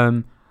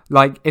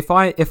 like, if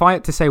I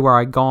had to say where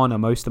I garner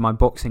most of my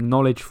boxing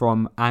knowledge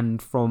from,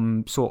 and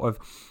from sort of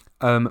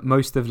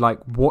most of like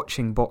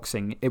watching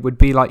boxing, it would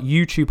be like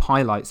YouTube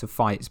highlights of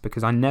fights,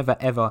 because I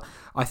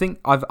think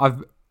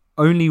I've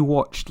only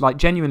watched, like,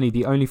 genuinely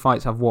the only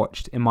fights I've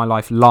watched in my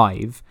life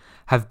live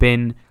have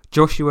been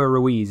Joshua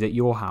Ruiz at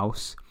your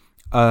house,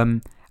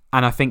 and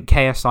I think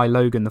KSI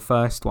Logan, the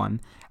first one.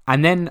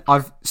 And then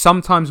I've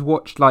sometimes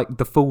watched like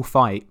the full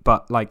fight,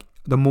 but like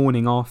the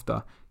morning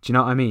after. Do you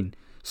know what I mean?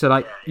 So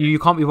like you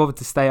can't be bothered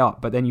to stay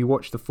up, but then you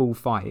watch the full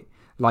fight,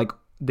 like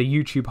the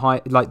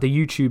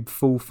YouTube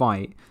full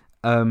fight.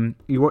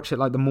 You watch it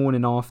like the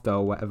morning after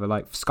or whatever,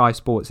 like Sky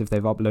Sports if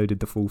they've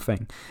uploaded the full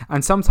thing.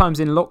 And sometimes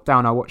in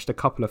lockdown I watched a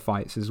couple of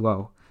fights as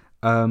well.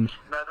 No,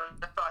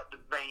 that's like the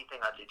main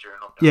thing I did during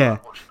lockdown.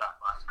 I watched that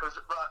match, because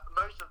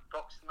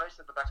most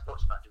of the best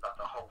boxing matches, like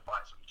the whole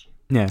fights on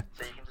YouTube. Yeah.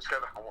 So you can just go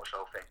back and watch the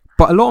whole thing.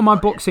 But a lot of my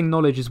boxing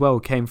knowledge as well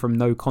came from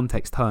No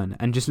Context Hearn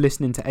and just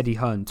listening to Eddie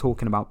Hearn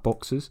talking about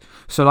boxers.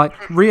 So like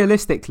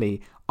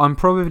realistically, I'm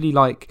probably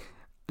like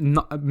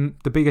not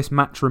the biggest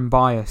matchroom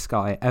bias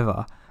guy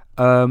ever.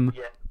 But you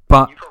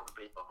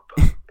probably are,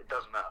 but it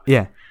doesn't matter.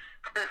 Yeah.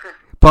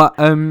 But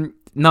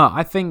no,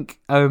 I think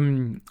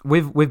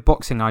with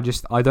boxing, I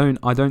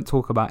don't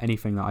talk about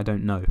anything that I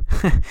don't know.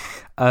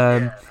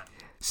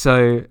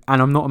 So,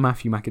 and I'm not a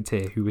Matthew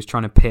McAteer who was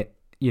trying to pit,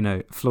 you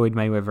know, Floyd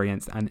Mayweather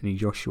against Anthony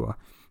Joshua.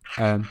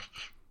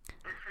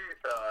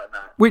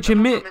 Which the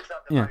admit,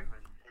 moment,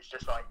 it's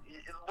just like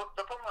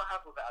the problem I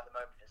have with it at the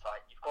moment is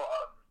like you've got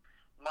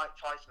Mike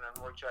Tyson and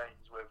Roy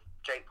Jones with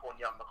Jake Paul and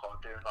Young McCall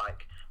doing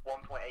like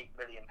 1.8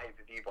 million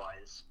pay-per-view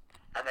buys,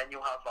 and then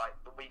you'll have like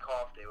the week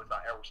after it was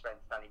like Errol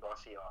Spence, Danny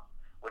Garcia,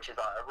 which is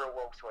like a real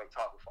welterweight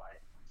title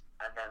fight,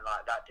 and then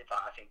like that did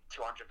like I think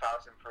 200,000,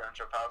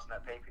 300,000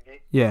 at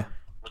pay-per-view. Yeah.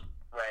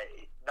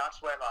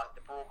 That's where like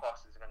the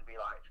broadcasters are going to be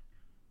like,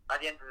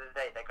 at the end of the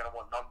day, they're going to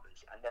want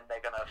numbers, and then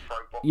they're going to throw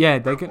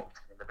boxing,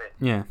 boxing in the bin.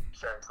 Yeah.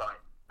 So it's like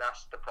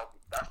that's the problem.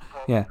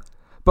 Yeah,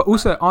 but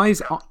also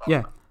eyes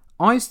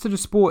to the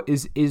sport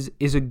is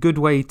a good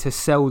way to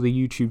sell the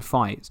YouTube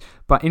fights.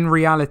 But in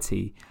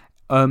reality,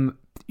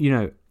 you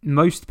know,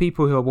 most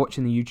people who are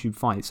watching the YouTube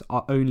fights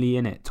are only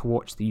in it to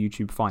watch the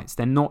YouTube fights.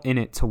 They're not in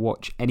it to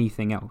watch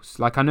anything else.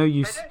 Like I know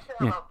you. They don't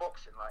care about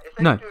boxing. Like if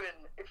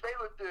they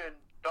were doing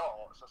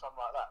darts or something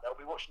like that, they'll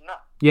be watching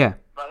that. Yeah.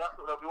 Like that's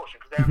what they'll be watching,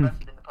 because they're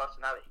invested in the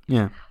personality.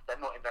 Yeah. They're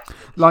not invested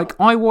in the like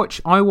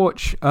sport. I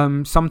watch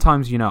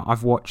sometimes, you know,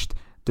 I've watched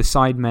the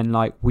Sidemen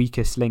like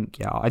Weakest Link.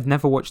 Yeah, I'd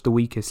never watched the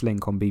Weakest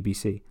Link on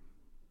BBC.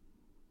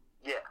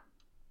 Yeah,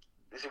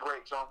 it's a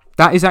great example.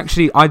 That is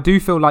actually, I do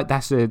feel like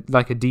that's a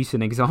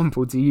decent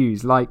example to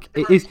use. Like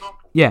it is.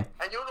 Yeah.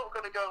 And you're not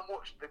going to go and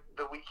watch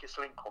the weakest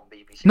link on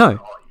BBC.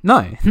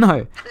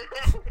 No.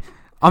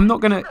 I'm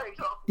not going to...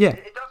 Yeah.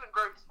 It doesn't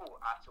grow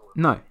sport at all.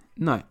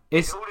 No.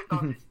 It's... All it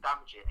does is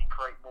damage it and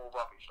create more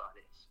rubbish like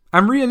this.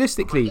 And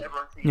realistically...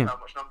 Everyone sees how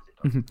much numbers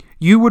it does.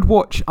 You would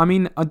watch... I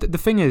mean, the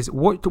thing is,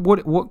 what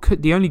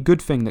could... The only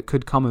good thing that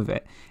could come of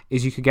it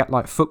is you could get,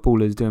 like,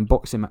 footballers doing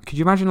boxing match. Could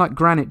you imagine, like,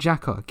 Granit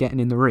Xhaka getting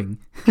in the ring?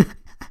 That's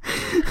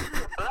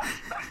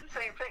the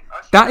same thing.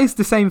 That is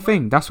the same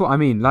thing. That's what I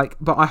mean. Like,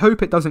 but I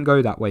hope it doesn't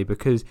go that way,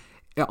 because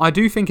I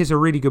do think it's a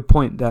really good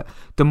point that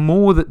the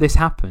more that this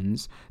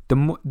happens, the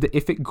more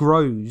if it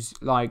grows,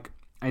 like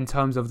in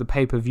terms of the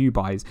pay-per-view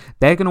buys,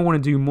 they're going to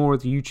want to do more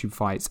of the YouTube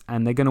fights,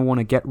 and they're going to want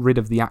to get rid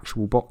of the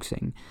actual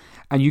boxing.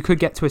 And you could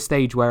get to a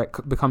stage where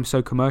it becomes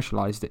so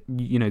commercialized that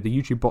the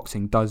YouTube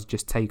boxing does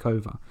just take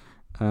over.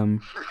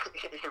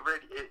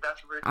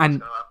 That's really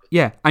and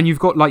yeah, and you've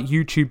got like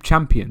YouTube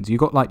champions. You've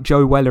got like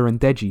Joe Weller and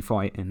Deji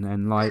fighting,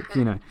 and like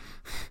the thing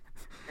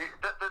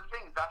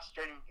that's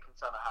genuinely the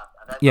concern I have.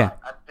 And then, yeah.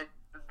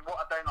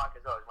 What I don't like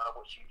as well is when I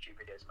watch YouTube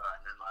videos about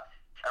it, and then like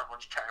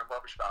everyone's chatting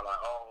rubbish about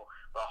like, oh,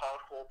 the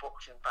hardcore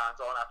boxing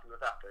fans aren't happy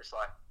with that, but it's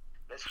like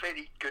there's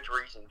clearly good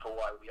reason for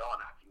why we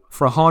aren't happy with it.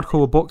 For a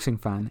hardcore boxing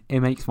fan,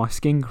 it makes my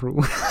skin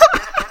crawl. No, but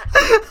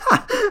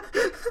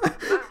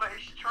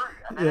it's true,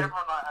 and then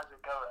everyone like has a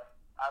go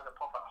as a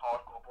proper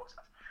hardcore boxer.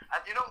 And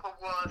you know what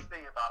the worst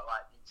thing about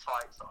like these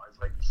fights are is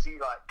when you see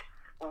like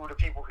all the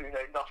people who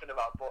know nothing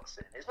about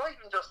boxing. It's not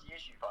even just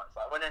YouTube fights.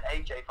 Like when an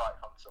AJ fight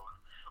comes on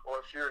or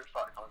a Fury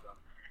fight comes on,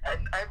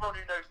 and everyone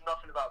who knows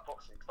nothing about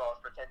boxing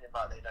starts pretending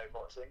like they know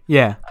boxing.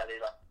 Yeah. And it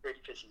like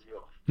really pisses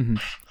you off. Mm-hmm.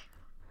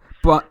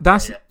 But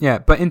that's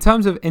But in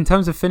terms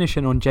of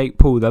finishing on Jake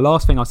Paul, the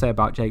last thing I'll say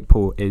about Jake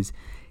Paul is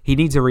he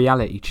needs a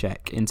reality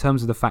check in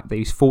terms of the fact that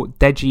he's fought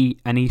Deji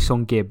and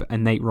Eson Gibb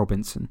and Nate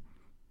Robinson.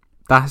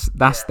 That's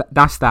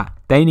that.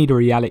 They need a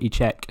reality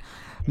check.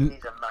 He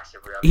needs a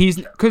massive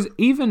reality check. Because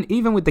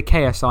even with the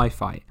KSI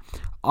fight,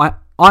 I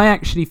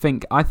actually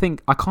think I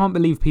can't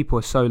believe people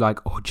are so like,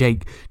 oh,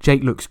 Jake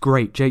looks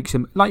great. Jake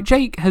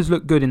has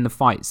looked good in the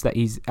fights that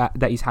he's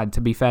had. To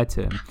be fair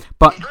to him,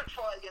 but he's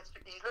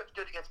looked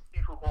good against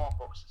people who aren't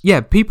boxers.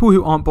 Yeah, people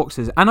who aren't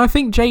boxers, and I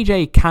think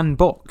JJ can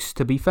box.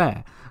 To be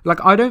fair, like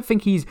I don't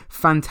think he's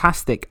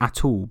fantastic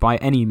at all by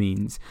any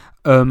means.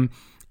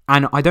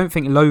 And I don't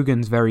think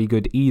Logan's very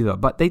good either,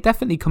 but they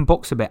definitely can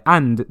box a bit.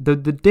 And the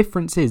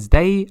difference is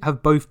they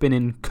have both been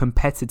in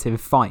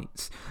competitive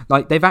fights.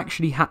 Like, they've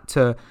actually had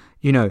to,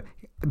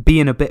 be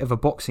in a bit of a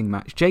boxing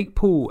match. Jake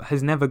Paul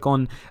has never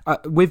gone...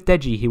 with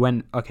Deji, he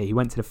went to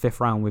the 5th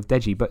round with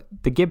Deji, but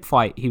the Gibb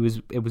fight, it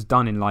was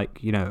done in,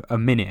 a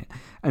minute.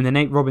 And the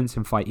Nate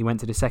Robinson fight, he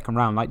went to the 2nd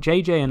round. Like,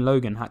 JJ and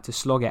Logan had to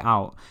slog it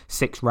out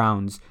 6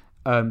 rounds,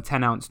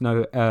 10 ounce,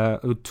 no...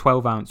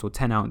 12 ounce or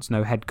 10 ounce,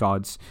 no head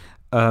guards.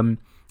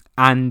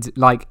 And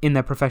in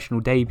their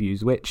professional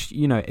debuts, which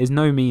is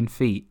no mean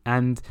feat.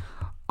 And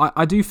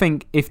I do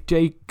think if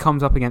Jake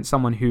comes up against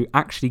someone who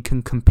actually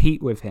can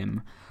compete with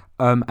him,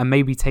 and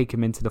maybe take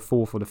him into the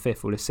 4th or the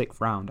 5th or the 6th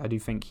round, I do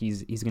think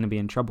he's going to be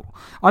in trouble.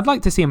 I'd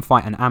like to see him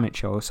fight an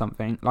amateur or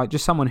something,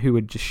 just someone who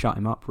would just shut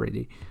him up,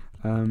 really.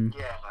 100%.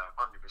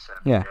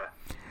 Yeah.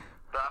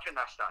 But I think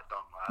that's that done.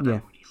 I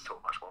don't really need to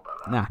talk much more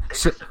about that. Nah. It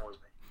just annoys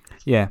me.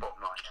 It's bottom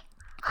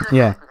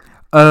Yeah.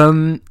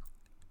 line.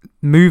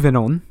 Moving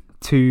on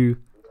to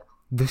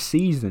the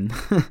season.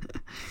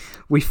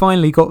 We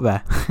finally got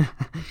there.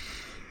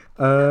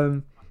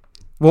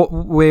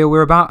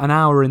 We're about an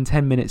hour and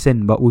 10 minutes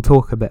in, but we'll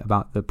talk a bit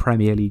about the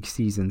Premier League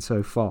season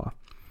so far.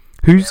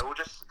 Who's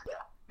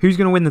going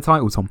to win the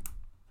title, Tom?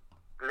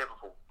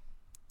 Liverpool.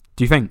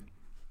 Do you think?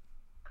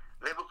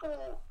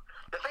 Liverpool.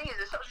 The thing is,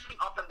 it's such an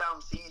up and down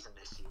season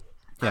this year.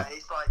 Yeah.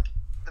 It's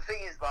the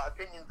thing is,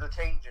 opinions are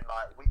changing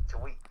week to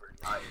week.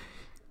 Really.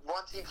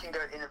 One team can go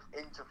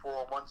into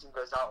form, one team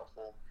goes out of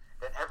form.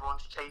 Then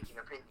everyone's changing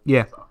opinions.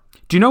 Yeah.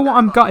 Do you know what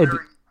I'm gutted? Do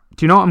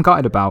you know what I'm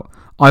gutted about?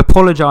 I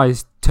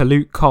apologised to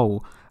Luke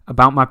Cole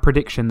about my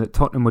prediction that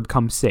Tottenham would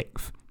come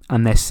 6th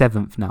and they're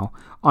 7th now.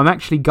 I'm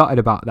actually gutted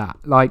about that.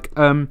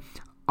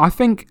 I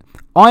think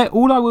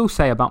all I will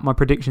say about my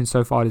prediction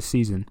so far this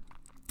season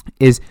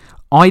is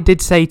I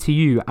did say to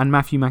you and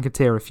Matthew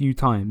McAteer a few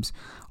times,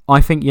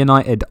 I think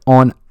United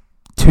aren't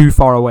too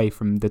far away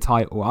from the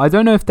title. I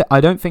don't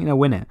think they'll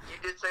win it.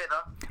 You did say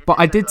that. But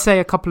I did say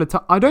a couple of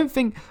times.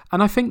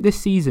 I think this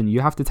season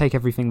you have to take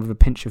everything with a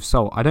pinch of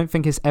salt. I don't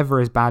think it's ever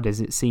as bad as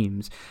it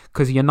seems,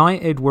 because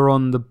United were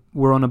on the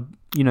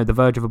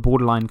verge of a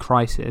borderline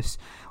crisis.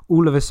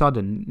 All of a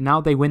sudden,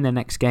 now they win their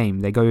next game.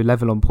 They go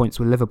level on points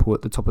with Liverpool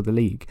at the top of the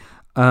league,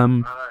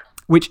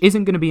 which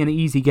isn't going to be an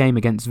easy game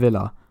against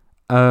Villa.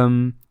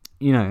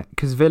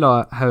 Because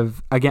Villa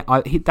have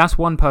that's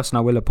one person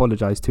I will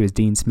apologise to is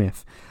Dean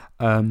Smith,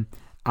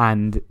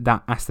 and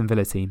that Aston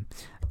Villa team.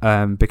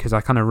 Because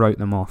I kind of wrote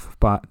them off,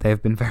 but they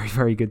have been very,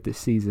 very good this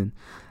season.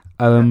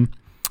 No,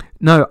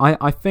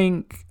 I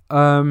think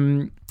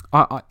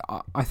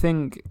I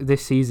think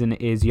this season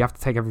is you have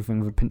to take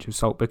everything with a pinch of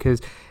salt, because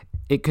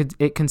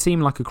it can seem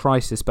like a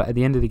crisis, but at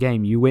the end of the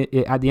game,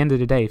 at the end of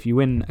the day, if you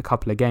win a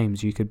couple of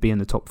games, you could be in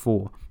the top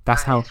 4.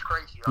 That's how. It's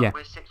crazy. Like,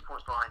 we're 6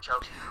 points behind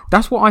Chelsea.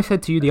 That's what I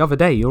said to you the other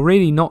day. You're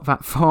really not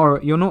that far.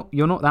 You're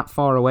not that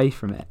far away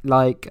from it.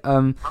 Like,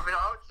 I mean,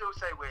 I would still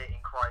say we're in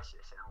crisis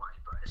in a way,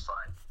 but it's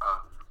like,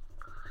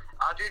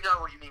 I do know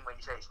what you mean when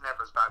you say it's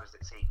never as bad as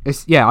it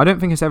seems. I don't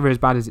think it's ever as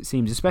bad as it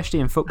seems, especially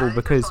in football,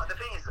 because like, the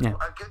thing is,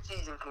 a good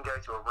season can go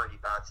to a really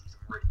bad season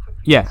really quickly.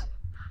 Yeah.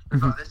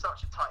 Like, there's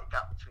such a tight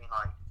gap between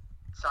like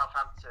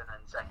Southampton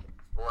and second,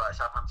 or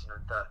Southampton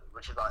and third,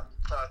 which is like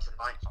third to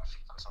ninth, I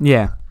think, or something.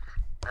 Yeah.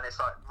 And it's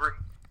like really,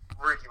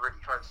 really,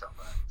 really close up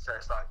there. So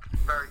it's like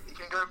you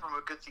can go from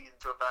a good season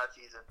to a bad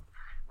season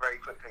very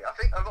quickly. I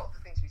think a lot of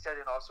the things we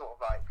said in our sort of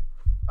like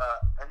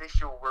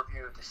initial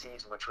review of the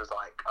season, which was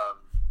like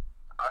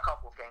a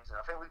couple of games in,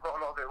 I think we've got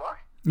a lot of it right.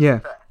 Yeah.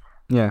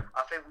 Yeah.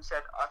 I think I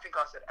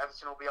said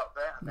Everton will be up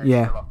there, and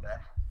they're still up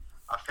there.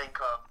 I think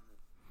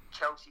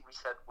Chelsea, I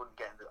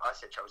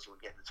said Chelsea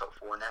would get in the top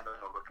 4, and they're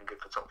not looking good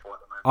for top 4 at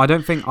the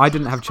moment. I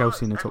didn't have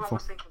Chelsea in the top 4. Everyone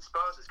was thinking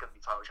Spurs is going to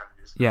be title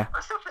challengers. Yeah. I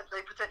still think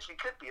they potentially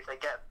could be if they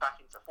get back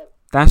into 4.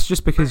 That's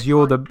just because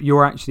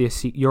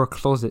you're a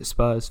closet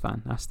Spurs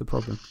fan. That's the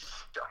problem.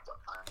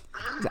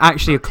 It's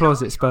actually a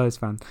closet Spurs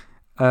fan.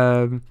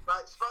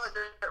 Like Spurs,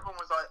 everyone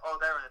was like, "Oh,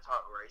 they're in a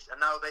title race," and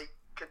now they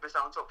could miss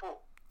out on top 4.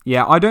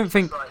 Yeah, I don't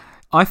think.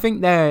 I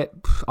think they.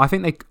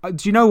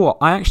 Do you know what?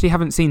 I actually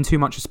haven't seen too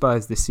much of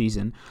Spurs this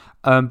season,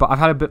 but I've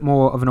had a bit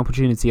more of an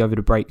opportunity over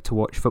the break to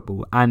watch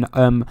football. And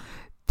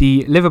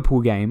the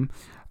Liverpool game,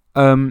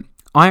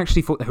 I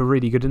actually thought they were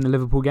really good in the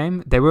Liverpool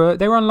game. They were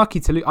unlucky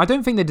to lose. I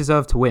don't think they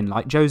deserved to win.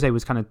 Like, Jose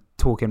was kind of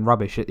talking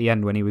rubbish at the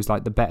end when he was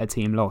like, the better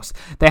team lost.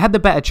 They had the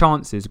better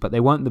chances, but they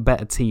weren't the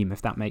better team,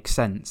 if that makes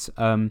sense.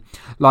 And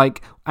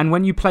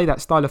when you play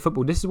that style of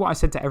football, this is what I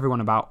said to everyone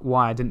about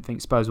why I didn't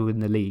think Spurs would win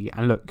the league.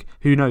 And look,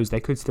 who knows?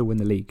 They could still win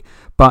the league.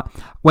 But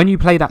when you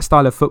play that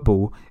style of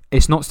football,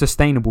 it's not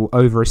sustainable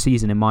over a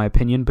season, in my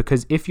opinion,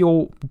 because if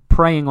you're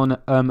preying on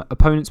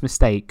opponents'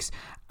 mistakes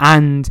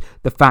and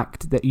the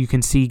fact that you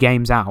can see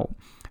games out,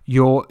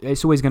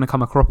 it's always going to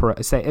come a cropper.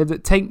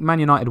 Take Man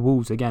United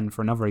Wolves again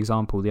for another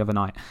example. The other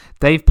night,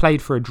 they've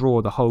played for a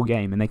draw the whole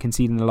game and they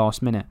concede in the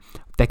last minute.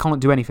 They can't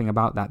do anything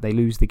about that. They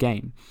lose the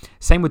game.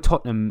 Same with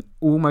Tottenham.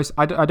 Almost,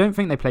 I don't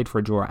think they played for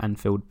a draw at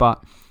Anfield,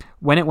 but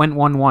when it went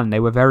 1-1, they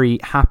were very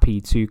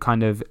happy to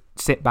kind of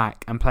sit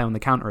back and play on the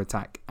counter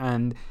attack.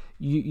 And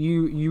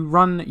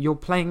you're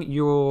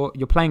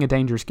playing a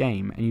dangerous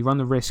game, and you run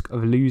the risk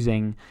of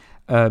losing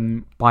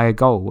by a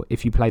goal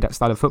if you play that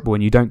style of football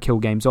and you don't kill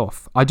games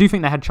off. I do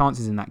think they had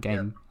chances in that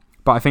game,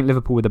 but I think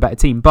Liverpool were the better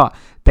team. But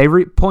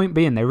point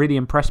being, they really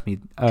impressed me.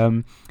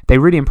 They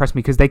really impressed me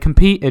because they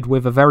competed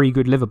with a very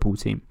good Liverpool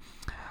team,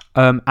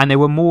 and they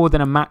were more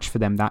than a match for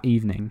them that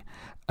evening.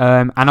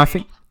 And I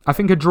think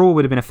a draw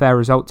would have been a fair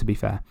result, to be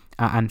fair,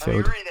 at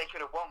Anfield. Really, they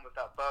could have won with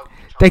that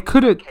Bergwijn. They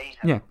could have,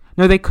 yeah.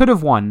 No, they could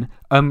have won.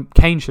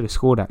 Kane should have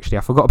scored. Actually,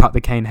 I forgot about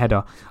the Kane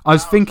header. I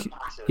was thinking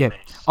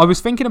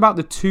about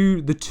the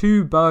two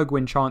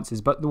Bergwijn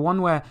chances, but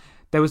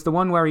there was the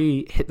one where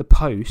he hit the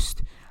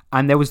post,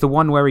 and there was the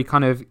one where he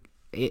kind of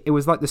it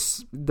was like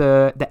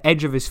the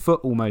edge of his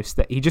foot almost,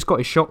 that he just got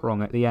his shot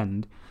wrong at the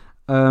end.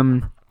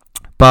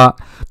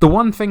 But the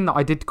one thing that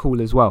I did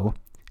call as well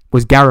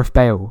was Gareth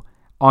Bale.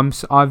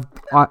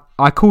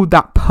 I called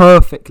that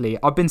perfectly.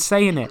 I've been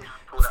saying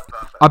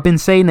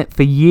it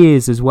for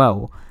years as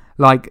well.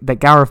 Like, that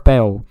Gareth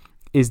Bale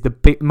is the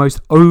most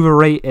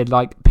overrated.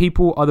 Like,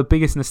 people are the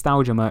biggest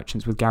nostalgia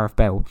merchants with Gareth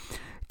Bale.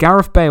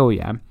 Gareth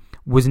Bale,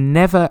 was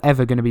never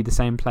ever going to be the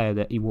same player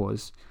that he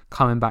was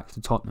coming back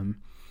to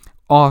Tottenham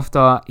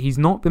after he's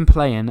not been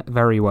playing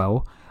very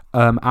well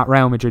at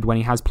Real Madrid when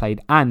he has played,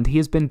 and he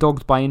has been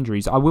dogged by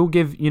injuries. I will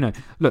give,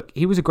 look,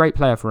 he was a great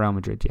player for Real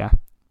Madrid,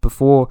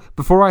 Before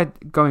I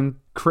go and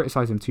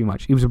criticise him too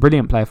much, he was a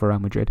brilliant player for Real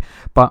Madrid,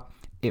 but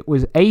it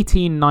was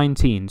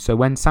 18-19, so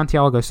when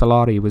Santiago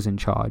Solari was in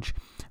charge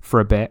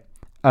for a bit,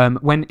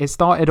 when it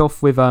started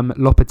off with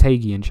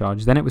Lopetegui in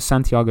charge, then it was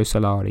Santiago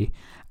Solari,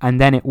 and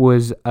then it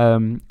was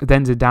then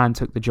Zidane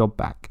took the job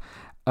back.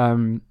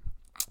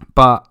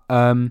 But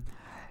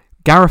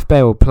Gareth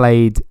Bale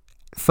played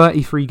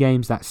 33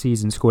 games that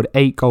season, scored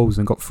 8 goals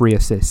and got 3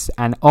 assists,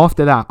 and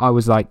after that I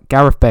was like,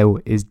 Gareth Bale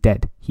is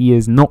dead. He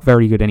is not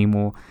very good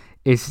anymore.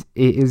 He's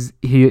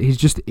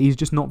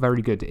just not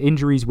very good.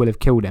 Injuries will have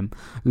killed him.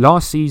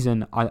 Last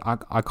season,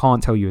 I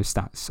can't tell you his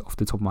stats off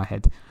the top of my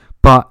head,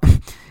 but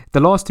the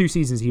last 2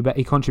 seasons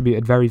he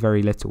contributed very,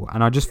 very little.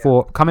 And I just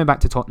thought, coming back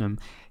to Tottenham,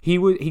 he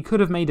could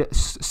have made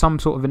some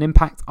sort of an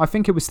impact. I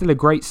think it was still a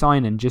great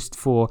signing.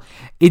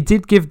 It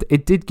did give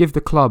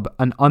the club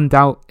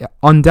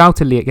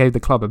undoubtedly it gave the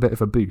club a bit of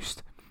a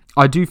boost.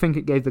 I do think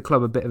it gave the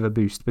club a bit of a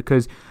boost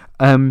because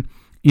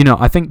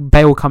I think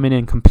Bale coming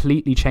in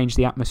completely changed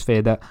the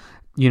atmosphere that,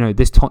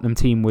 this Tottenham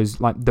team was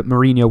like, that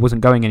Mourinho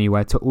wasn't going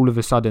anywhere, to all of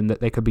a sudden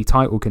that they could be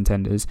title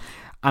contenders.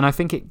 And I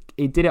think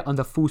it did it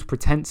under false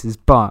pretenses,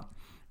 but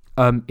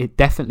it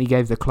definitely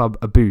gave the club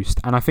a boost.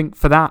 And I think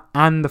for that,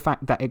 and the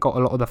fact that it got a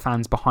lot of the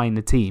fans behind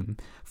the team,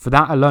 for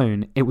that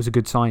alone, it was a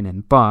good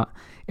signing. But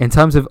in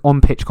terms of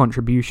on-pitch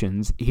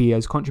contributions, he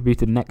has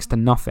contributed next to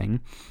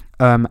nothing,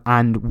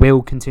 and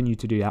will continue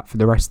to do that for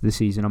the rest of the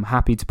season. I'm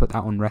happy to put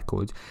that on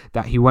record,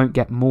 that he won't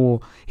get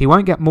more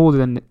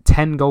than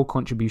 10 goal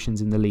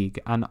contributions in the league,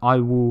 and I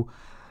will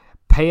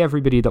pay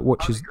everybody that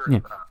watches.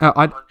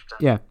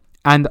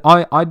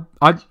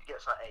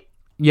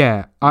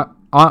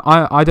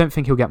 I don't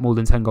think he'll get more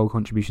than 10 goal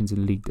contributions in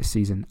the league this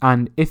season.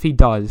 And if he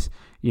does,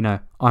 I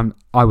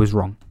was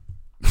wrong.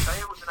 Bale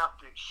was an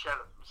absolute shell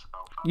of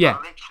himself. Yeah.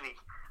 Literally,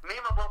 me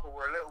and my brother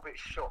were a little bit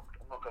shocked,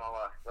 I'm not going to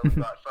lie, when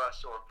we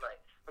first saw him play.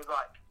 It was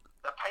like,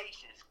 the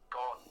pace is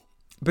gone.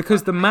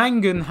 Because the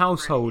Mangan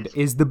household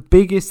is the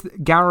biggest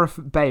Gareth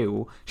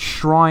Bale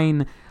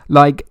shrine.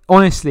 Like,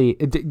 honestly,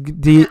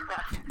 the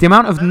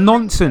amount of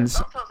nonsense.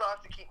 Sometimes I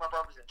have to keep my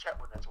brothers in check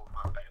when they're talking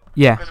about Bale.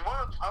 Yeah. Because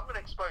I'm going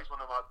to expose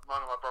one of my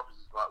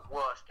brothers'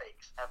 worst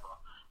takes ever.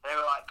 They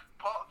were like,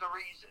 part of the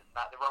reason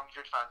that the Real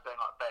Madrid fans don't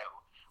like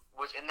Bale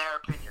was, in their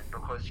opinion,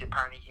 because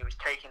apparently he was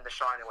taking the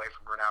shine away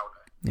from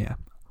Ronaldo. Yeah.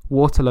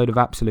 What a load of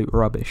absolute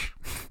rubbish.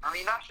 I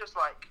mean, that's just 100%.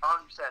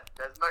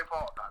 There's no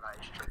part of that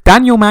is true.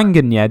 Daniel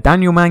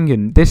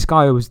Mangan. This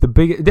guy was the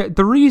biggest.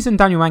 The reason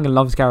Daniel Mangan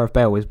loves Gareth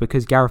Bale is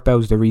because Gareth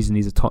Bale's the reason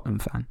he's a Tottenham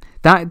fan.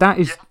 That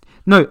is. Yeah.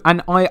 No,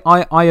 and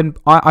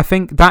I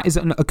think that is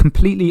a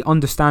completely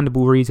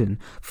understandable reason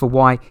for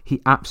why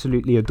he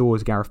absolutely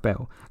adores Gareth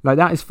Bale. Like,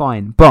 that is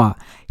fine, but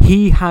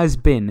he has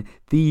been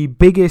the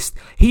biggest.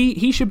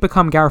 He should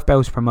become Gareth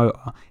Bale's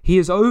promoter. He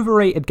has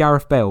overrated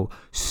Gareth Bale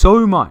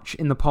so much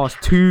in the past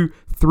 2-3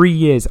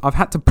 years. I've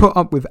had to put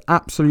up with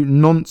absolute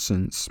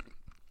nonsense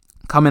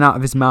coming out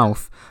of his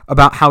mouth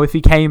about how if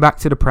he came back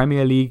to the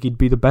Premier League, he'd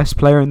be the best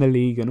player in the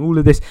league, and all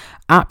of this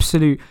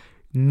absolute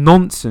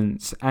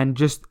nonsense, and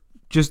just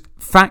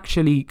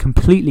factually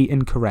completely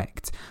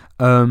incorrect.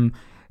 I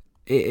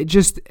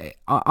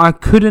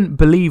couldn't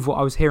believe what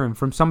I was hearing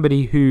from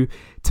somebody who,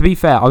 to be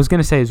fair, I was going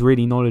to say is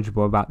really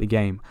knowledgeable about the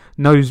game,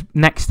 knows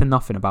next to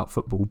nothing about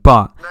football,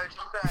 but... No, to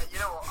be fair, you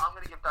know what, I'm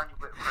going to give Daniel a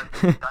bit of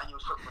credit.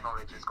 Daniel's football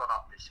knowledge has gone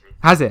up this week.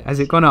 Has it? Has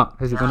it gone up?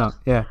 Has it gone up?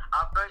 Yeah.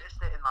 I've noticed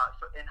it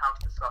in in-house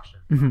discussion.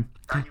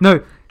 Mm-hmm.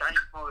 Daniel's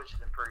knowledge is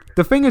improving.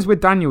 The thing is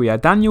with Daniel,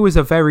 Daniel is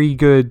a very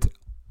good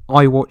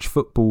I watch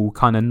football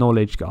kind of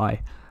knowledge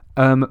guy.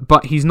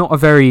 But he's not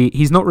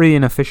really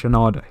an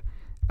aficionado.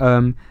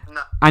 And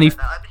he would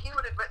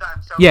admit that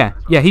himself.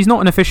 Yeah, he's not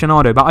an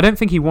aficionado, but I don't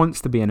think he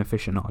wants to be an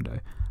aficionado.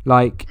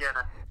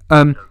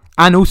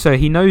 And also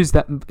he knows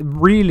that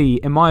really,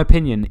 in my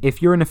opinion,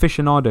 if you're an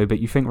aficionado but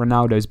you think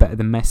Ronaldo's better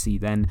than Messi,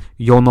 then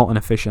you're not an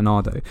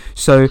aficionado.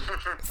 So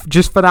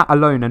just for that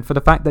alone, and for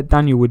the fact that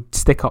Daniel would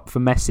stick up for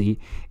Messi,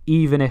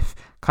 even if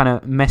kind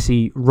of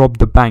Messi robbed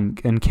the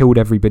bank and killed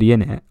everybody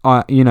in it,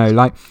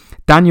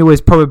 Daniel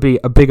is probably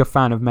a bigger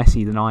fan of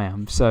Messi than I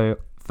am. So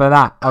for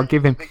that, I'll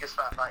give him. Biggest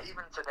fan.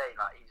 Even today,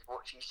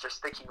 he's just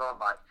sticking on.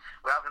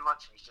 We're having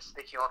lunch and he's just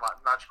sticking on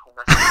magical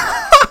Messi.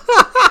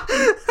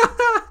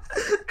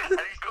 And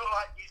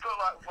he's got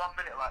 1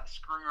 minute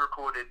screen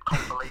recorded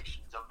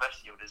compilations of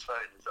Messi on his phone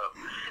as well.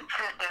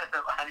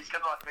 And he's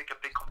gonna make a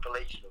big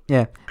compilation of it.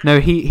 Yeah. No,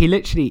 he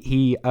literally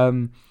he'll die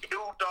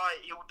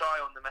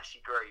on the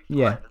Messi grave.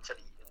 Yeah. Until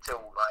he's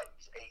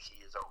 80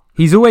 years old.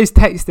 He's always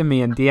texting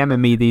me and DMing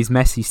me this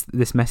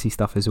Messi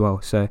stuff as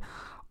well. So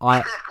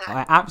I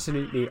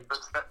absolutely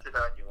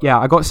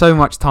I got so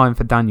much time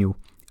for Daniel.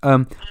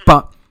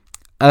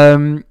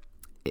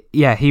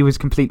 He was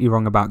completely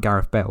wrong about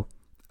Gareth Bale.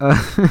 Bale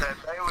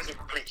was a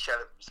complete shell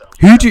of himself.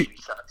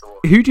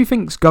 Who do you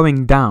think's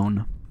going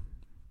down?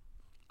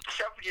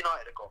 Sheffield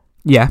United are gone.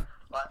 Yeah.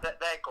 They're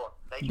gone.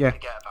 They can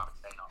forget about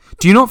it. They're not.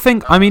 Do you not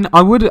think? I mean,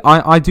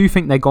 I do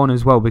think they're gone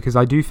as well, because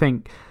I do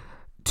think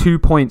 2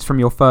 points from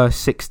your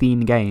first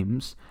 16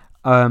 games,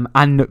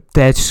 and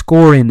they're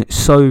scoring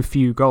so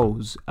few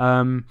goals.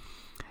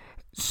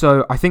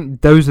 So I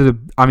think those are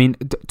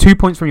 2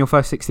 points from your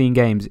first 16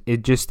 games,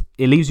 it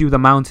leaves you with a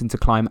mountain to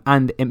climb,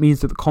 and it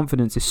means that the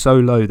confidence is so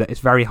low that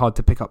it's very hard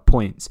to pick up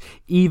points,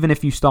 even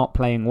if you start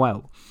playing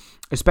well.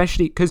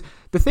 Especially because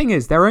the thing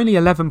is, they're only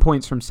 11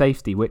 points from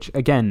safety, which,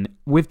 again,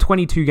 with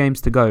 22 games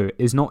to go,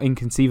 is not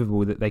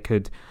inconceivable that they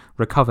could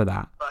recover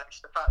that. But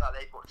it's the fact that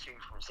they've got 2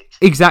 from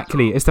 16.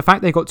 Exactly, it's the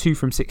fact they got 2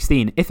 from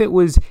 16. If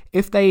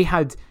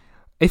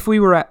we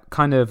were at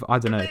kind of, I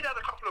don't know. If they'd had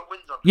a couple of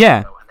wins on yeah.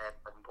 And they had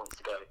 7 points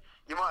to go,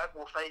 you might have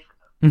more faith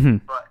in them.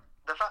 Mm-hmm. But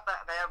the fact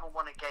that they haven't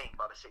won a game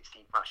by the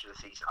 16th match of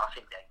the season, I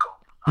think they're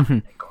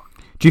gone.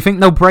 Do you think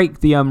they'll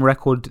break the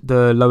record,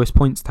 the lowest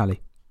points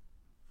tally?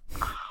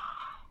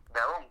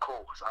 They're on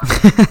course. I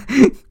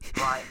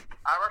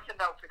reckon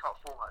they'll pick up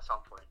form at some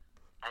point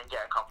and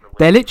get a couple of wins.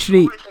 They're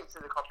literally,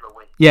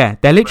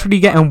 they're literally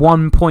getting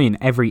 1 point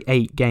every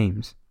 8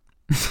 games.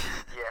 Yeah,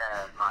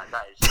 man,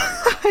 that is so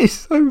bad. That is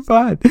so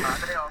bad. They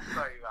are so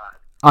bad.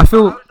 I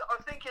feel. I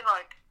was thinking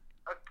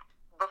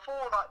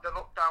before the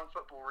lockdown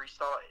football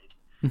restarted,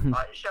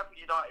 Sheffield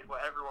United,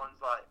 where everyone's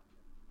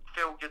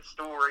feel-good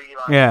story.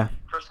 Like, Yeah.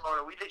 Chris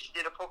Wilder, we literally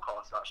did a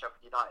podcast about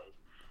Sheffield United,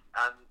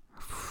 and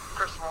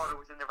Chris Wilder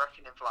was in the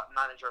reckoning for like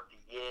manager of the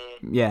year.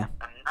 Yeah.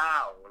 And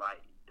now,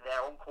 like,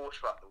 they're on course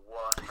for like the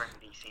worst Premier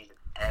League season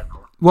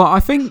ever. Well, I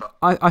think,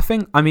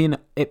 I mean,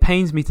 it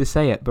pains me to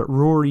say it, but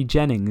Rory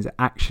Jennings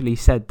actually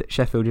said that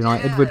Sheffield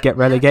United would get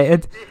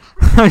relegated.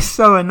 It's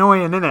so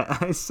annoying, isn't it?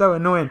 It's so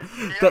annoying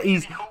that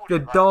he's the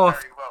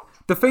daft.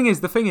 The thing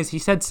is, he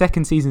said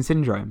second season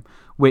syndrome,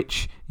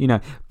 which, you know.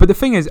 But the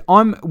thing is,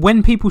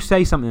 when people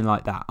say something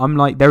like that, I'm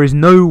like, there is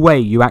no way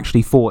you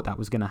actually thought that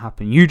was going to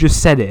happen. You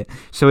just said it.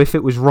 So if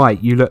it was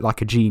right, you look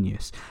like a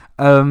genius.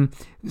 So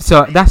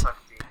that's.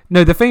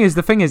 No, the thing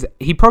is,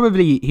 he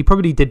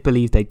probably did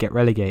believe they'd get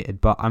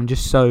relegated, but I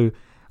just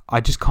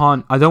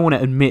can't. I don't want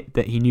to admit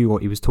that he knew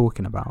what he was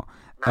talking about.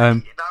 That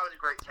was a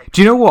great take.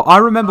 Do you know what? I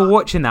remember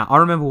watching that,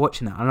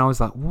 and I was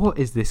like, "What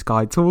is this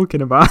guy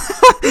talking about?"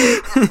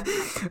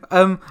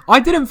 I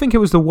didn't think it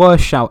was the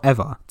worst shout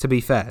ever. To be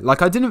fair,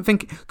 like I didn't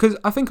think, because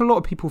I think a lot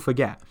of people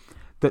forget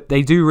that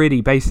they do really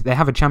they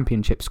have a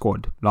championship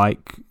squad.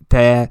 Like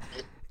their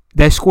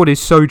squad is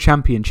so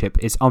championship,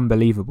 it's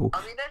unbelievable.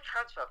 I mean, their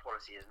transfer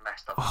policy is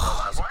messed up.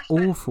 Oh, it's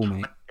awful,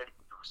 mate.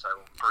 So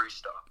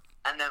Brewster,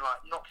 and then like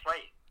not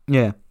playing.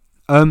 Yeah.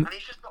 And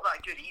he's just not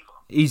that good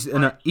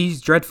either.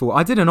 He's dreadful.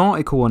 I did an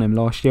article on him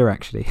last year,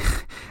 actually.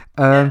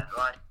 Yeah.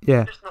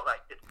 Just not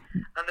that good.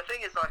 And the thing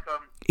is, like,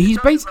 he's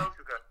basically.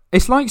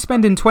 It's like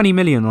spending 20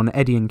 million on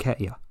Eddie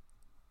Nketiah.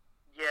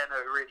 Yeah, no,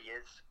 it really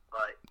is.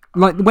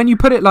 Like when you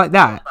put it like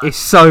that, it's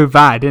so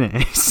bad, isn't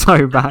it? It's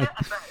so bad.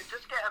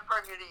 Just get a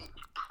Premier League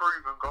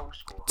proven goal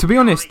scorer. To be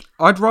honest,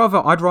 I'd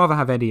rather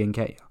have Eddie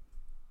Nketiah.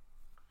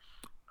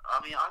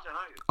 I mean, I don't know.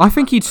 I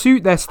think he'd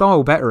suit their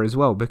style better as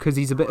well because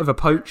he's a bit of a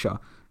poacher.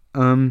 He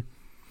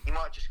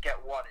might just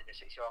get one in the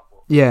 6-yard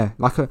box. Yeah,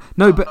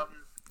 but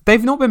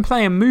they've not been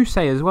playing Mousse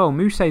as well.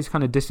 Mousse's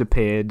kind of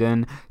disappeared,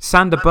 and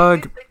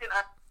Sanderberg. They didn't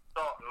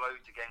start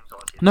loads of games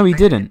last year. No, he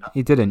didn't.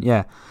 He didn't.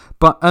 Yeah,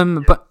 but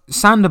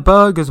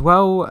Sanderberg as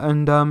well,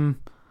 and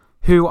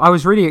who I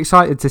was really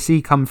excited to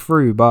see come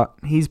through, but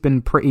he's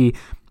been pretty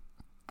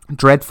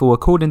dreadful.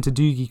 According to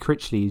Doogie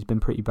Critchley, he's been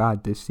pretty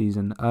bad this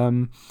season.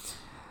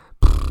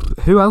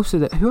 Who else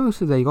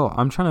have they got?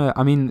 I'm trying to.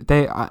 I mean,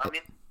 they just got a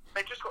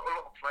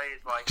lot of players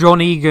like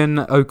John Egan,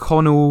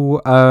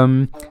 O'Connell,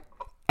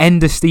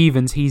 Ender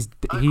Stevens.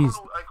 O'Connell's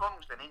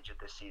been injured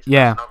this season.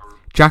 Yeah,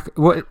 Jack.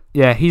 What?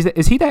 Yeah,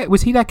 is he there?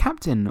 Was he their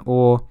captain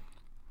or?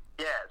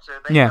 Yeah. So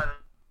O'Connell,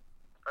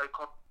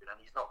 and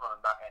he's not coming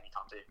back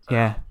anytime soon. So,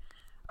 yeah,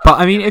 but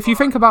I mean, if you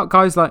think about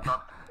guys like,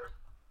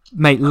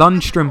 mate,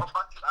 Lundstrom.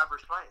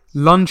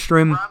 Ramsdale's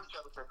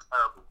been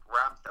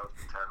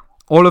terrible.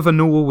 Oliver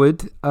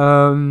Norwood.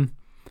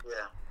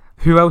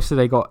 Who else have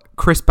they got?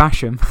 Chris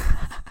Basham.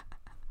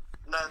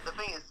 No, the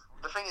thing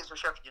is with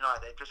Sheffield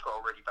United, they've just got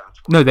a really bad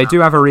squad. No, they do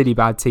have a really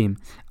bad team,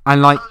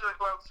 and like. In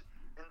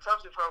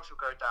terms of who else will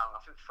go down, I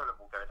think Fulham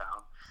will go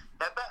down.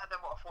 They're better than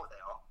what I thought they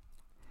are,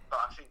 but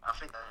I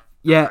think they're.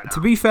 Yeah, to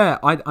be fair,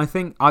 I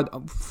think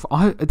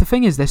the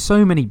thing is, there's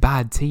so many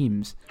bad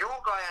teams. Your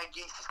guy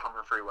Anguissa is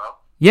coming through well.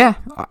 Yeah,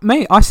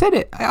 mate, I said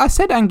it. I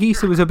said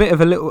Anguissa was a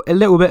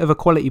little bit of a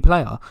quality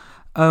player.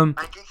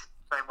 Anguissa's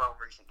playing well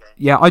in recent games.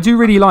 Yeah, I do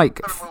really like.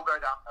 Fulham will go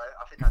down.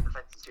 I think that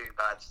defense is too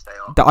bad to stay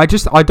on.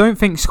 I don't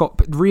think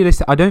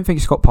I don't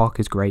think Scott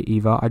Parker's great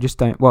either. I just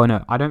don't. Well,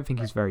 no, I don't think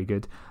he's very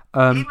good.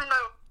 Even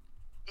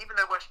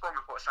though West Brom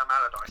have got Sam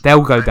Allardyce,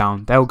 they'll go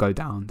down. They'll go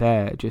down.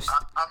 They're just.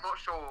 I'm not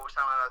sure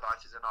Sam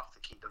Allardyce is enough to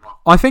keep them up.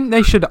 I think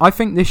they should. I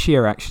think this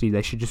year actually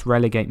they should just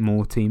relegate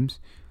more teams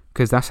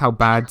because that's how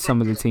bad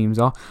some of the teams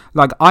are.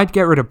 Like I'd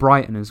get rid of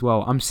Brighton as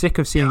well. I'm sick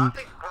of seeing. Yeah, I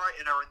think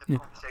Brighton are in the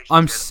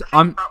conversation.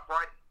 I'm. Brighton,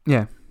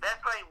 yeah. They're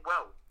playing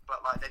well,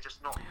 but like they're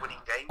just not winning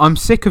games. I'm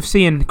sick of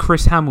seeing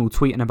Chris Hamill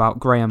tweeting about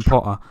Graham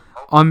Potter.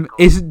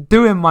 It's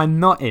doing my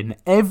nutting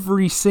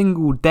every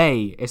single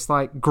day. It's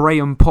like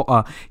Graham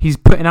Potter. He's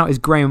putting out his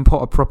Graham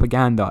Potter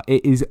propaganda.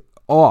 It is.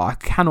 Oh, I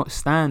cannot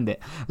stand it.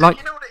 Like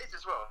you know what it is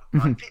as well.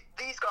 Like,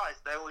 these guys,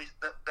 their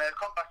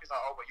comeback is like,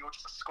 oh, but you're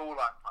just a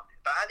scoreline pundit.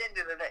 But at the end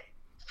of the day,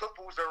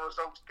 football's a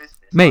results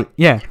business, mate. Like,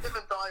 yeah. You live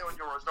and die on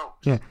your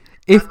results. Yeah.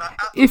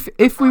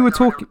 If we were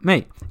talking,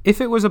 mate,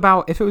 if it was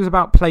about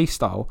play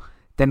style,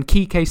 then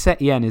Kike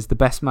Setien is the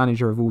best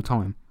manager of all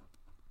time.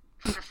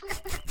 But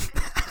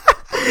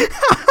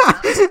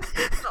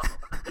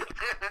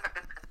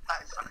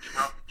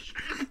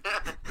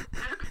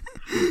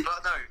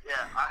no,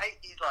 yeah, I hate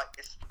these like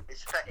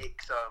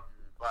aesthetics,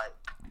 like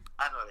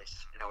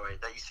analysts in a way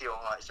that you see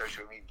on like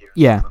social media.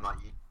 Yeah. And, like,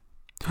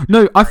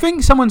 No, I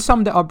think someone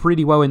summed it up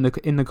really well in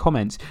the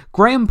comments.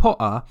 Graham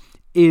Potter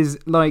is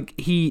like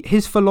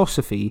his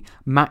philosophy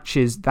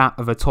matches that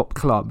of a top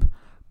club.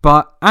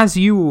 But as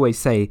you always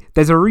say,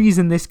 there's a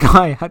reason this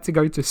guy had to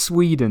go to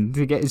Sweden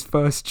to get his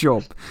first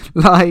job.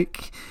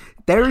 Like,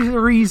 there is a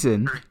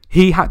reason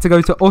he had to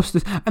go to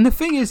Osters. And the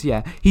thing is,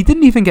 yeah, he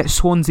didn't even get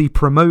Swansea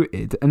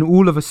promoted. And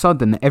all of a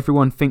sudden,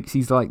 everyone thinks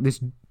he's like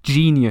this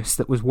genius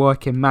that was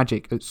working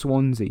magic at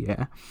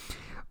Swansea,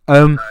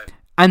 yeah?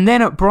 And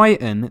then at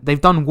Brighton, they've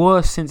done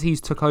worse since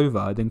he's took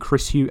over than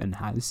Chris Hughton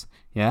has.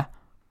 Yeah.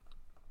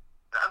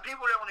 And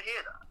people don't want to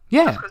hear that.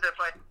 Yeah. That's because they're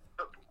playing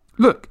football.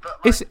 Look,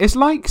 it's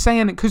like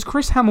saying, because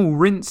Chris Hamill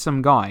rinsed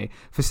some guy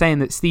for saying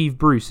that Steve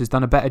Bruce has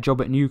done a better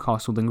job at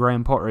Newcastle than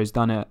Graham Potter has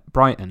done at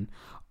Brighton.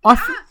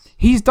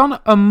 He's done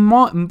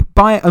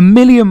by a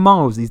million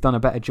miles. He's done a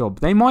better job.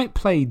 They might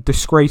play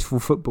disgraceful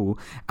football,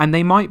 and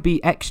they might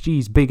be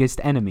XG's biggest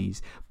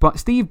enemies. But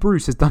Steve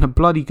Bruce has done a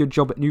bloody good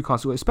job at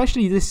Newcastle,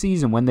 especially this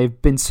season when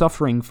they've been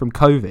suffering from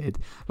COVID.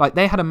 Like,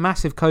 they had a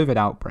massive COVID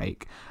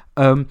outbreak,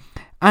 and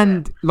they had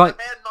 19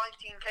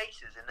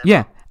 cases in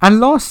their and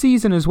last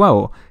season as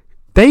well.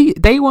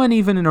 They weren't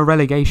even in a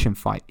relegation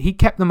fight. He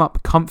kept them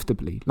up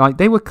comfortably. Like,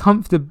 they were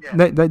comfortable.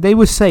 Yeah. They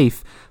were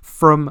safe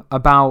from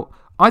about.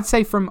 I'd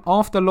say from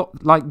after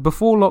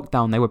before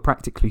lockdown, they were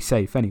practically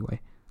safe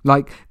anyway.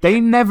 Like,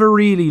 they never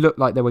really looked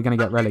like they were going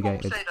to get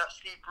relegated. People say that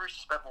Steve Bruce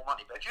spent more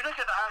money, but if you look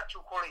at the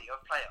actual quality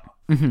of player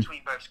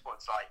between both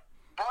squads, like,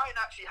 Brighton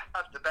actually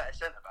have the better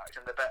centre backs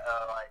and the better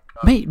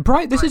Mate,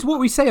 this is what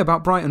we say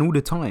about Brighton all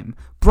the time.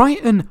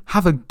 Brighton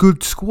have a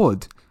good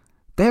squad.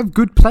 They have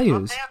good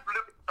players. They have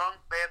Luke Dunk,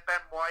 they have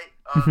Ben White.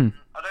 I don't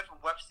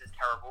think Webster's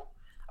terrible.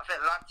 I think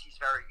Lamptey's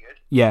very good.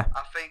 Yeah.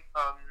 I think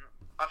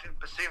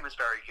Basuma's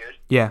very good.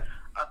 Yeah.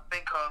 I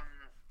think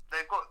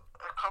they've got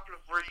a couple of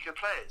really good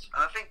players,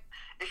 and I think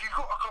if you've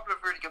got a couple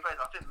of really good players,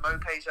 I think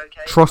Mopé's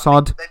okay.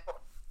 Trossard. They've got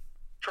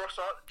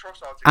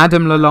Trossard.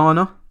 Adam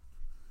Lallana.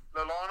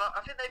 I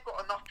think they've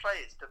got enough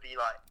players to be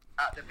like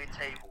at the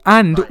mid-table.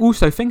 And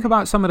also think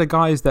about some of the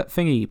guys that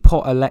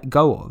Potter let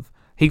go of.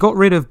 He got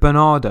rid of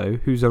Bernardo,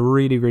 who's a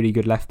really, really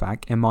good left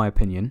back, in my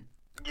opinion.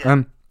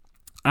 Yeah.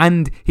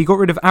 And he got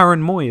rid of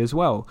Aaron Moy as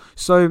well.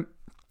 So,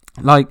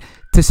 like,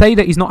 to say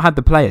that he's not had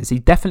the players, he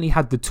definitely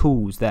had the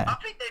tools there. I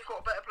think they've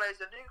got better players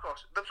than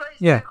Newcastle. The players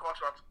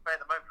Newcastle have to play at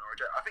the moment are a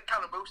joke. I think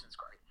Callum Wilson's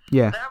great.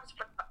 Yeah. They have to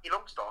play Matty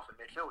Longstaff in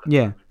midfield.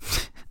 Yeah.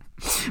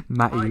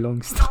 Matty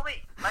Longstaff. You know what I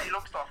mean? Matty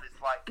Longstaff is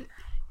like,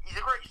 he's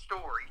a great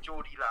story,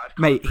 Geordie lad.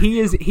 Mate, he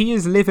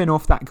is living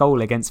off that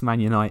goal against Man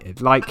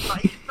United. Like, he's a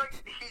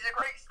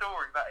great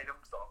story, Matty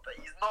Longstaff, but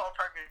he's not a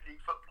Premier League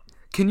footballer.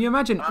 Can you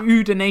imagine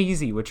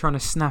Udinese were trying to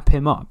snap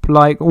him up?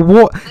 Like,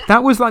 what?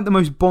 That was like the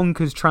most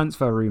bonkers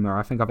transfer rumour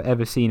I think I've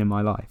ever seen in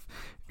my life.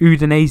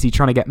 Udinese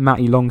trying to get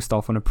Matty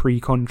Longstaff on a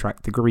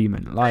pre-contract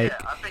agreement. Like,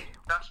 I think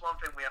that's one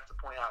thing we have to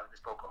point out in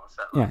this podcast.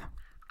 That,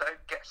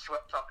 don't get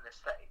swept up in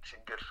aesthetics in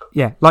good football.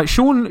 Yeah, like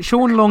Sean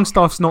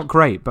Longstaff's not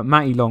great, but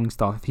Matty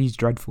Longstaff, he's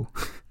dreadful.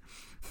 Like,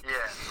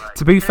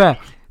 To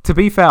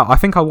be fair, I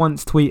think I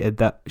once tweeted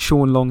that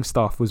Sean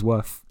Longstaff was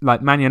worth,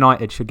 like, Man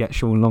United should get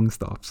Sean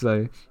Longstaff.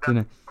 So, you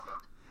know,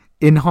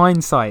 in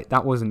hindsight,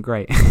 that wasn't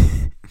great.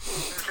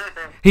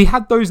 He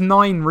had those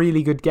 9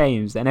 really good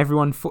games, and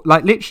everyone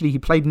literally he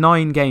played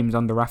 9 games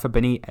under Rafa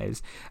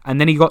Benitez, and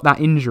then he got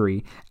that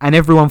injury, and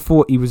everyone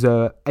thought he was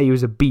a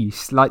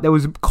beast. Like, there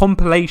was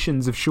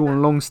compilations of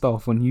Sean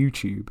Longstaff on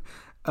YouTube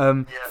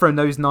from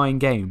those 9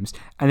 games,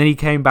 and then he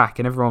came back,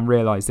 and everyone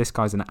realised this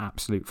guy's an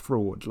absolute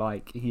fraud.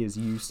 Like, he is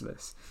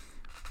useless.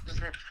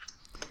 Absolutely,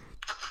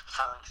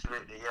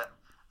 yeah.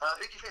 Who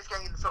do you think is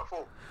getting in the top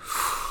 4?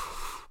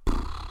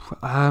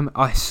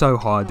 It's so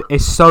hard.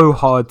 It's so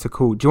hard to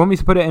call. Do you want me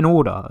to put it in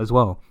order as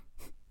well?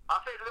 I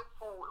think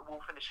Liverpool will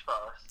finish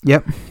first.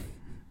 Yep.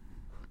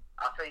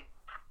 I think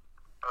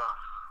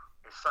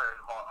it's so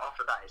hard.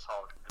 After that, it's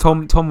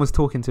hard. Tom was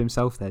talking to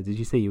himself there. Did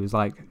you see? He was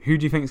like, "Who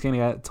do you think is going to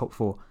get top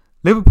 4?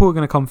 Liverpool are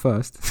going to come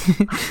first."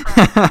 No, you go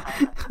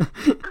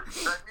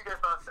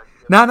first.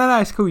 Then. No.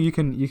 It's cool. You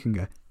can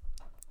go.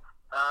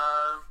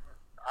 I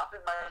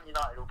think Man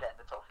United will get in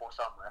the top 4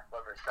 somewhere,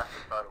 whether it's second,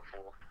 third, or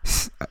 4th.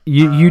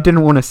 You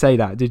didn't want to say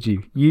that, did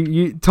you?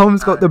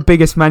 Tom's got the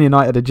biggest Man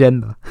United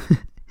agenda. They'll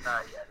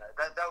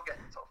get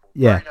in the top 4.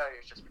 Yeah. Bruno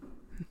is just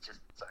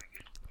so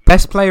good.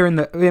 Best player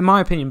in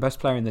my opinion, best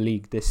player in the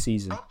league this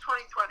season. Of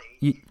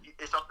 2020,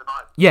 it's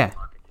undeniable. Yeah. In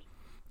my opinion.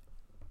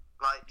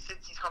 Like,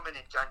 since he's come in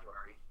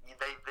January,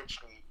 they've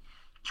literally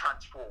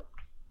transformed,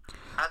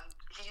 and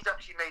he's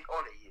actually made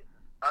Oli.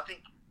 I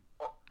think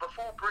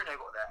before Bruno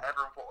got there,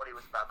 everyone thought Oli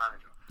was a bad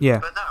manager. Yeah.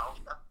 But now,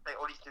 I think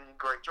Oli's doing a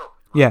great job.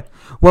 Yeah.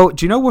 Well,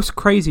 do you know what's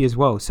crazy as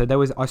well? So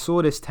I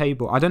saw this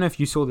table. I don't know if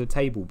you saw the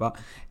table, but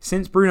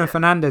since Bruno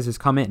Fernandes has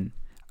come in,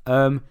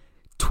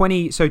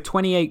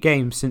 28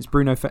 games since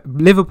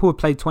Liverpool have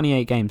played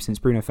 28 games since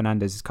Bruno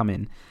Fernandes has come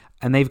in,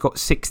 and they've got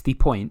 60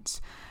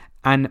 points.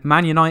 And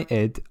Man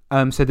United,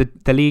 so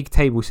the league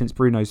table since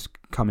Bruno's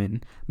come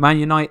in, Man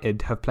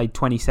United have played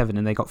 27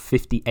 and they got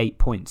 58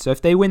 points. So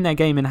if they win their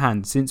game in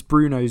hand, since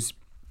Bruno's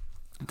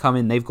come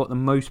in, they've got the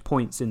most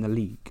points in the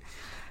league.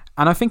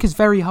 And I think it's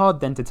very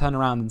hard then to turn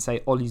around and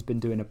say Ollie's been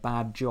doing a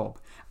bad job.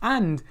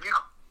 And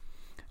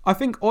I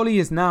think Ollie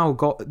has now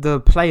got the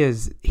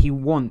players he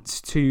wants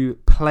to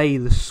play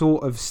the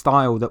sort of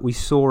style that we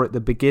saw at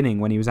the beginning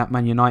when he was at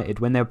Man United,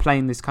 when they were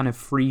playing this kind of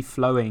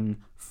free-flowing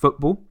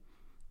football.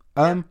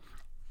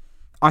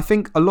 I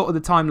think a lot of the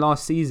time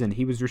last season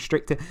he was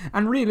restricted,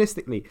 and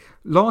realistically,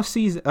 last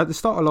season at the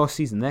start of last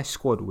season their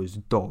squad was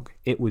dog.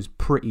 It was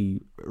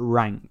pretty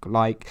rank,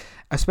 like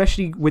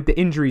especially with the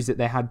injuries that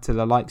they had to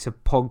the likes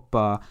of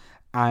Pogba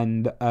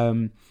and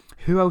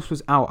who else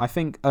was out? I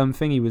think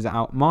Thingy was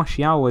out,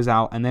 Martial was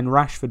out, and then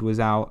Rashford was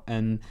out,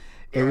 and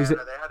it was they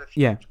had a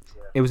few injuries,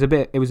 it was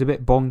a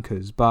bit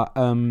bonkers, but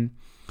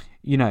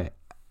you know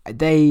I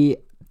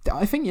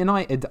don't think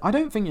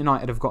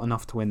United have got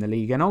enough to win the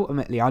league, and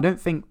ultimately I don't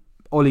think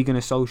Ole Gunnar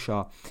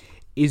Solskjaer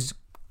is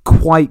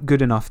quite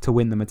good enough to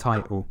win them a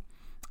title.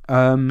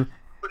 I would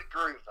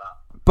agree with that.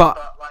 But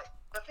like,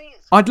 the thing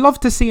is, I'd love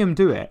to see him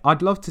do it.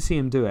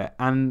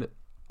 And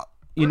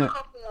you know, a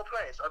couple more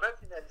players. I don't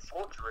think their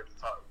squad's really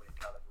title winning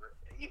caliber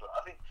either.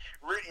 I think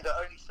really the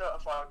only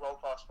certified world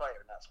class player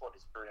in that squad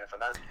is Bruno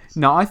Fernandes.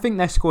 No, I think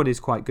their squad is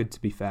quite good, to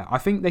be fair. I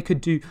think they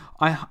could do.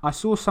 I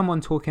saw someone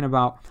talking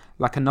about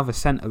like another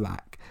centre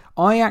back.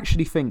 I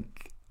actually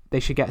think they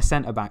should get a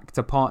centre back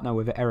to partner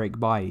with Eric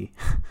Bailly.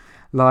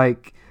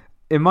 Like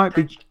it might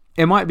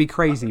be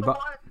crazy, but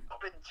not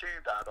been too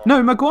bad.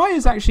 No,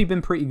 Maguire's actually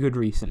been pretty good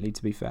recently,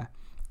 to be fair.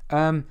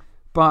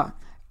 But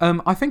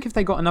I think if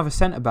they got another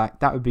centre back,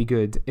 that would be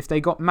good. If they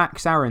got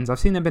Max Aarons, I've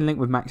seen them been linked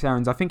with Max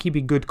Aarons. I think he'd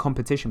be good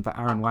competition for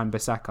Aaron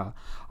Wan-Bissaka.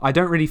 I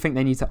don't really think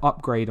they need to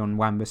upgrade on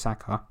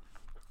Wan-Bissaka.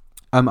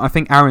 I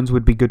think Aarons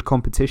would be good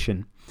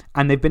competition,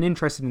 and they've been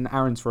interested in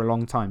Aarons for a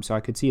long time, so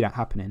I could see that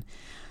happening.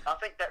 I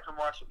think Declan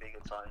Rice would be a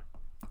good signing.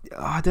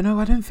 I don't know.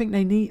 I don't think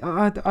they need.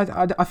 I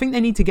think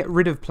they need to get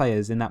rid of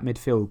players in that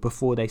midfield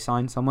before they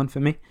sign someone. For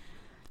me,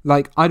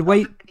 like I'd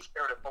wait.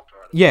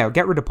 Yeah,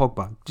 get rid of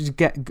Pogba. Just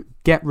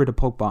get rid of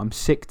Pogba. I'm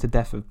sick to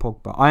death of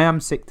Pogba. I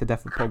am sick to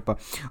death of Pogba.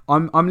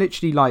 I'm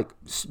literally like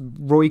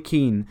Roy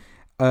Keane,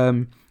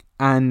 and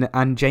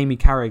Jamie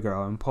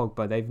Carragher and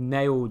Pogba. They've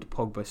nailed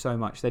Pogba so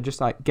much. They're just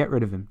like, get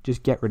rid of him.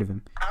 Just get rid of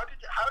him. How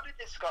did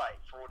this guy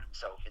fraud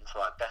himself into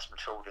like best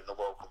midfielder in the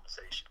world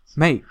conversations?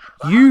 Mate,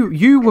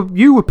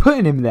 you were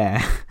putting him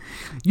there.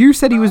 You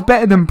said he was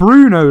better than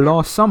Bruno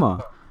last summer.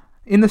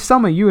 In the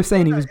summer, you were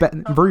saying he was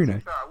better than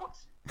Bruno.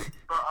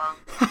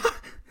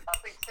 I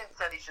think since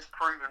then he's just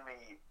proven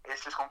me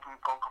it's just gone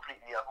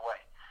completely the other way,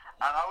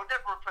 and I would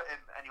never have put him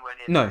anywhere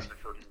near the best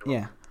midfielder in the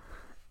world.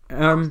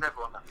 I was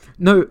never on that.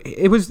 No,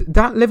 it was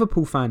that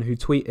Liverpool fan who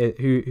tweeted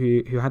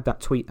who had that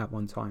tweet at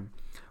one time,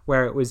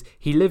 where it was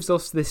he lives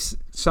off this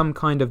some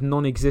kind of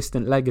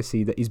non-existent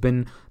legacy that he's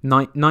been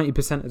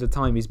 90% of the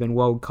time he's been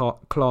world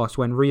class,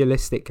 when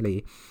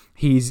realistically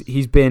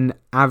he's been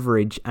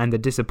average and a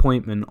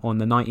disappointment on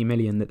the 90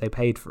 million that they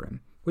paid for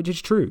him, which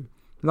is true.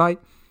 Like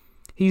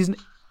he's for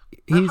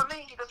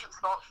me, he doesn't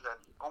start for them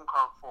on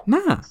current form.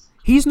 Nah,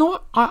 he's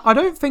not. I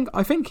don't think.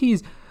 I think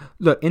he's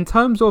look in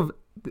terms of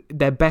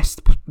their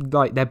best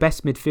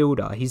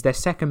midfielder. He's their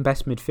second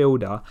best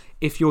midfielder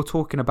if you're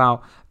talking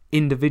about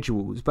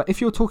individuals. But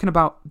if you're talking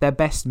about their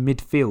best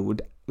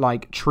midfield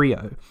like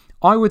trio,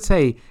 I would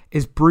say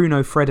is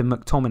Bruno, Fred, and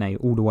McTominay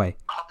all the way.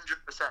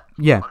 100%.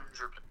 Yeah. 100%.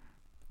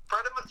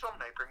 Fred and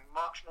McTominay bring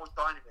much more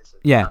dynamism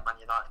Yeah. to Man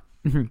United.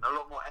 Mm-hmm. A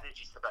lot more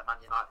energy to that Man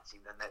United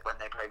team than when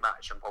they play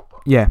Matic and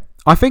Pogba. Yeah,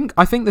 I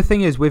think the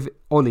thing is with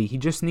Ollie, he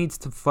just needs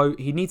to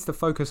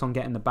focus on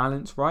getting the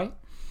balance right.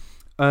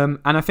 And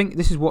I think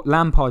this is what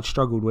Lampard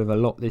struggled with a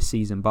lot this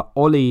season. But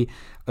Ollie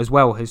as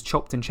well has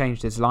chopped and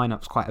changed his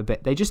lineups quite a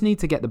bit. They just need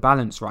to get the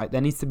balance right.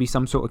 There needs to be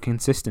some sort of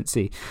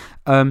consistency.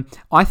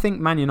 I think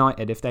Man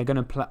United, if they're going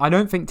to play, I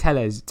don't think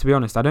Telles. To be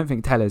honest, I don't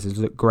think Telles has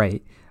looked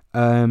great. I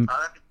don't think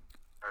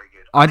he's very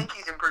good. I think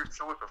he's improved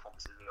Shaw's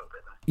performances a little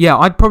bit though. Yeah,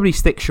 I'd probably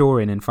stick Shaw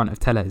in front of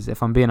Telles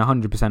if I'm being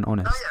 100%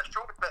 honest. Oh yeah,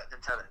 Shaw was better than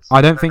Telles.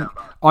 I don't think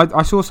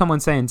I saw someone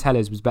saying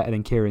Telles was better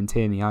than Kieran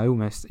Tierney. I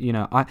almost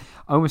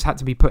had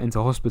to be put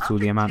into hospital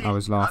the amount I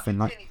was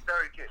laughing. I think Tierney's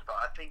very good, but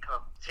I think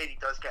Tierney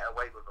does get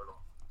away with a lot.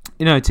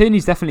 You know,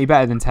 Tierney's definitely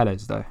better than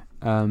Telles though.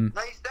 No,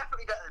 he's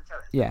definitely better than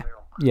Telles.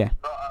 Yeah.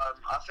 But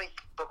I think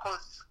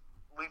because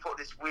we've got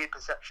this weird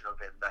perception of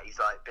him that he's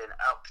like been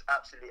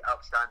absolutely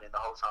outstanding the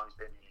whole time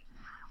he's been here,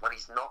 when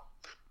he's not,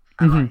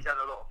 and he's had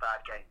a lot of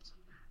bad games,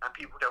 and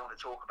people don't want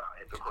to talk about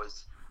it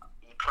because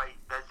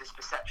there's this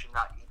perception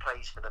that he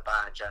plays for the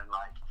badge and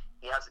like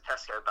he has a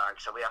Tesco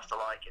badge, so we have to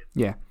like him.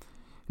 Yeah.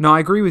 No, I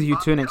agree with you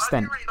to an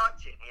extent. I do really like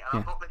Tierney, and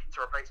I'm not looking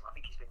to replace him. I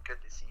think he's been good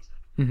this season.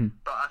 Mm-hmm.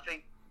 But I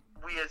think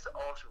we as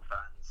Arsenal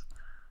fans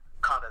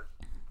kind of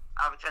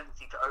have a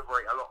tendency to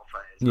overrate a lot of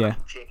players. Yeah. I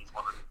think Tierney's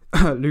one of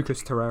them.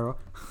 Lucas Torreira.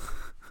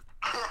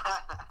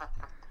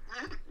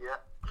 Yeah,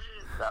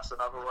 that's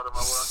another one of my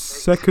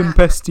worst. Second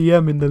best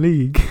DM in the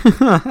league.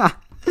 I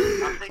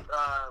think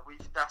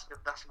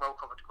that's well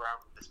covered ground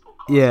with this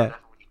podcast. Yeah.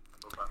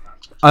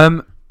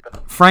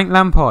 Frank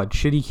Lampard,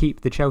 should he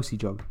keep the Chelsea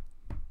job?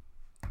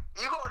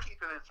 You got to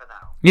keep him in for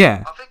now.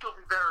 Yeah. I think it'll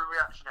be very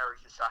reactionary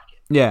to sack him.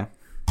 Yeah.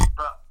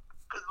 But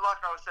because,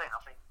 like I was saying,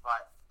 I think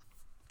like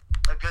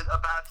a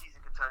bad season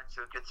can turn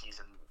into a good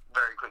season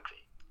very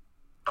quickly.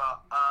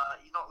 But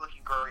he's not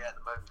looking great at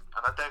the moment,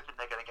 and I don't think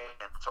they're going to get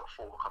in the top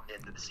 4 come the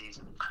end of the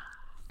season.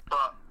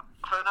 But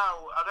for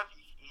now, I don't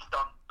think he's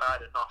done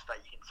bad enough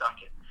that you can sack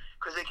him.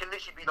 Because Because it can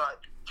literally be like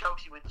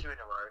Chelsea win 2 in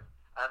a row,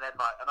 and then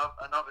like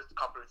another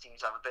couple of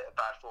teams have a bit of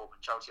bad form, and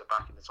Chelsea are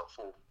back in the top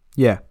 4.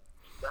 Yeah.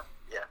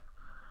 Yeah.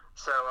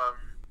 So I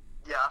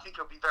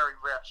think it'll be very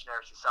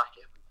reactionary to sack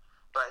him,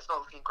 but it's not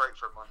looking great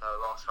for him on the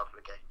last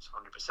couple of games.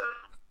 100%.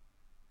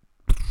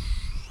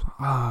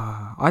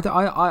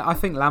 I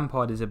think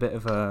Lampard is a bit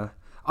of a...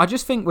 I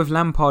just think with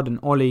Lampard and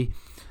Ollie,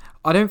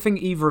 I don't think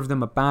either of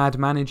them are bad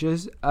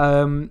managers.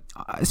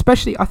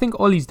 Especially, I think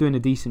Ollie's doing a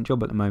decent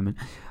job at the moment.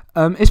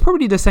 It's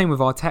probably the same with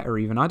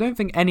Arteta even. I don't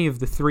think any of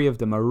the three of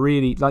them are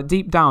really... Like,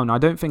 deep down, I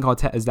don't think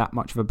Arteta's that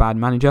much of a bad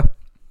manager.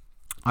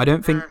 I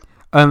don't think...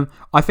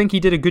 I think he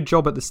did a good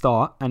job at the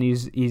start, and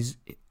he's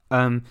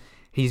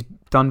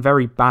done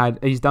very bad.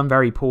 He's done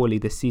very poorly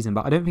this season,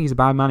 but I don't think he's a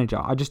bad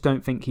manager. I just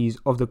don't think he's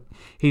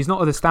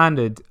not of the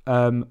standard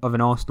of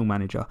an Arsenal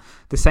manager.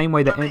 The same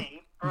way that for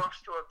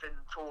us to have been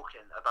talking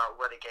about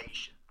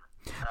relegation,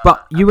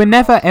 but you were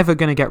never ever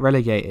going to get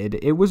relegated.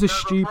 It was a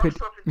stupid.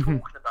 For us to have been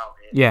talking about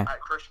it at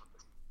Christmas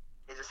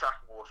is a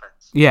sackable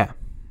offence. Yeah.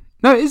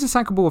 No, it is a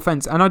sackable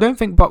offence, and I don't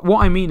think... But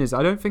what I mean is,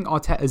 I don't think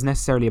Arteta is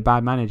necessarily a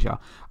bad manager.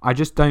 I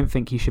just don't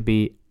think he should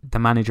be the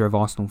manager of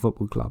Arsenal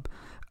Football Club.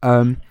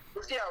 We'll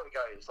see how it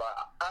goes. Like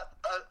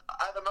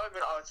at the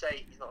moment, I would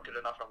say he's not good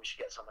enough, and we should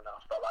get someone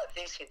else. But like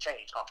things can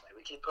change, can't they?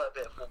 We can put a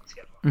bit of form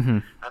together,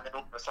 and then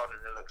all of a sudden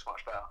it looks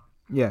much better.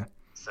 Yeah.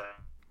 So,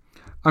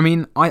 I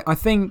mean, I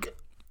think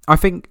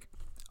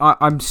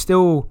I'm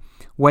still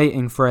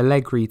waiting for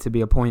Allegri to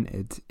be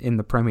appointed in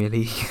the Premier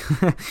League.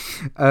 I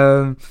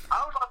would like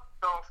to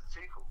go after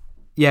Tuchel.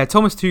 Yeah,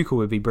 Thomas Tuchel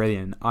would be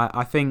brilliant.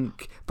 I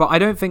think, but I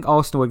don't think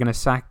Arsenal are going to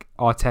sack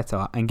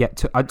Arteta and get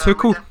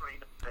Tuchel.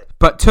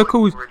 But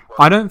Tuchel,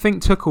 I don't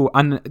think Tuchel,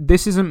 and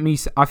this isn't me.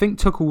 I think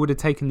Tuchel would have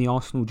taken the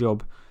Arsenal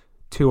job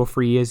 2 or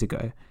 3 years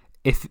ago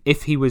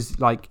if he was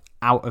like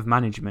out of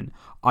management.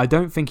 I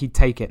don't think he'd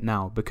take it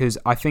now, because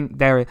I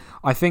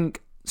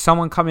think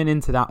someone coming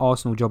into that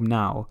Arsenal job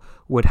now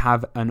would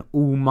have an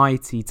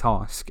almighty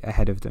task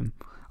ahead of them.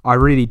 I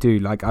really do.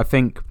 Like, I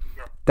think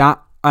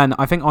that, and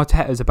I think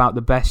Arteta is about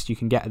the best you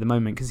can get at the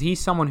moment, because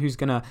he's someone who's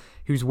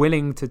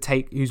willing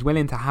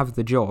to have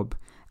the job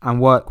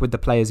and work with the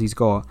players he's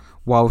got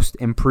whilst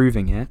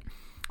improving it.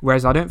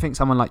 Whereas I don't think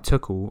someone like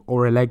Tuchel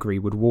or Allegri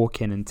would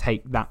walk in and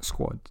take that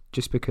squad,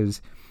 just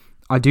because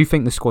I do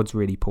think the squad's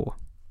really poor.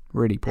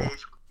 Really poor. It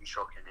is really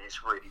shocking.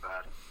 It's really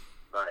bad.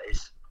 Like,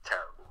 it's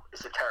terrible.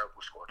 It's a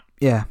terrible squad.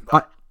 Yeah.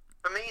 Like,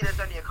 for me, there's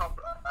only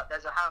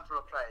there's a handful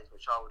of players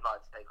which I would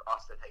like to take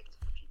into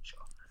the future.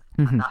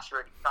 And that's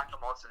really Saka,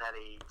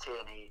 Martinelli,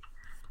 Tierney,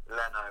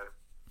 Leno,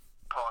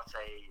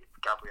 Partey,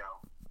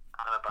 Gabriel,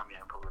 and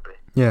Aubameyang probably.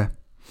 Yeah.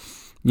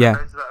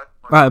 Yeah.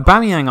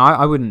 Aubameyang,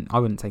 I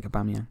wouldn't take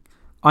Aubameyang.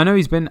 I know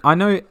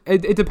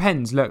it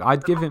depends. Look,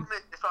 I'd give him.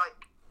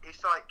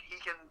 It's like he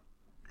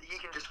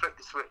can just flip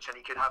the switch and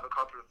he can have a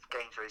couple of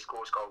games where he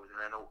scores goals and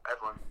then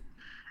everyone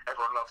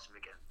loves him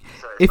again.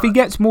 So if he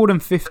gets more than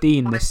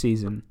 15 this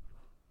season,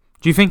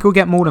 do you think he'll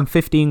get more than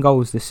 15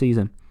 goals this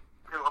season?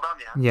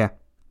 Aubameyang? Yeah.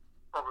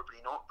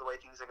 Probably not, the way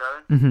things are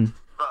going.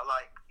 But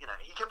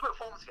he can put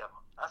form together.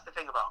 That's the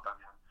thing about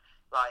Aubameyang.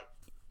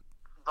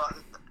 But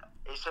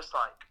it's just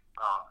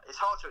it's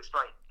hard to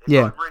explain. It's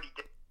really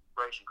difficult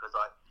because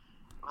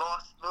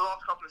the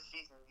last couple of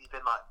seasons he's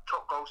been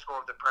top goal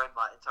scorer of the Prem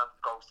in terms of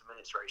goals to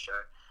minutes ratio,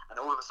 and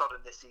all of a sudden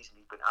this season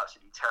he's been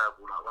absolutely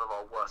terrible, one of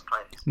our worst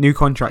players. New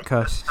contract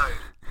curse. So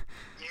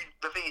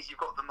the thing is, you've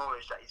got the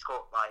knowledge that he's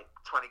got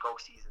 20 goal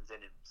seasons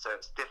in him, so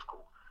it's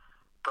difficult.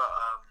 But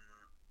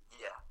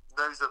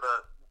those are the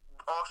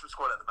Arsenal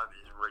squad at the moment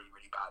is really,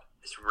 really bad.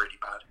 It's really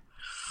bad,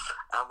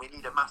 and we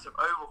need a massive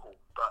overhaul.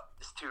 But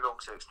it's too long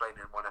to explain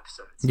in one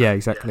episode. So, yeah,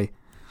 exactly. Yeah.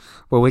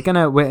 Well,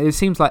 it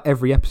seems like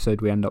every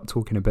episode we end up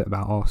talking a bit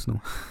about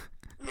Arsenal.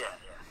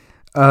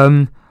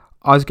 Yeah.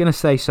 I was gonna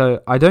say,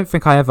 so I don't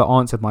think I ever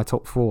answered my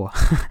top 4.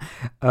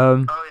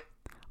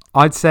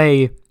 I'd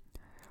say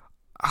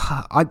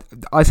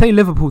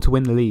Liverpool to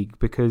win the league,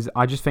 because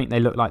I just think they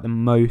look like the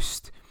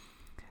most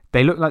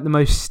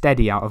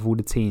steady out of all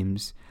the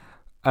teams.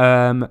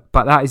 But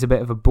that is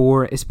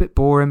it's a bit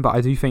boring, but I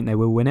do think they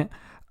will win it.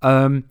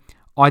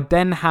 I'd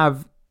then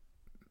have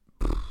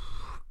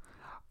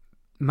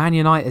Man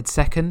United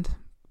second,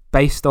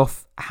 based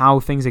off how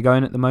things are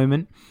going at the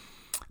moment.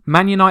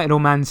 Man United or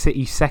Man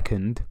City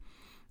second.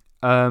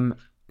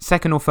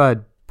 Second or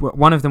third.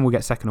 One of them will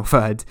get second or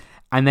third.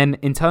 And then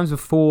in terms of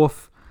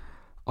fourth,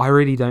 I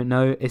really don't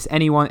know. It's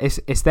anyone.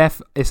 It's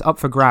up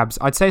for grabs.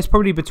 I'd say it's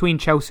probably between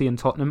Chelsea and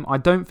Tottenham. I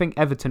don't think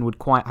Everton would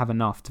quite have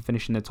enough to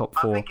finish in the top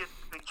 4. I think it's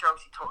between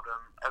Chelsea, Tottenham,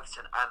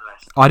 Everton and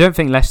Leicester. I don't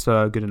think Leicester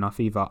are good enough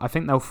either. I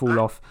think they'll fall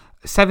off.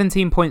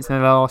 17 points in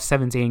the last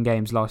 17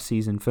 games last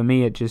season. For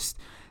me,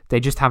 they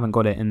just haven't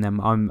got it in them.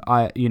 I'm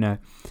a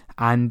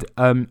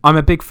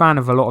big fan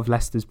of a lot of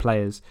Leicester's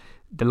players,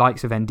 the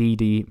likes of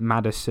Ndidi,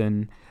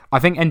 Maddison. I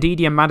think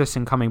Ndidi and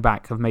Maddison coming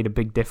back have made a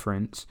big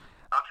difference.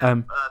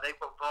 They've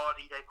got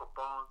Vardy, they've got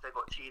Barnes, they've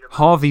got Cheetah.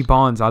 Harvey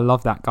Barnes, I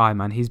love that guy,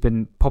 man. He's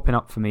been popping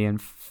up for me in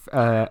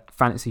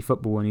fantasy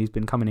football, and he's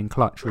been coming in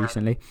clutch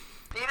recently.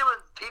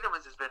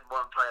 Tielemans has been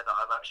one player that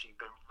I've actually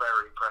been very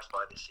very impressed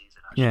by this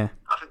season. Actually. Yeah.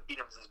 I think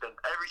Williams has been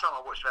every time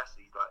I watch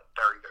Leicester, he's like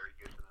very, very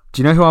good for them.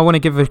 Do you know who I want to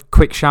give a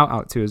quick shout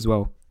out to as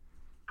well?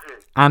 Who?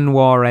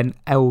 Anwar and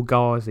El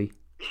Ghazi.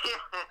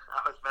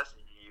 I was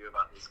messaging you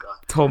about this guy.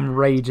 Tom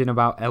raging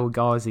about El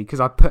Ghazi because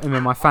I put him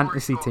in my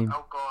fantasy team.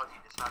 El Ghazi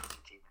in his fantasy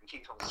team. He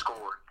keeps on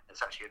scoring.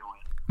 It's actually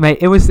annoying. Mate,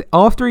 it was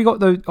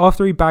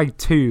after he bagged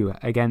 2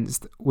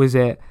 against, was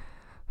it,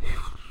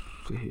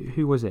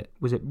 who was it?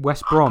 Was it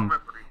West Brom?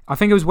 I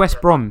think it was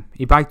West Brom.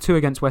 He bagged 2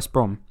 against West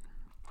Brom.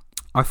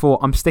 I thought,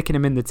 I'm sticking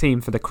him in the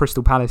team for the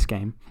Crystal Palace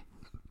game.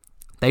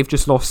 They've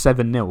just lost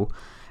 7-0,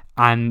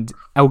 and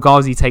El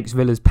Ghazi takes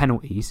Villa's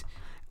penalties.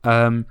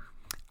 And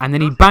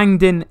then he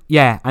banged in,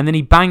 and then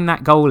he banged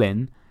that goal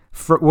in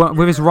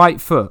with his right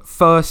foot.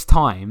 First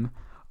time,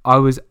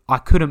 I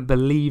couldn't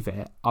believe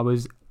it. I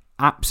was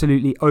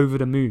absolutely over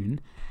the moon.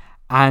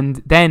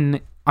 And then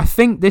I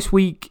think this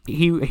week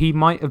he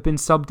might have been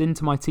subbed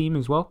into my team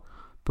as well,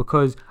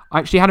 because I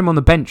actually had him on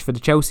the bench for the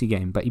Chelsea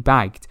game, but he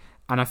bagged.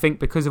 And I think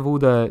because of all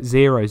the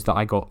zeros that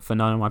I got for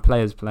none of my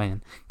players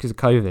playing because of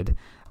COVID,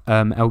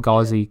 El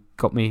Ghazi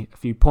got me a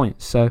few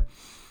points. So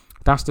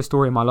that's the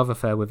story of my love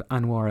affair with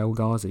Anwar El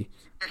Ghazi.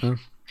 Where do you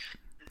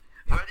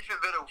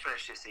think Villa will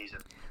finish this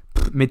season?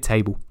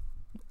 Mid-table.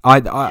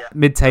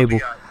 Mid-table.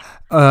 Sort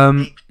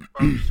of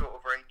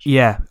range.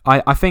 Yeah,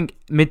 I think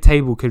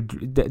mid-table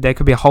there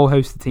could be a whole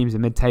host of teams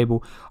in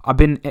mid-table. I've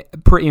been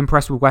pretty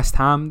impressed with West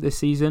Ham this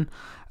season.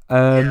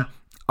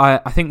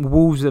 I think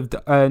Wolves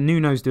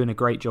Nuno's doing a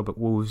great job at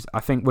Wolves. I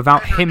think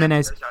without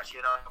Jimenez.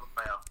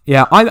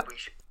 Yeah,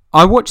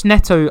 I watched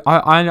Neto.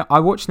 I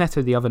watched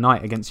Neto the other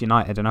night against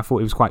United, and I thought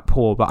he was quite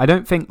poor. But I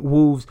don't think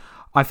Wolves.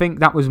 I think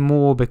that was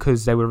more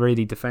because they were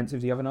really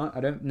defensive the other night. I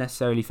don't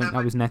necessarily think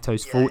that was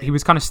Neto's fault. He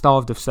was kind of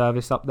starved of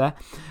service up there.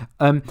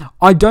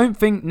 I don't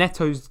think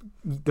Neto's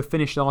the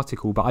finished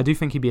article, but I do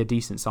think he'd be a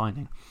decent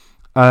signing.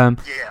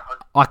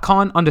 I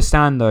can't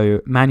understand,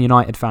 though, Man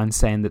United fans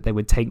saying that they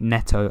would take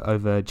Neto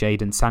over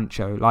Jadon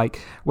Sancho.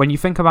 Like, when you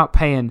think about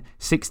paying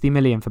 60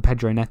 million for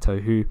Pedro Neto,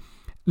 who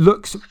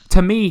looks,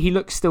 to me, he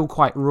looks still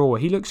quite raw.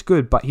 He looks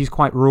good, but he's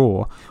quite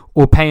raw.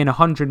 Or paying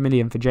 100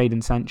 million for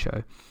Jadon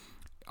Sancho.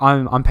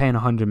 I'm paying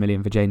 100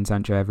 million for Jadon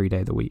Sancho every day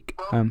of the week.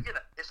 Well,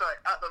 it's like,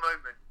 at the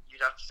moment,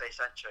 you'd have to say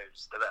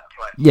Sancho's the better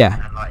player.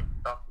 Yeah. And, like,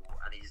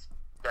 and he's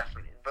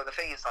definitely... But the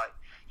thing is, like,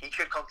 he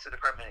could come to the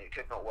Premier League, it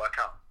could not work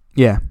out.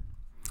 Yeah.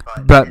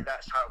 But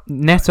that's how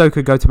Neto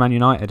could go to Man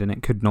United and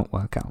it could not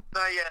work out.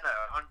 No, 100%.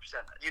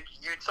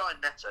 You'd sign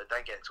Neto,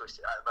 don't get it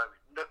twisted at the moment.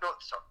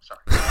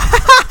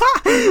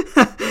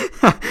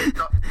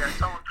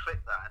 Someone click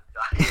that.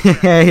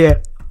 Yeah.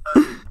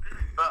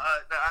 But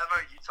at the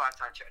moment, you'd sign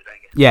Sancho,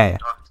 don't get it. Yeah.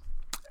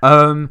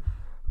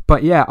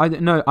 But yeah, I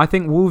don't know. I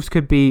think Wolves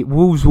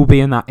will be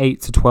in that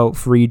 8th to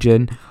 12th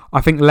region.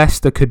 I think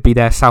Leicester could be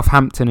there,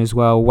 Southampton as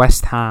well,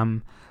 West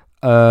Ham,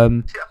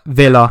 Villa.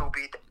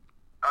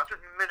 I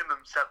think minimum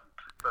 7th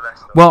for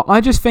Leicester. Well,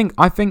 I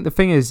think the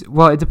thing is,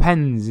 well, it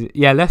depends.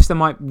 Yeah, Leicester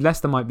might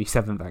be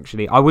 7th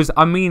actually.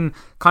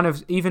 Kind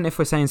of, even if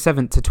we're saying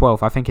 7th to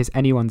 12th, I think it's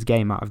anyone's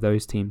game out of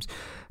those teams.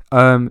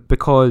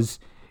 Because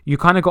you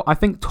kind of got, I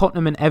think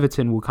Tottenham and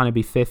Everton will kind of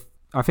be 5th.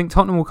 I think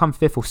Tottenham will come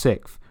 5th or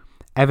 6th.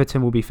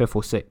 Everton will be 5th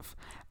or 6th.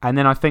 And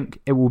then I think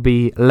it will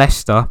be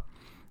Leicester.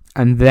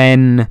 And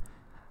then,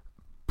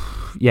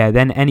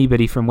 then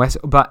anybody from West.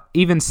 But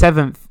even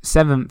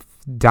 7th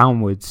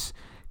downwards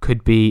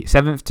could be,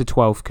 7th to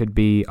 12th could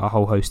be a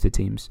whole host of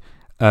teams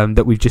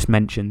that we've just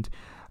mentioned.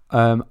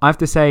 I have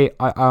to say,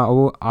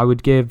 I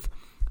would give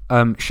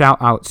shout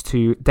outs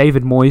to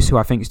David Moyes, who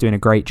I think is doing a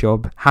great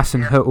job.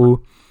 Hassan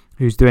Hüttl,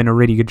 who's doing a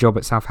really good job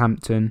at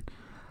Southampton.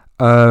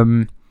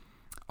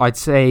 I'd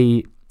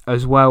say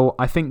as well,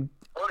 I think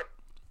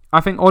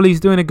Ollie's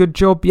doing a good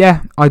job.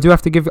 Yeah, I do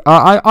have to give...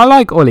 I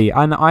like Ollie,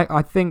 and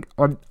I think,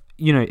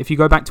 if you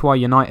go back to our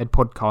United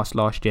podcast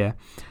last year,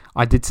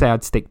 I did say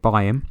I'd stick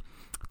by him.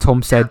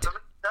 Tom said...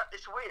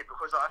 It's weird,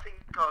 because I think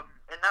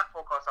in that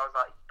podcast I was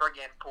like, bring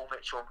in Paul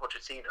Mitchell and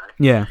Pochettino.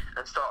 Yeah.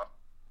 And start.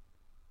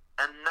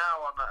 And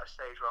now I'm at a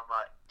stage where I'm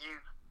like,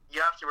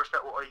 you have to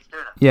respect what Ollie's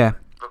doing. Yeah.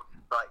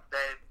 Like,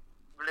 they're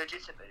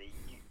legitimately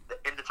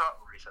in the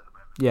title race at the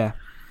moment. Yeah.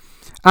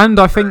 And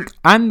I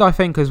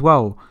think as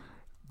well,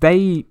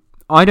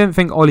 I don't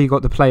think Ollie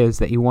got the players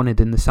that he wanted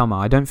in the summer.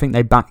 I don't think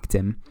they backed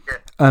him.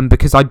 Yeah.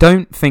 Because I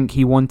don't think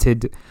he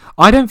wanted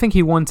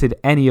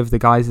any of the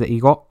guys that he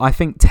got. I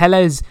think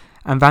Telles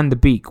and Van der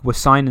Beek were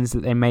signings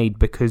that they made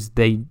because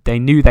they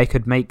knew they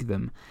could make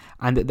them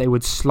and that they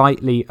would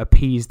slightly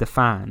appease the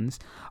fans.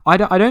 I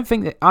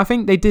think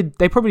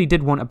they probably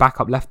did want a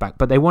backup left back,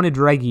 but they wanted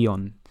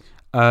Reguilon.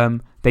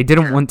 They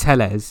didn't want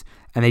Telles,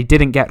 and they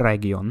didn't get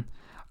Reguilon.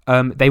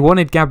 They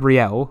wanted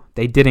Gabriel.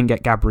 They didn't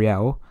get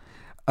Gabriel.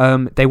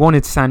 They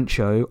wanted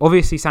Sancho.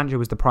 Obviously, Sancho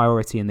was the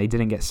priority, and they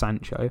didn't get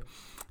Sancho.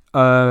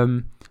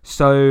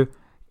 So,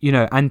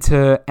 and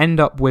to end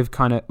up with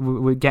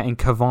with getting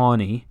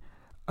Cavani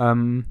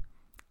and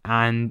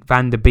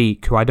Van der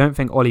Beek, who I don't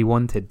think Ollie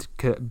wanted,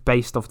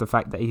 based off the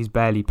fact that he's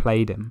barely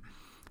played him,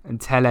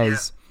 and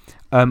Telles.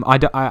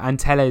 And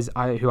Tellez,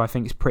 who I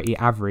think is pretty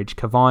average.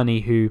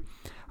 Cavani, who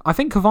I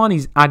think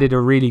Cavani's added a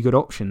really good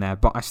option there,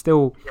 but I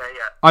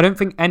don't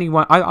think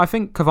anyone. I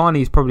think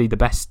Cavani is probably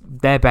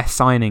their best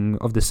signing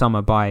of the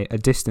summer by a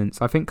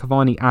distance. I think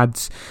Cavani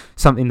adds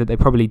something that they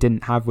probably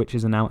didn't have, which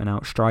is an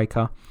out-and-out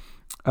striker.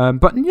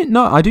 But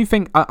no, I do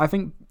think I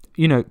think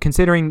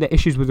considering the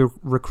issues with the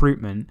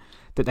recruitment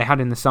that they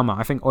had in the summer,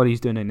 I think Ollie's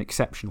doing an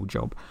exceptional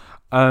job.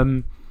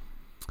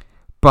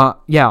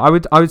 But yeah, I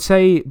would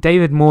say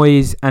David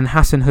Moyes and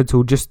Hassan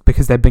Hüttl, just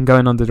because they've been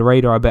going under the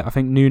radar a bit. I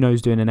think Nuno's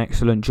doing an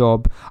excellent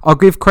job. I'll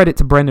give credit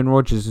to Brendan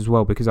Rodgers as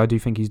well, because I do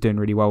think he's doing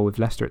really well with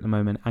Leicester at the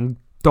moment. And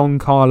Don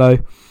Carlo.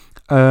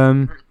 Yeah,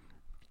 I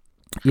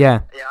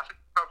think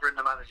covering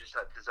the managers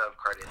that deserve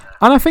credit there.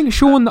 And I think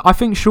Sean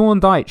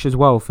Dyche as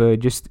well for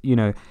just,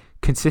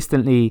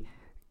 consistently.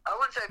 I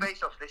wouldn't say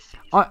based off this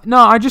season.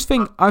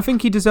 I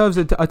think he deserves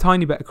a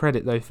tiny bit of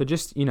credit though for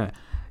just,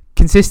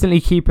 consistently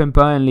keeping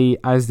Burnley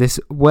as this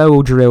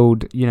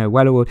well-drilled,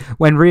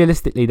 when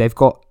realistically they've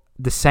got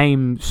the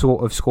same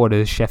sort of squad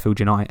as Sheffield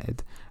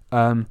United.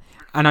 And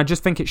I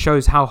just think it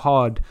shows how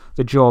hard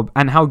the job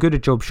and how good a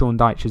job Sean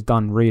Dyche has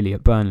done really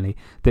at Burnley,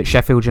 that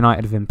Sheffield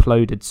United have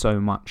imploded so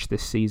much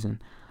this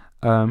season.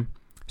 So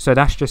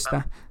that's just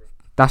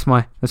that's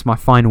my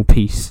final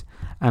piece.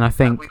 And I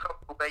think we've got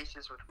full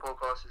bases with the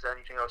podcast. Is there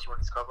anything else you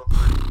want to cover?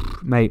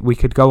 Mate, we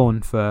could go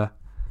on for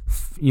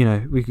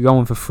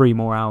 3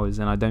 more hours,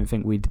 and I don't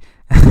think we'd.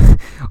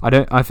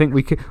 I think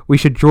we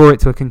should draw it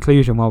to a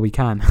conclusion while we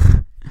can.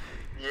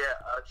 Yeah,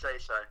 I'd say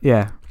so.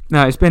 Yeah.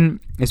 No, it's been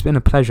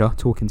a pleasure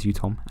talking to you,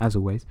 Tom, as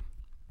always.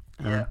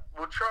 Yeah,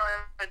 we'll try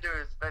and do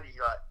as many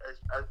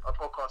a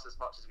podcast as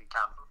much as we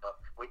can, but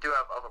we do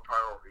have other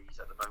priorities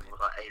at the moment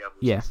with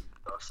A-levels. Yeah.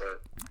 Stuff, so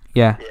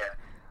yeah.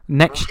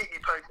 We'll keep you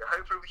posted.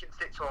 Hopefully we can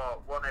stick to our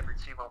 1 every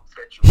 2 month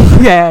schedule.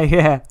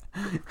 Yeah.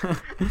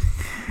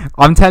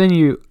 I'm telling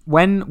you,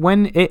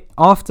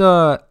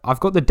 after I've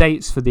got the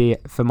dates for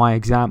my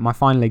exam, my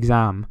final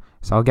exam,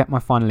 so I'll get my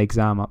final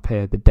exam up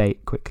here, the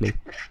date quickly.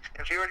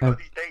 If you already got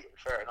these dated,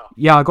 fair enough.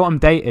 Yeah, I got them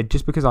dated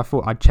just because I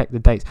thought I'd check the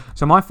dates.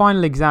 So my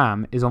final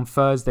exam is on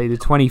Thursday, the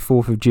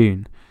 24th of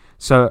June.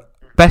 So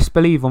best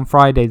believe on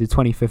Friday, the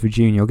 25th of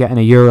June, you're getting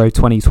a Euro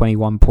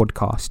 2021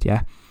 podcast.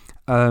 Yeah.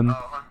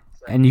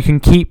 And you can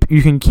keep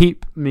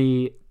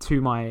me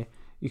to my.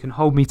 You can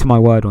hold me to my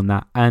word on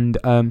that. And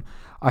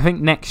I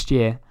think next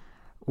year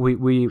we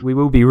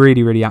will be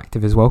really, really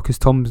active as well, because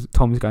Tom's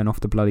going off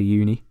to bloody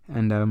uni.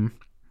 And hopefully,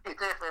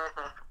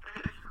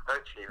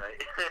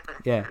 mate.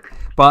 Yeah,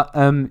 but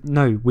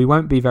no, we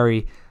won't be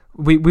very.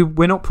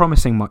 We're not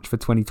promising much for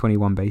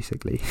 2021,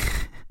 basically.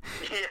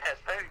 Yeah,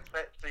 don't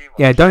expect too much.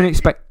 Yeah, don't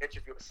expect.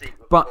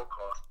 But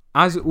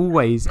as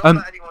always, not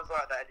that anyone's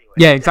like that anyway.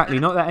 Yeah, exactly.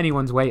 Not that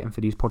anyone's waiting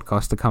for these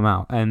podcasts to come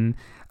out. And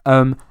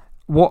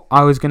what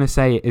I was going to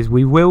say is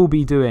we will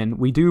be doing.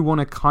 We do want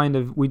to kind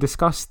of. We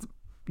discussed,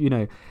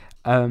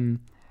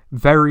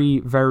 very,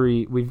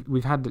 very.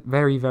 We've had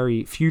very,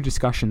 very few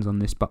discussions on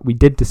this, but we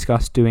did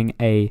discuss doing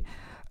a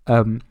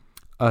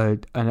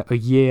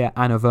year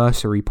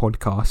anniversary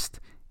podcast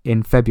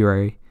in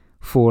February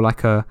for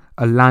like a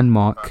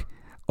landmark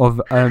of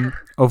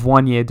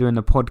 1 year doing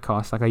the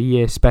podcast, like a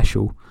year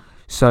special.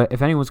 So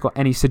if anyone's got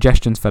any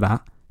suggestions for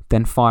that,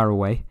 then fire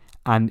away.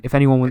 And if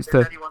anyone wants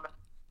to,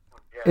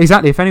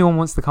 exactly, if anyone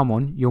wants to come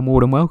on, you're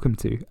more than welcome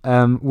to.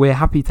 We're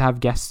happy to have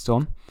guests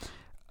on.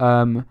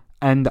 And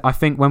I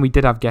think when we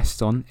did have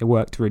guests on, it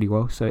worked really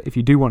well. So if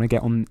you do want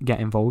to get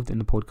involved in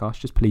the podcast,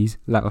 just please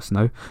let us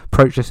know.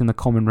 Approach us in the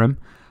common room.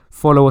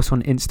 Follow us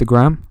on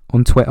Instagram,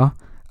 on Twitter.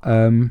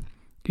 Snap.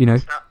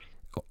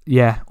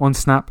 Yeah, on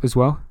Snap as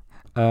well.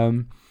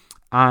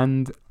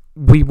 And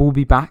we will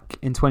be back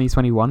in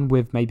 2021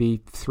 with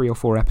maybe 3 or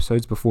 4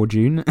 episodes before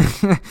June.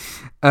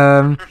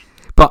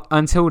 But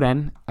until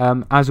then,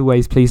 as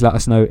always, please let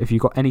us know if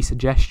you've got any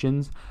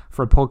suggestions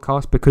for a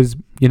podcast, because,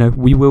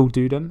 we will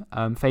do them.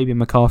 Fabian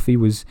McCarthy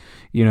was,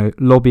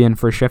 lobbying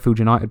for a Sheffield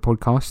United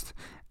podcast,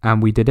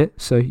 and we did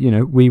it. So,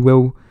 we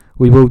will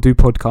do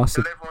podcasts.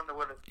 Deliver on the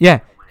will of the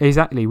people,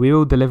 exactly. We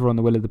will deliver on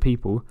the will of the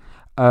people.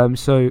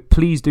 So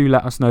please do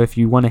let us know if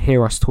you want to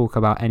hear us talk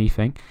about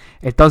anything.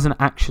 It doesn't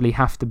actually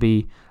have to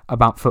be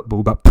about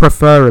football, but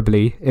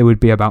preferably it would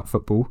be about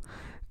football,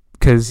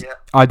 because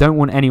I don't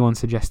want anyone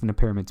suggesting a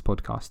Pyramids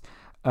podcast.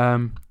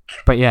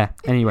 But yeah,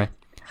 anyway,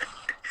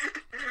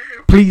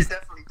 please,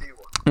 definitely do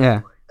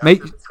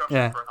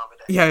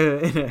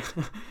one.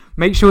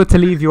 Make sure to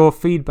leave your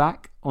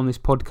feedback on this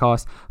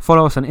podcast.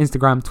 Follow us on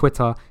Instagram,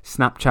 Twitter,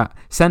 Snapchat.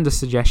 Send us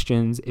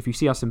suggestions. If you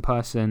see us in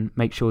person,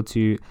 make sure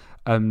to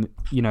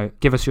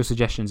give us your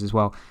suggestions as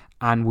well.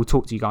 And we'll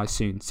talk to you guys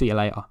soon. See you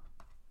later.